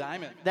like Neil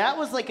Diamond. That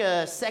was like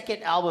a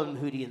second album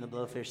Hootie and the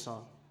Blowfish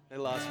song. They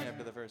lost me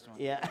after the first one.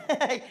 Yeah,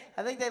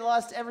 I think they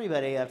lost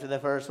everybody after the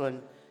first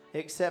one,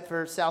 except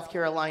for South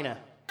Carolina.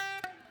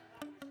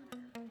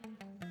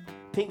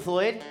 Pink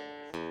Floyd.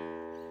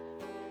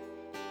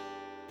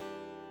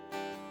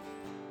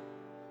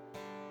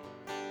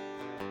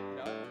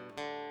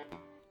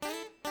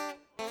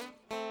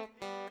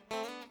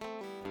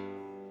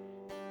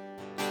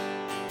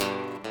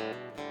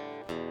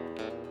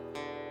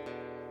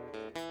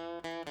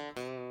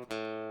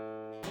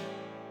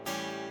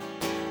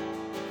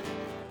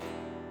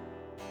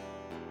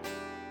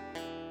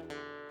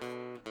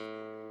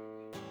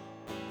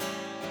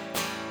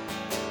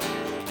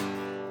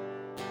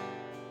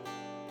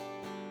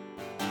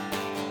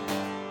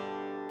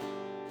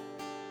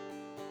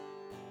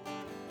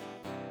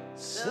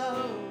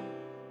 So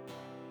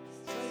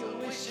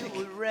you wish it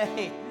would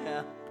rain.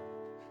 Yeah.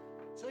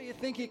 So you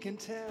think you can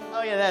tell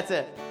Oh yeah, that's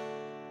it.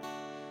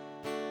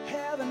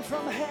 Heaven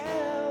from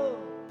hell,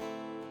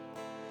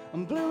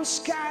 and blue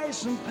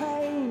skies and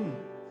pain.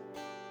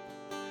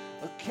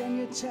 Or can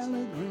you tell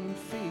a green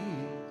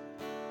field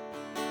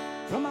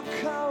from a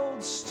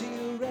cold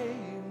steel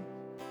rail?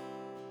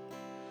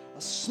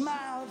 A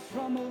smile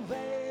from a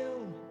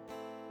veil,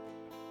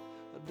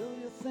 or do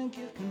you think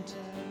you can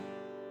tell?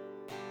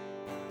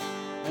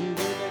 And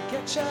do they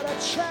get you to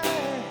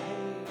trade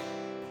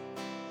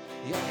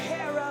your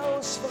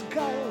heroes for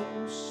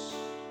ghosts?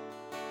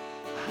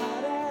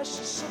 Hot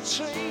ashes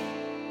of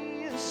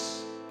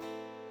trees,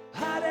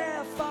 hot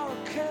air for a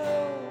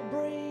cold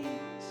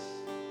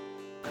breeze,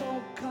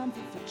 cold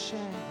comfort for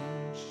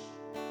change.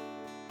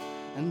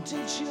 And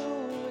did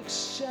you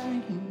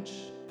exchange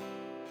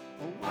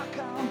a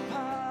walk-on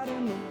part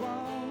in the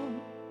wall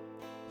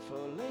for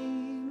a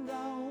lead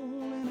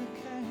role in a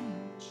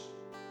cage?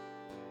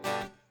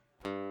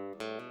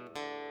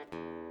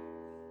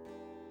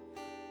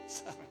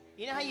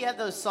 You know how you have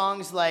those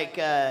songs like,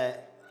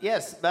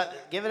 yes,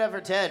 but give it up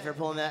for Ted for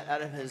pulling that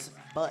out of his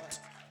butt.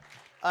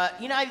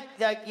 You know,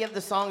 you have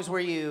the songs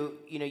where you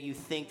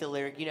think the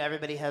lyric,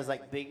 everybody has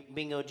like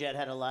Bingo Jet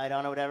had a light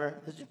on or whatever.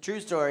 This is a true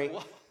story.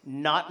 What?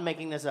 Not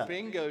making this up.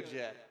 Bingo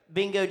Jet.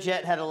 Bingo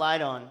Jet had a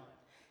light on.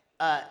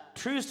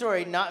 True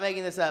story, not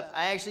making this up.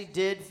 I actually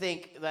did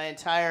think the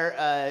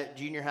entire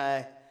junior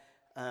high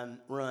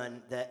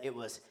run that it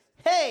was,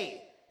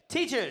 hey,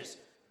 teachers,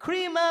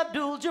 Kareem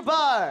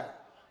Abdul-Jabbar.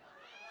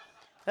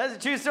 That's a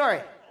true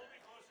story.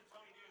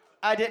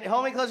 I did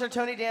Hold Me Closer,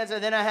 Tony Danza.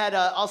 Then I had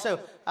I also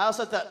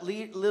thought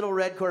Little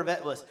Red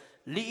Corvette was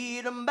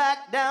lead 'em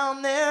back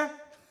down there.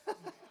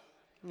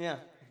 Yeah,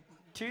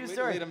 true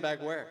story. Lead them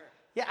back where?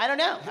 Yeah, I don't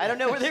know. I don't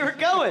know where they were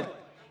going.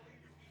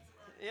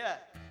 Yeah.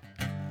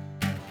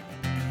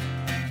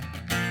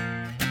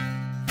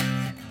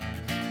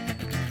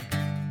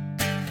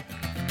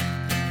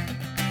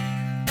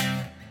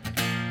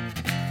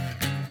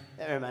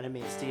 That reminded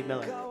me of Steve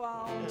Miller. Go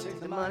on, Take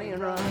the money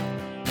and run.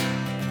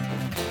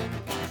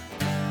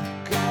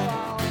 go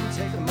on,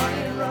 take the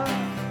money and run.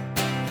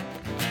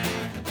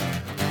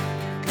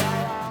 Go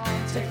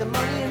on, Take the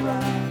money and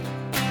run.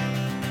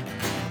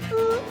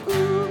 Ooh,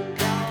 ooh.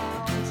 go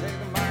on, take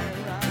the money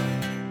and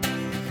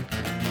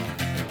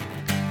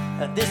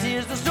run. This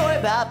is the story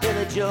about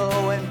Billy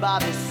Joe and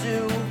Bobby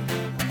Sue.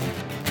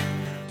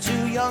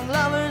 Two young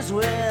lovers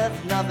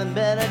with nothing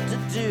better to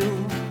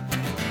do.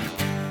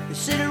 They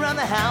sit around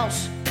the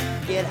house,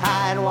 get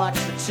high and watch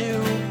the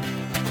tube.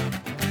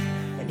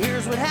 And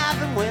here's what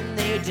happened when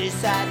they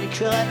decide to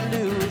cut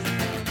loose.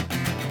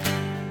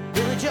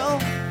 Billy Joe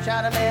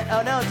shot a man.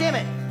 Oh no, damn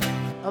it.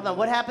 Hold on,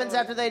 what happens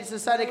after they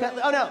decide to cut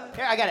loose? Oh no,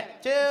 here, I got it.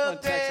 2,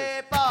 3,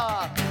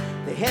 4.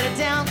 They headed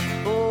down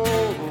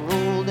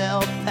old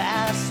El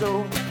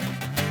Paso.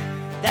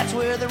 That's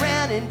where they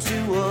ran into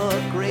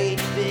a great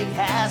big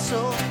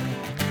hassle.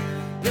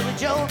 Billy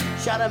Joe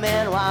shot a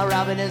man while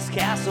robbing his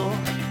castle.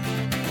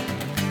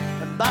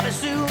 And Bobby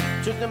Sue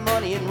took the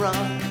money and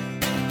run.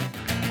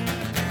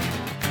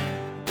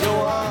 Go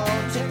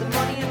on, take the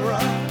money and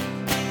run.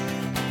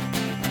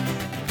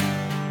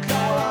 Go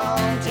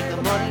on, take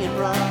the money and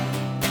run.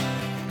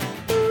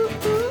 Ooh,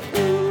 ooh,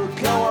 ooh.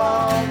 Go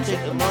on,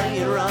 take the money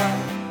and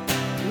run.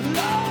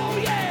 Oh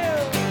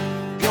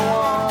yeah! Go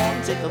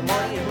on, take the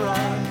money and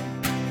run.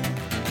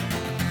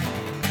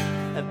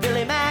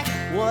 Billy Mack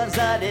was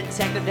a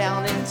detective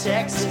down in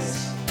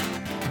Texas.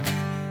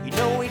 You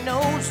know he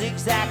knows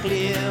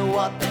exactly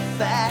what the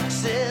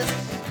facts is.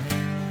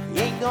 He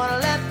ain't gonna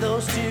let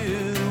those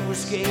two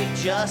escape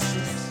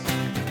justice.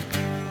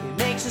 He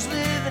makes his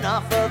living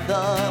off of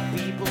the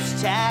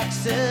people's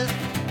taxes.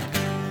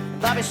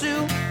 Bobby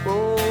Sue,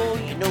 oh,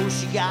 you know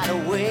she got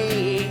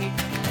away.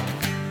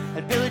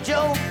 And Billy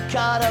Joe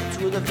caught up to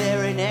her the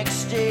very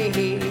next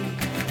day.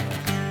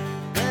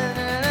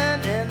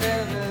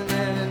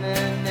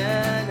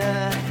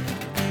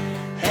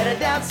 Headed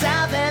down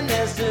south and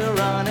they're still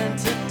running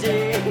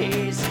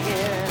today.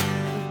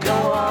 Singing, go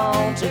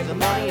on, take the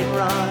money and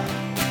run.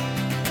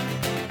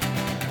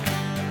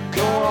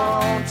 Go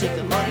on, take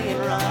the money and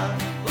run.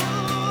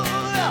 Ooh,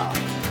 yeah.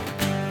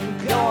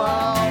 Go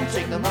on,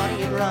 take the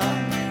money and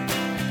run.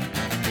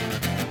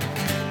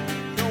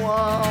 Go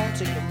on,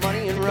 take the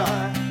money and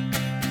run.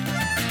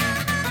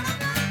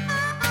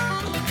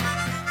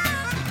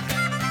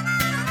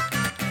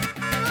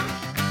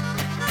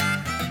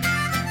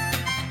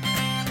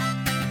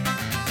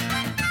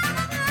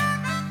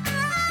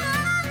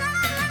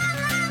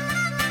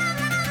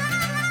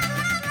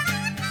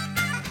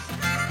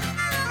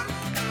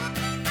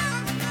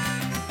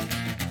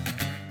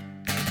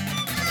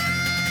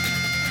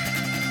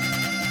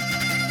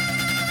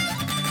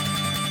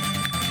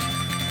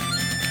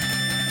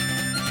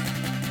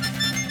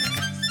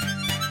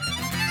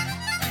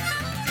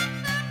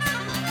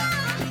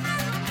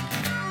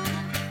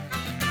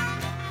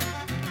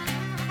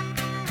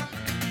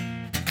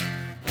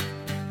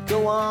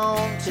 Go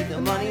on, take the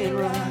money and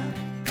run.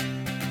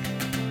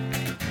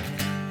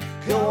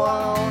 Go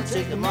on,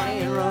 take the money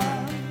and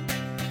run.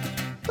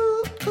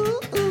 Ooh, ooh,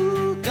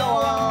 ooh. Go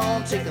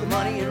on, take the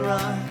money and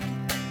run.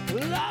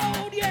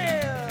 Lord,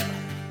 yeah.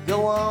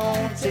 Go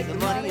on, take the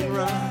money and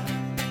run.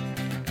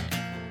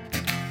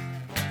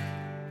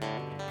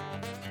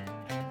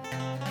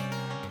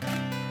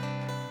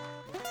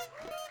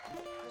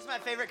 This is my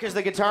favorite because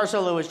the guitar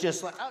solo is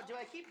just like, oh, do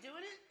I keep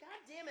doing it? God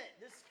damn it,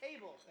 this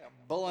cable. Yeah,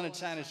 bull in a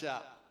china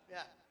shop.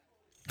 Yeah.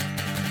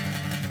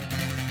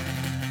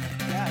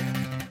 Yeah,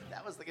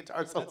 that was the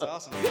guitar solo. That's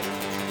awesome. Yeah.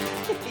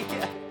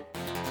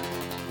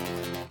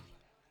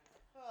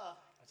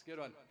 That's a good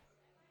one.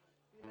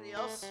 Anybody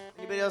else?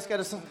 Anybody else got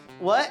a song?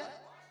 What?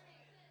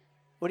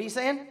 What are you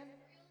saying?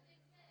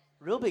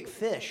 Real big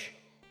fish.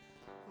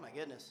 Oh my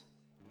goodness.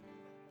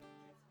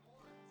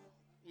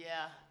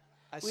 Yeah.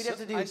 We'd have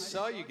to do. I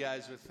saw you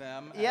guys with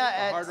them Yeah, at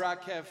at the Hard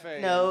Rock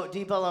Cafe. No,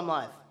 Deep Ellum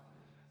Live.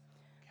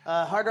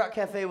 Hard Rock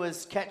Cafe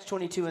was Catch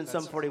 22 and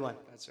Sum 41.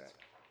 That's right.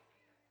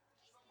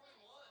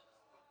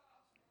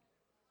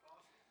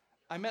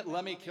 I met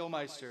Lemmy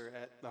Kilmeister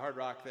at the Hard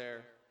Rock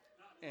there,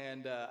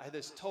 and I had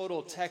this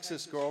total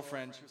Texas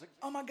girlfriend. She was like,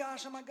 oh my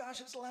gosh,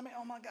 it's Lemmy,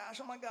 oh my gosh,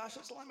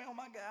 it's Lemmy, oh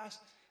my gosh.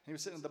 And he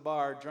was sitting at the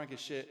bar, drunk as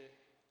shit,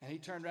 and he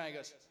turned around and he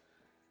goes,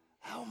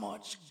 how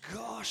much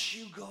gosh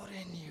you got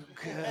in you,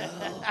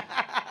 girl?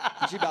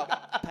 And she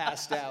about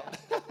passed out.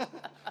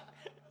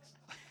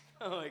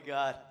 Oh my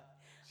God.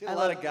 She had a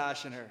lot of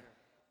gosh in her.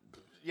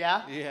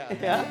 Yeah? Yeah.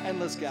 Yeah?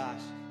 Endless gosh.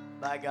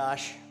 By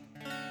gosh.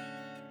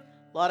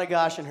 A lot of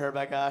gosh in her,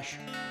 by gosh.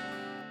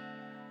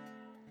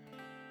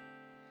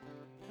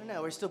 I don't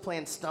know, we're still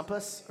playing Stump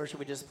Us, or should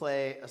we just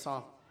play a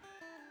song?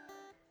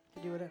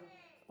 You do whatever.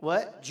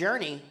 What?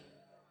 Journey?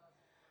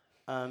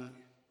 Do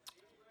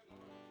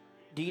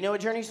you know a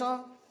Journey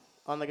song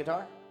on the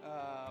guitar?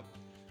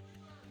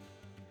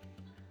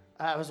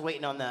 I was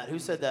waiting on that. Who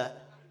said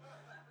that?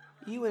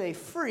 You with a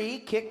free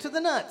kick to the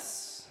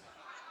nuts.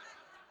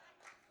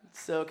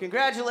 So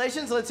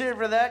congratulations. Let's hear it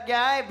for that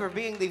guy for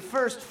being the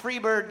first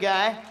Freebird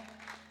guy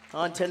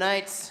on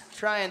tonight's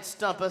Try and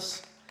Stump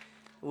Us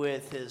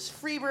with his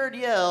Freebird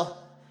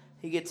yell.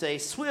 He gets a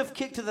swift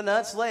kick to the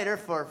nuts later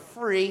for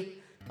free.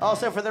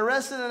 Also, for the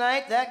rest of the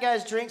night, that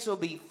guy's drinks will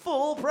be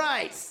full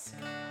price.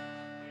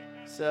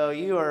 So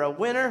you are a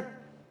winner.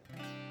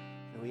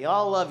 And we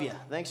all love you.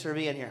 Thanks for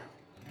being here.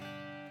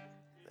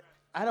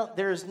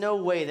 There's no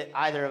way that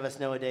either of us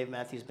know a Dave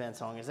Matthews Band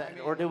song. Is that,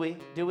 or do we?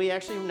 Do we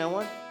actually know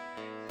one?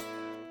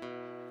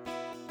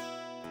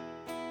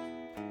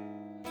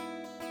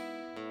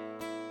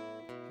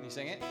 Can you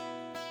sing it?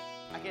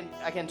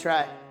 I can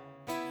try.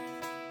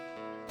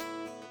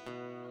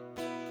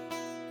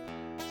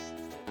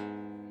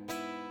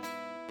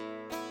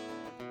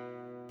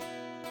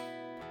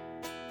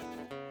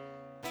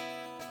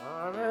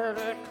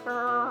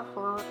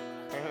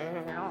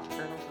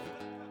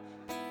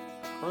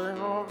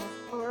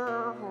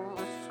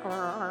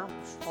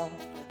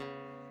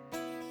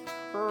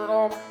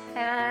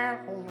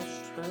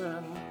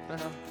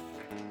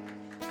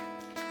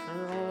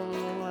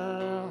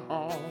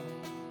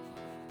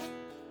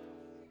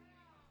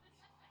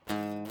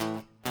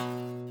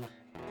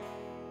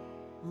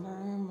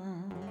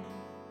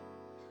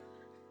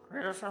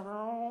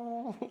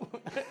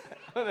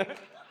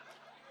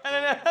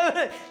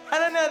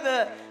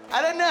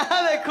 I don't know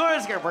how the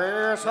chorus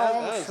goes.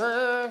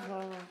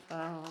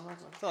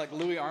 It's like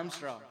Louis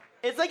Armstrong.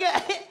 It's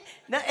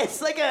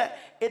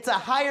a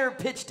higher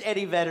pitched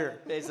Eddie Vedder,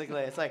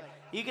 basically. It's like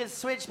you can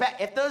switch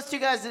back. If those two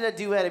guys did a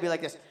duet, it'd be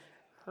like this.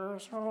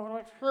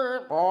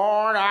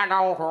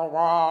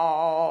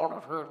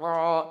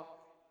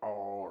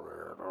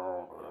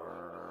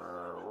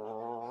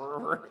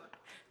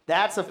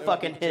 That's a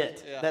fucking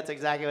hit. Yeah. That's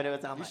exactly what it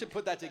would sound You like. should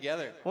put that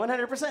together.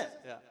 100%.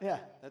 Yeah. Yeah.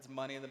 That's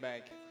money in the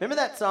bank. Remember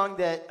that song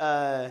that,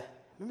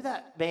 remember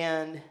that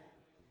band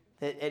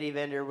that Eddie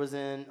Vedder was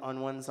in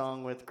on one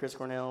song with Chris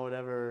Cornell or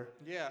whatever?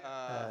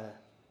 Yeah.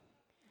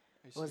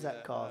 What was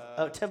that called?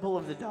 Temple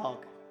of the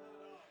Dog.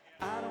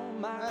 I don't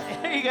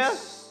mind. There you go.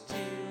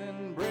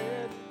 Stealing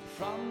bread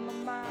from the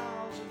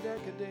mouths of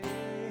decadence.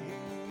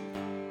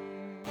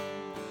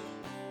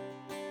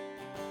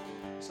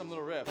 Some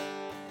little riff.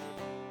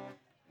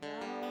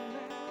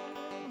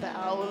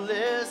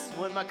 Powerless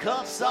when my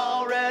cup's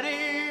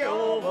already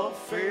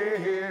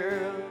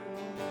overfilled.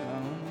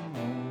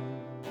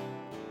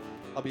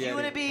 I'll be You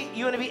want to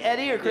Eddie. be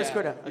Eddie or Chris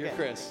Cornell? You're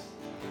Chris.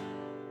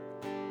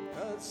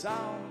 It's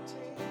on the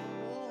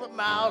table. The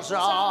mouths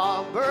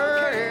are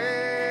burned.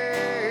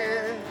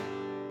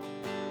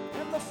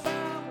 And the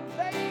fountain,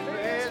 baby,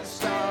 Red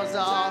stars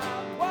are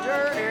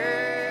dirty.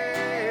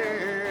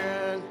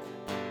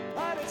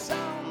 but it's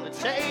on The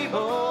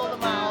table, the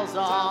mouths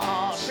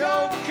are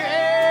choking.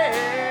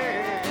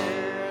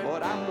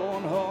 But I'm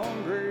going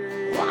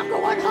hungry. I'm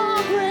going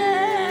hungry.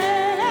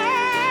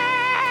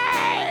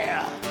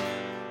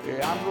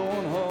 Yeah, I'm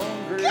going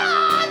hungry.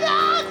 God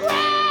hungry.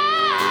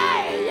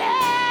 Yeah.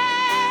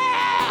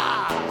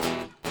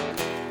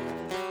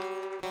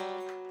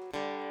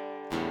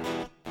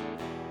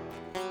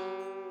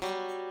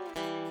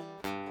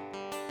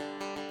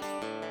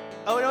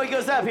 Oh no, he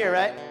goes up here,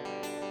 right?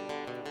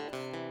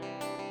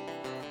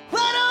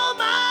 I don't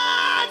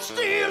mind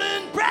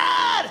stealing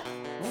bread.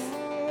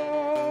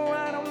 Oh,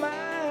 I don't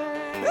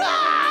mind.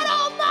 I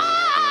don't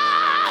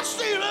mind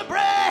stealing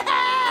bread.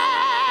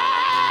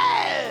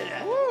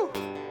 Woo.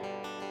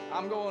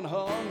 I'm going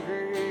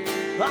hungry.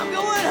 I'm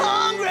going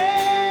hungry.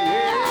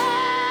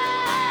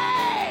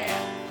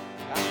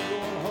 I'm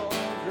going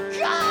hungry.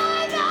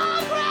 God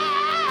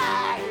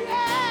hungry.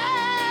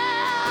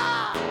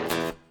 Yeah.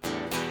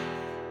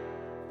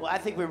 Well, I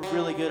think we're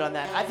really good on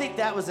that. I think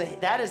that is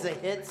a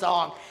hit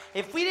song.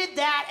 If we did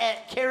that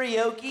at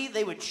karaoke,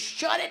 they would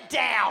shut it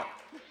down.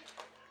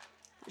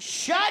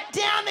 Shut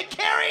down the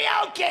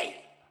karaoke.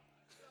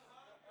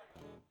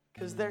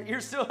 Because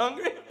you're still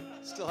hungry?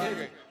 Still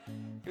hungry.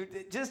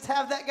 Just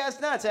have that guy's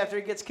nuts after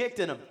he gets kicked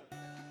in them.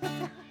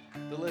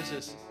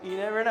 Delicious. You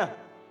never know.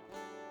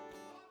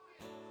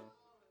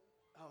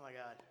 Oh my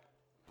God.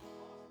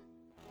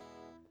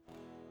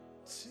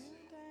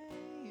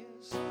 Today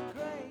is the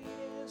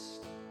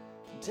greatest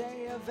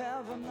day I've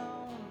ever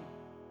known.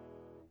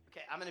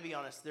 Okay, I'm gonna be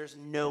honest. There's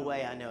no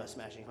way I know a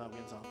Smashing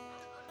Pumpkins song.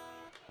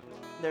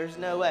 There's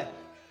no way.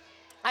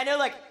 I know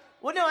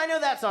I know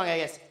that song, I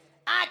guess.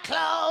 I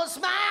close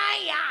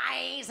my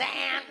eyes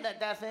and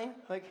that thing.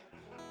 Like,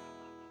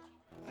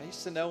 I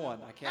used to know one.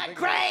 I can't the think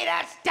of it.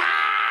 greatest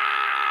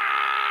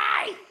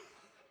die!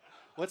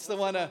 What's the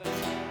one?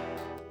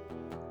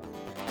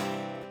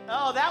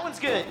 Oh, that one's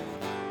good.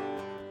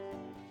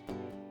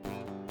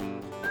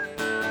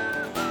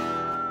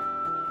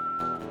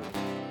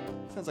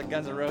 Sounds like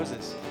Guns N'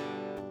 Roses.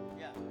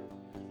 Yeah.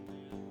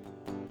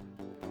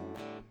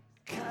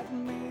 Cut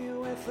me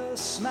with a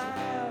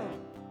smile.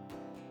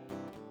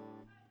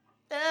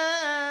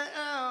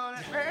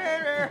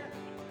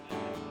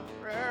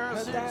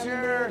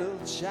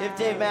 If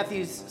Dave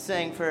Matthews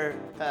sang for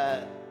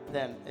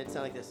them, it'd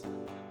sound like this.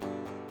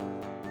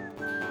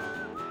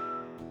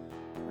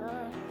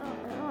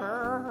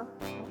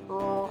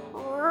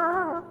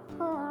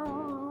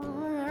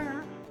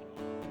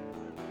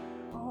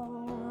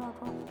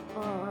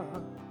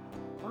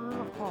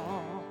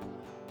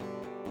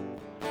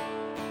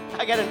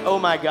 I got an oh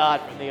my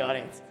God from the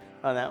audience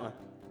on that one.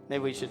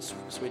 Maybe we should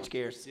switch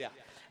gears. Yeah.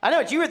 I know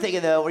what you were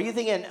thinking though. Were you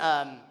thinking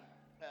I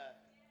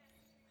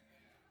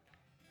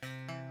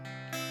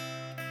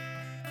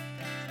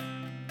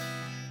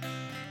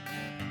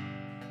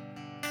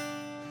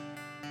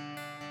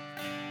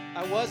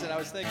wasn't. I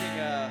was thinking.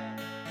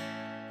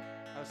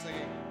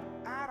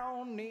 I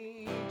don't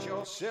need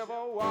your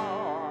civil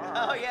war.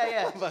 Oh yeah,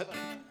 yeah. But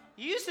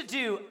You used to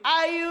do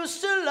I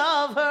used to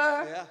love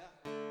her. yeah.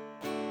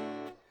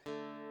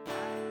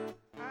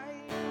 I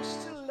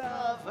used to love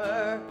Love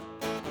her.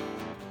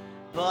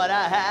 But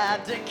I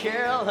had to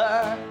kill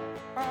her.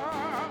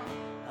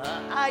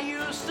 I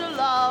used to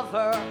love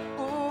her.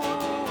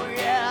 Ooh,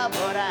 yeah,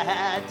 but I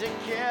had to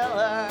kill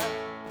her.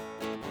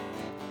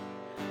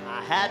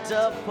 I had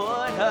to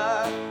put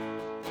her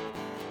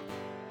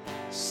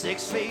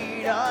 6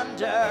 feet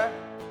under.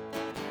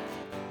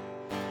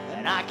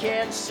 And I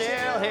can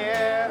still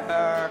hear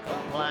her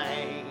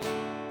complain.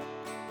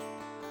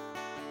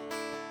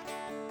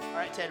 All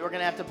right, Ted, we're going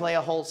to have to play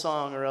a whole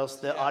song or else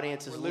the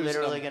audience is we're losing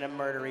literally them. going to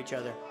murder each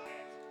other.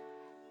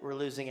 We're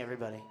losing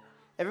everybody.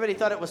 Everybody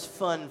thought it was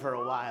fun for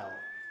a while.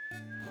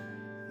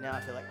 Now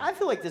I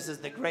feel like this is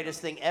the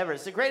greatest thing ever.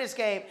 It's the greatest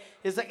game.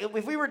 It's like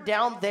if we were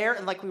down there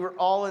and like we were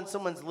all in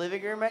someone's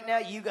living room right now,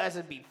 you guys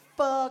would be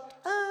fucked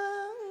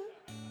up.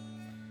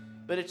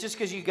 But it's just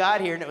because you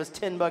got here and it was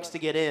 $10 to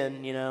get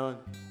in, you know.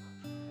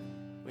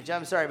 Which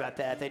I'm sorry about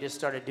that. They just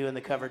started doing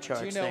the cover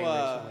charts Do you know, thing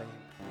recently.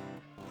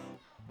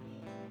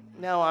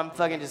 No, I'm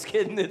fucking just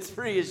kidding. It's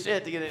free as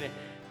shit to get in here.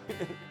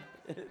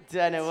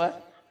 Did I know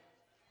what?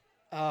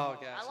 Oh,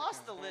 gosh. I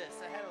lost the list.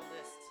 I had a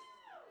list.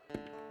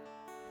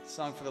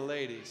 Song for the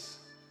ladies.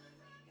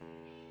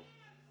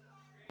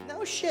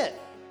 No shit.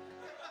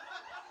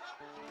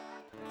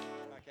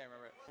 I can't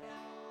remember it.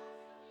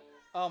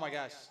 Oh, my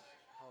gosh.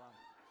 Hold on.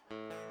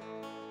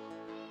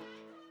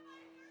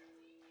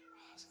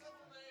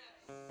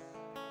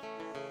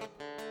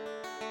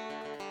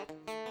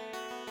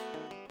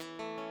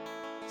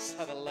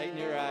 Saw the light in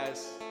your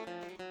eyes.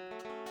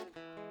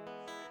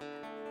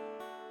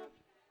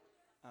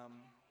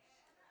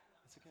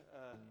 That's okay.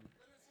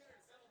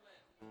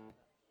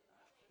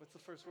 What's the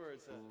first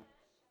words?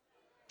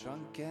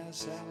 Drunk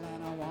as hell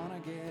and I wanna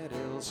get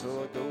ill,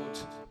 so I go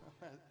to...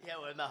 Yeah,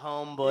 with my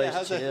homeboys Yeah,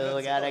 how's that- chill,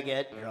 that's gotta all.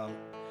 get drunk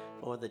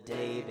before the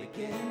day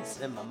begins.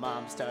 And my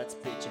mom starts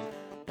bitching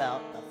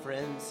about my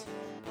friends.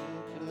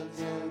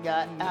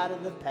 Got out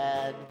of the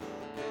pad.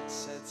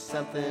 Said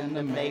Something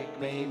to make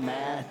me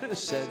mad.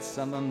 Said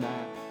something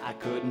that I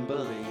couldn't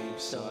believe,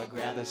 so I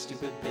grabbed the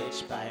stupid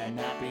bitch by her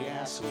nappy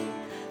ass weave.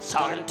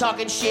 Started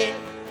talking shit,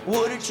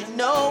 wouldn't you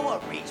know? I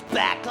reached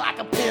back like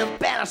a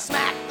pimp and I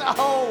smacked the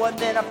hoe. And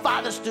then her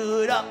father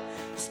stood up,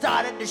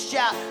 started to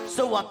shout,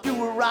 so I threw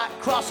her right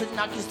across and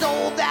knocked his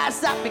old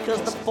ass out.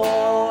 Because the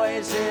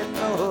boys in the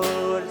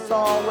hood is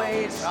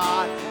always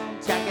hot.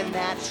 Jacking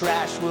that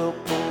trash will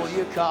pull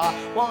your car.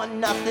 Want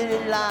nothing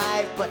in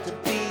life but to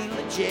be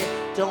legit.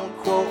 Don't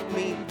quote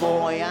me,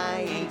 boy,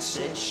 I ain't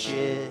said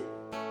shit.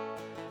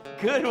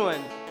 Good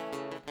one.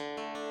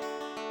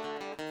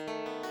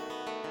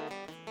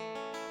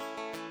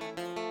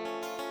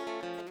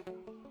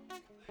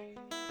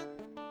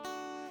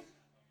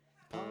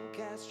 punk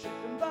ass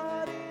tripping,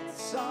 but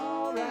it's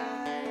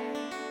alright.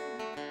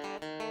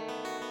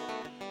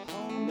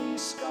 Homie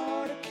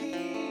scored a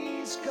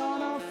key's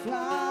gonna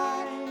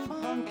fly,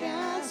 punk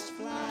ass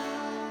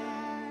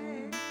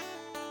fly.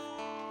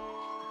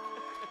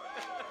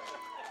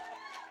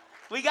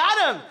 We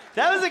got him.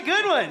 That was a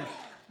good one.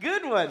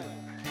 Good one.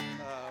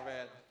 Oh,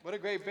 man. What a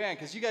great band.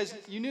 Because you guys,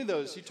 you knew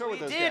those. You toured with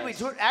those We did. guys. We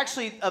toured.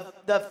 Actually,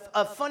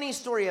 a funny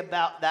story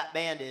about that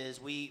band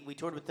is we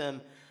toured with them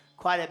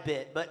quite a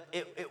bit, but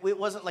it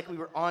wasn't like we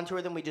were on tour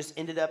with them. We just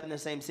ended up in the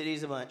same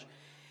cities a bunch.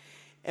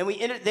 And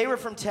they were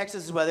from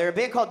Texas as well. They're a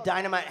band called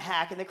Dynamite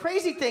Hack. And the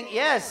crazy thing,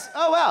 yes.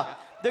 Oh, wow.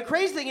 The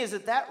crazy thing is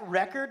that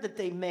record that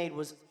they made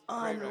was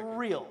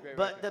unreal. Great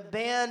But record. the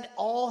band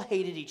all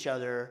hated each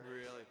other. Really?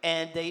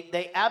 And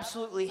they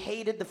absolutely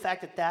hated the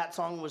fact that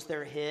song was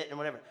their hit and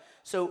whatever.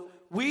 So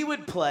we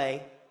would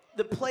play.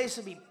 The place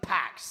would be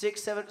packed,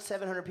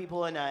 700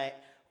 people a night,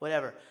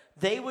 whatever.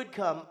 They would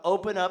come,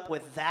 open up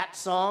with that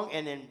song,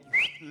 and then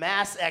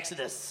mass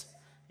exodus,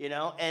 you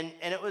know? And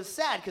it was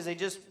sad because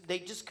they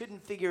just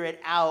couldn't figure it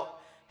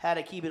out how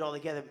to keep it all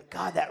together. But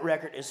God, that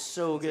record is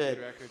so good.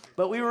 good record.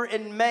 But we were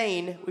in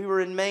Maine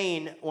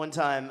one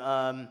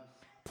time,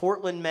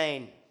 Portland,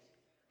 Maine.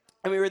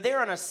 And we were there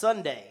on a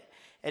Sunday.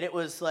 And it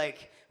was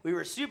like, we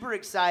were super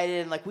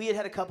excited, and like we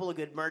had a couple of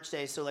good merch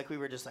days, so like we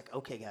were just like,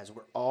 okay guys,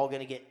 we're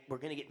gonna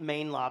get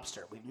Maine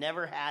lobster. We've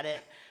never had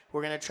it.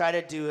 We're gonna try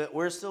to do it.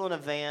 We're still in a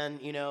van,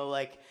 you know,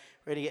 like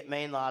we're gonna get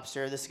Maine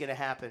lobster. This is gonna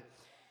happen.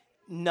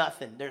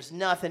 Nothing. There's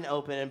nothing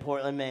open in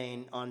Portland,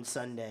 Maine on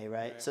Sunday,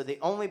 right? So the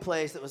only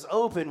place that was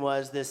open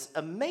was this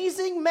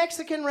amazing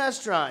Mexican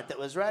restaurant that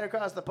was right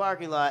across the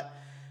parking lot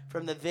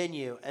from the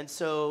venue. And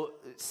so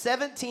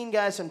 17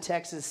 guys from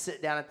Texas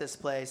sit down at this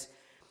place.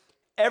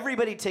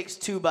 Everybody takes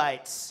 2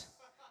 bites,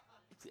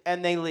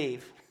 and they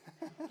leave.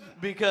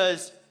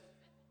 Because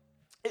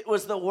it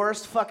was the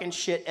worst fucking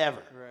shit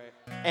ever. Right.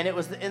 And it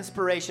was the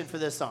inspiration for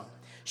this song.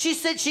 She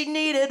said she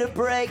needed a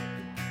break,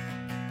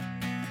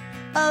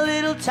 a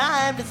little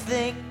time to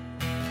think.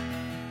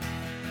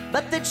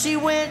 But then she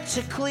went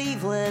to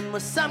Cleveland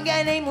with some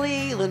guy named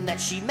Leland that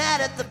she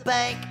met at the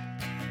bank.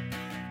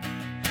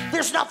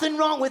 There's nothing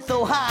wrong with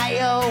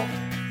Ohio,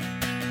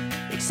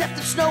 except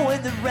the snow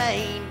and the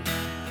rain.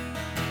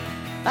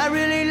 I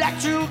really like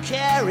Drew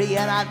Carey,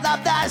 and I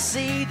love that I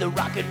see the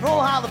Rock and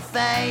Roll Hall of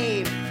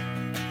Fame.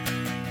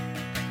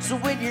 So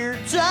when you're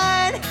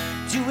done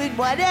doing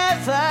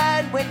whatever,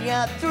 and when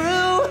you're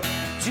through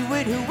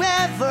doing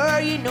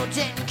whoever, you know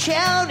Denton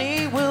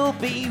County will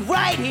be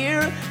right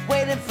here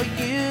waiting for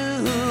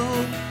you.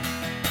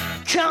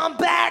 Come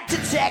back to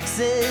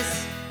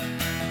Texas.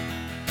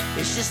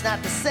 It's just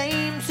not the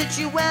same since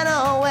you went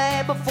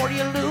away before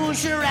you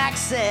lose your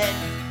accent.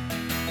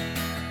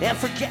 And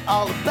forget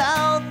all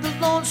about the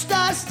Lone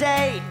Star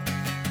State.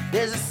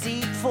 There's a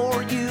seat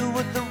for you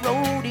at the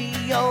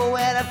rodeo,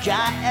 and I've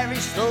got every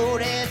slow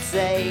dance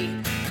say.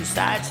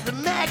 Besides, the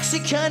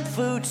Mexican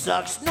food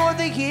sucks north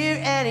of here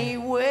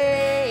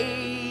anyway.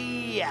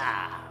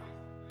 Yeah.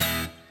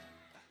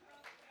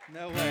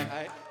 No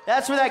way.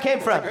 That's where that came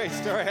from. Great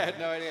story. I had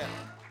no idea.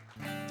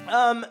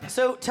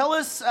 So tell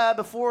us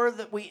before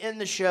that we end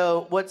the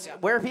show,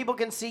 where people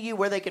can see you,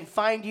 where they can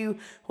find you,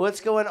 what's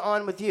going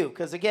on with you.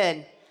 Because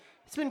again,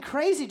 It's been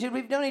crazy, dude.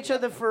 We've known each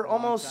other for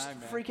almost time,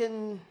 man.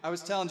 freaking... I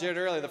was telling Jared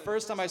earlier, the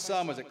first time I saw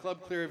him was at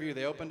Club Clearview.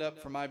 They opened up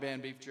for my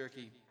band, Beef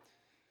Jerky,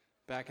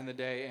 back in the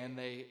day, and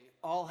they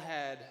all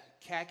had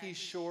khaki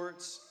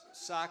shorts,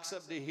 socks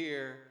up to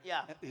here,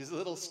 these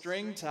little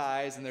string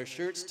ties, and their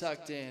shirts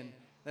tucked in.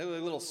 They were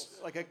little,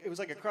 it was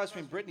like a cross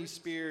between Britney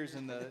Spears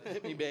and the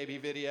Hit Me Baby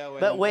video.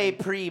 But way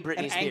pre-Britney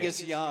and Spears.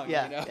 Angus Young,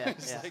 Yeah, you know? yeah,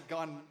 It's yeah. like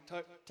gone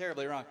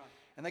terribly wrong.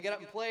 And they got up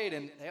and played,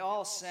 and they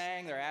all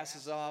sang their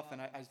asses off,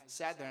 and I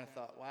sat there and I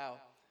thought, wow,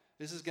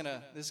 this is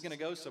gonna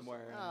go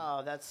somewhere.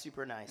 Oh, that's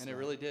super nice. And man. it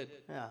really did.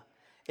 Yeah.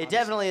 It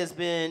definitely has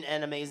been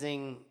an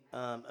amazing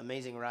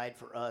ride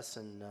for us,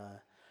 and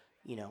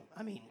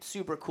I mean,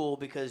 super cool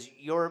because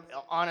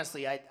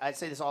honestly, I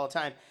say this all the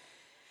time.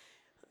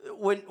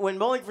 When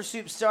Bowling for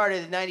Soup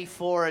started in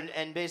 '94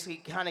 and basically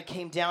kind of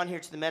came down here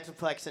to the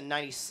Metroplex in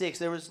 '96,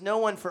 there was no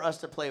one for us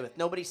to play with.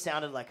 Nobody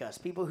sounded like us.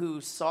 People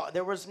who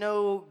there was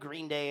no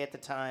Green Day at the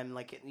time,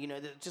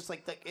 just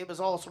like it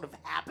was all sort of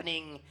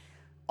happening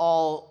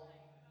all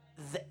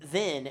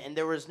then, and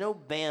there was no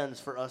bands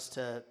for us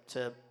to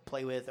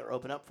play with or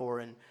open up for,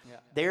 and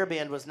their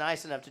band was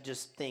nice enough to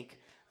just think,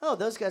 oh,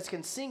 those guys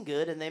can sing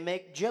good and they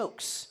make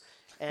jokes.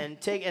 And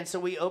so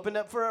we opened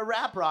up for a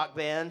rap rock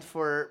band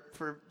for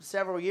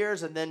several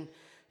years, and then,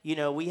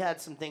 we had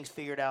some things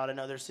figured out in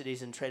other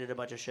cities and traded a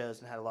bunch of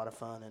shows and had a lot of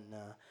fun. And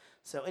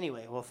so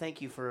anyway, well,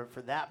 thank you for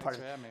that part. Thanks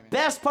for having me, man.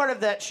 Best part of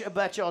that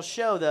about y'all's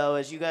show, though,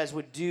 is you guys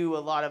would do a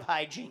lot of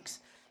hijinks,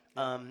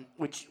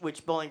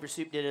 which Bowling for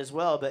Soup did as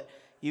well. But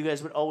you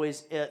guys would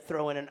always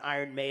throw in an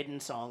Iron Maiden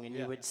song, and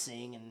you would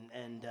sing,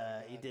 and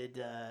you did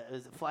it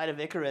was Flight of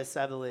Icarus,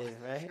 I believe,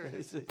 right?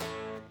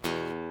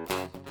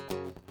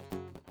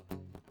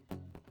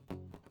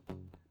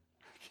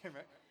 Sure.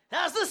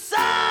 As the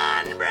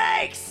sun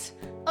breaks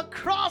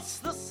across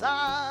the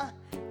sky,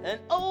 an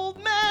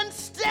old man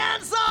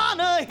stands on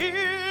a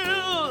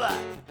hill.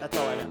 That's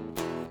all I know.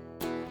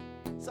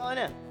 That's all I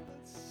know.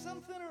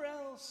 Something or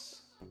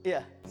else.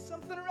 Yeah.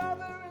 Something or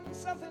other and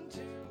something too.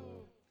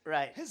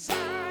 Right. His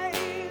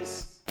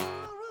eyes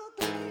are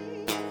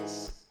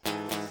ablaze.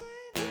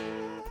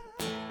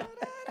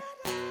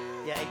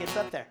 Yeah, it gets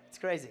up there. It's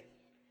crazy.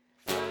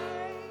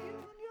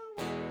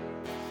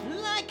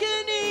 Like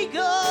an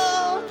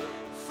eagle,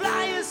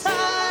 fly as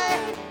high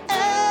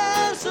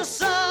as the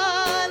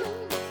sun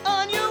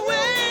on your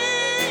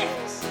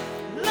wings.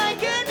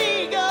 Like an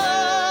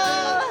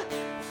eagle,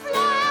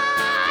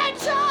 fly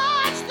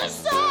towards the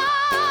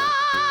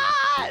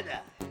sun.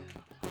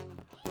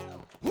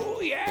 Ooh,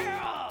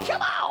 yeah.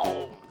 Come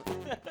on.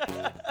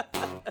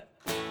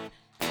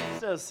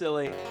 So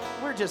silly.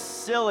 We're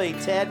just silly,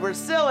 Ted. We're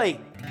silly.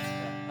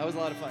 That was a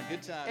lot of fun.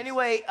 Good time.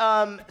 Anyway,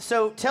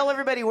 so tell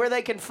everybody where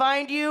they can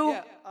find you,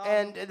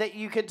 and that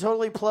you can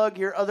totally plug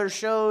your other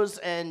shows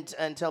and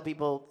tell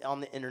people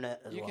on the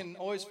internet as well. You can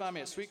always find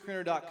me at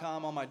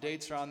sweetcrooner.com. All my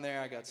dates are on there.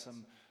 I got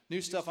some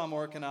new stuff I'm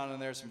working on in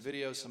there, some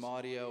videos, some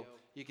audio.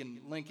 You can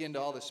link into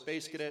all the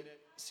Space Cadet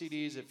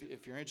CDs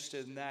if you're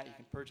interested in that. You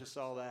can purchase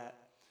all that.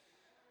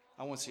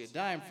 I won't see a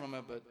dime from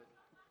it, but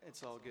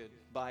it's all good.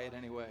 Buy it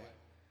anyway.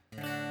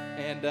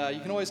 And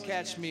you can always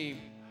catch me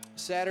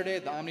Saturday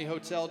at the Omni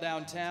Hotel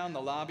downtown, the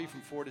lobby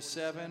from 4 to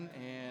 7,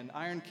 and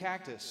Iron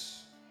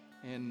Cactus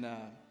in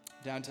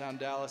downtown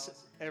Dallas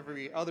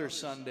every other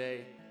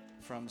Sunday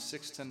from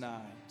 6 to 9.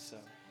 So.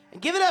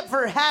 And give it up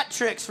for Hat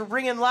Tricks for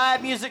bringing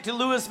live music to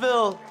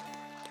Lewisville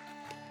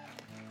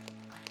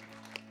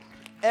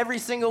every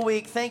single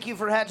week. Thank you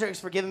for Hat Tricks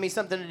for giving me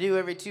something to do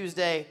every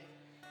Tuesday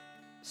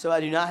so I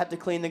do not have to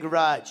clean the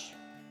garage.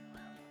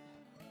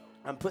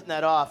 I'm putting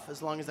that off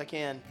as long as I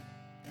can.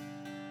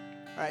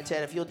 All right,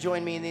 Ted, if you'll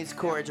join me in these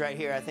chords right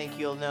here, I think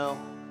you'll know.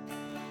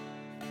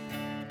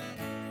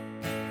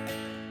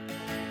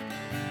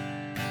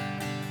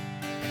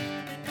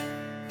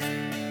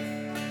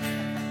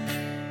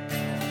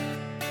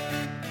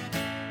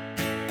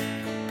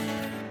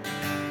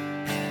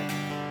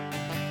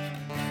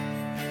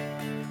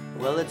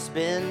 Well, it's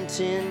been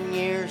 10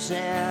 years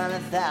and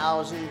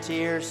 1,000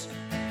 tears,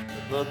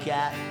 but look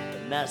at the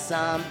mess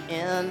I'm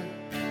in.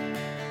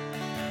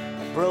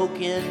 A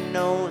broken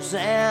nose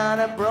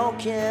and a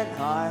broken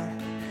heart,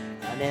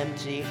 an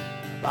empty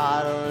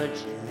bottle of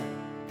gin.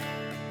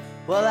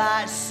 Well,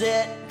 I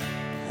sit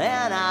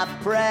and I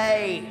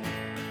pray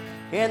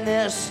in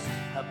this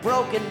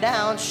broken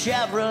down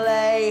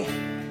Chevrolet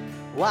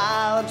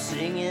while I'm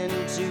singing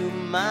to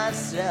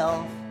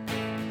myself.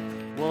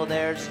 Well,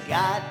 there's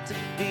got to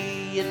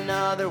be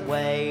another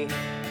way.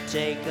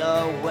 Take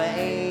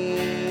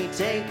away,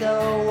 take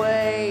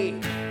away,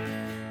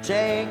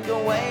 take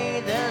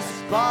away this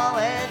ball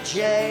and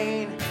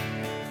chain.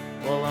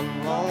 Well,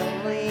 I'm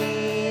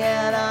lonely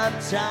and I'm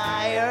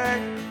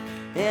tired,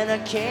 and I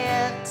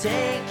can't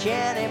take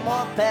any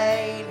more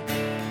pain.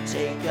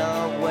 Take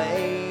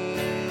away,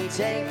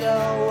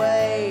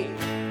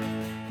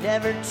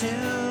 never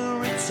to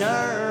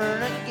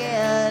return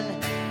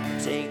again.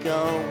 Take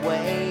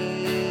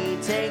away,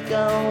 take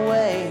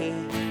away,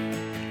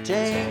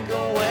 take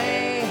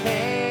away,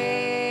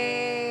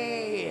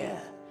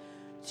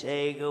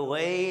 take take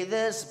away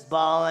this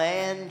ball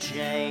and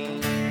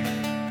chain.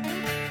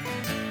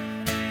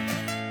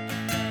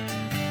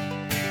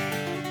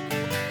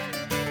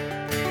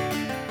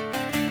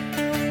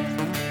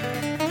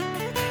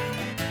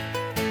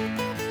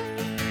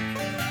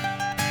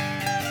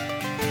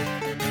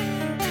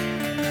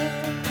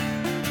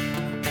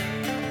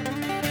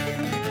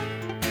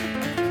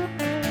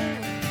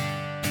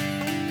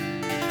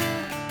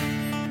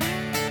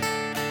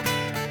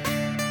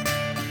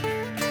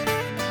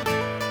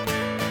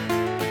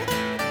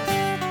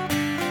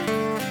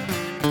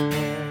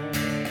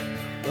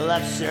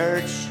 I've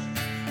searched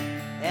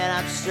and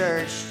I've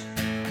searched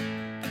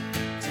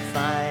to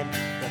find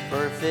the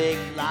perfect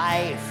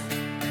life.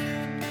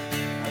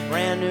 A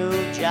brand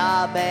new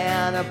job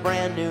and a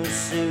brand new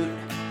suit.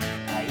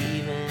 I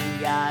even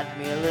got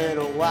me a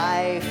little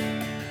wife.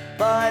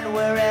 But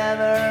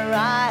wherever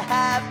I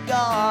have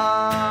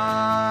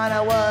gone,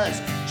 I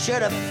was sure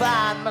to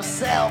find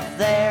myself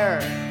there.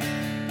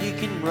 You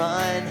can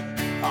run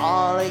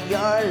all of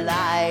your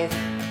life,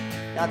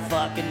 not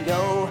fucking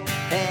go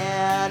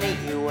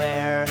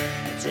anywhere.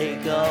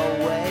 Take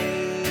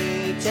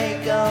away,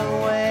 take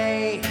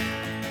away,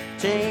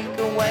 take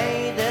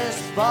away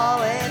this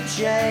ball and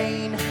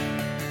chain.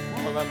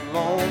 Well, I'm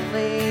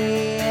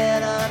lonely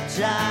and I'm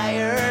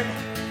tired,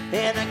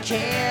 and I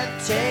can't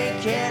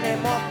take any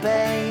more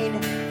pain.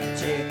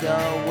 Take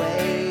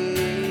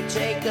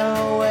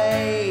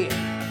away,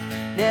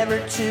 never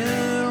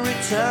to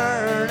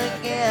return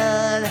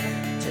again.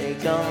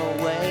 Take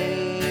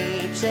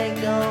away,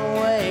 take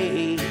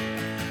away,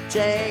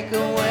 take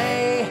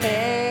away,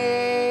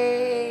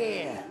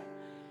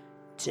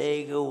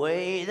 take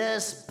away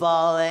this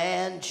ball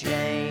and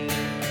chain.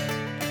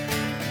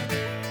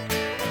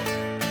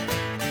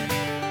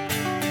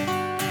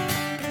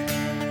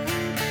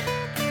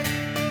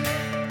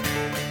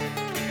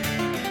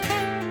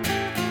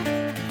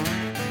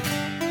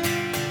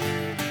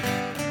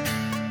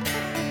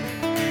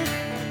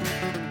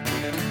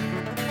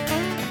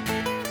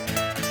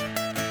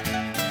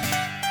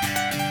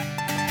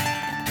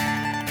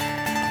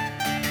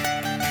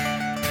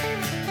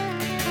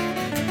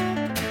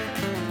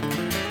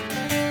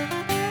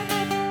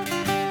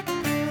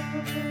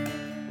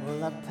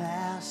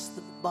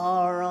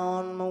 Bar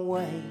on my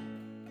way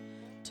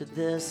to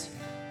this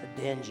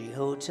dingy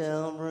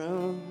hotel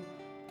room.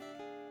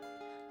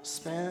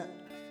 Spent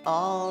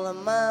all of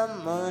my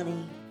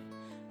money.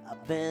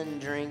 I've been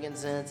drinking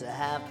since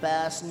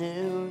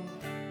noon.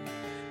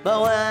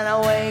 But when I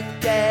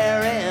wake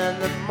there in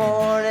the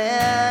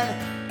morning,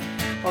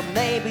 or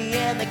maybe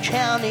in the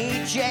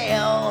county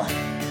jail,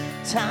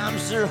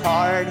 times are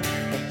hard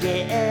and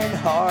getting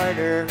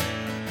harder.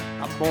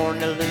 I'm born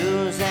to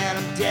lose and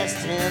I'm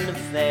destined to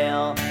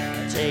fail.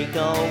 Take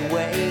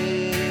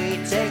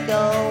away, take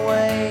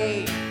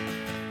away,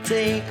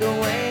 take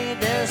away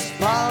this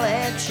ball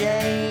and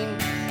chain.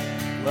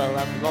 Well,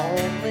 I'm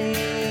lonely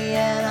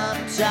and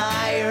I'm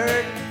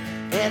tired,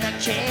 and I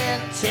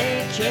can't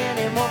take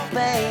any more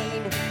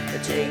pain.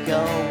 Take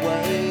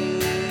away,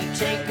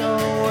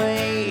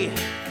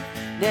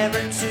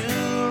 never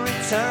to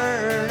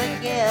return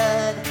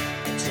again.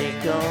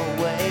 Take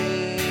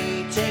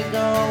away, take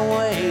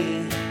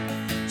away,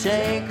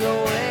 take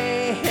away.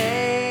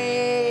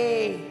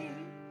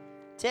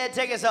 Ted,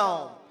 take us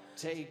home.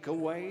 Take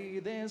away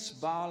this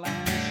ball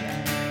and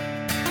chain.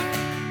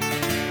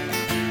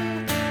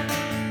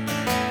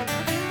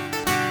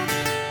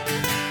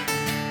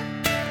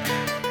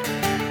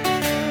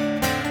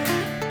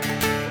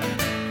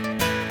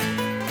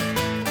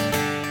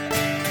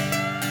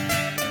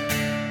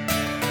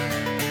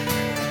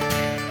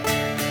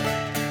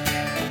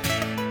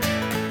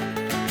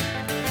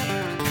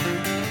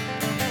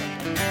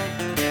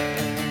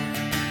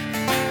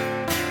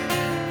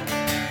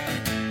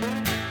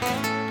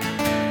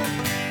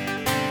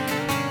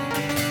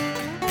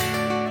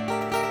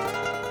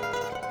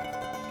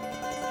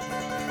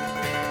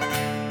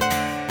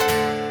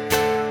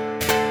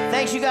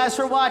 Thanks, you guys,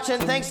 for watching.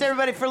 Thanks,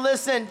 everybody, for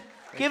listening.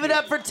 Give it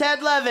up for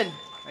Ted Levin.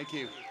 Thank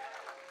you.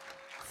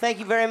 Thank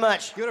you very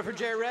much. Give it up for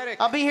Jaret.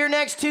 I'll be here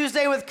next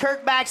Tuesday with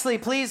Kirk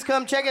Baxley. Please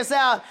come check us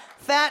out.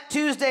 Fat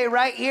Tuesday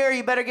right here.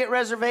 You better get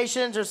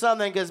reservations or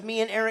something, because me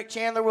and Eric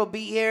Chandler will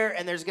be here,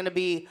 and there's going to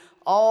be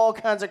all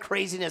kinds of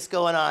craziness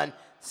going on.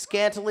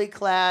 Scantily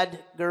clad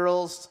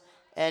girls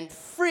and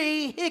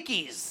free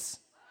hickeys.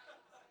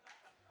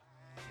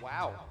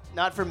 Wow.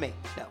 Not for me,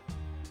 no.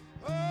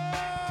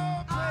 Oh!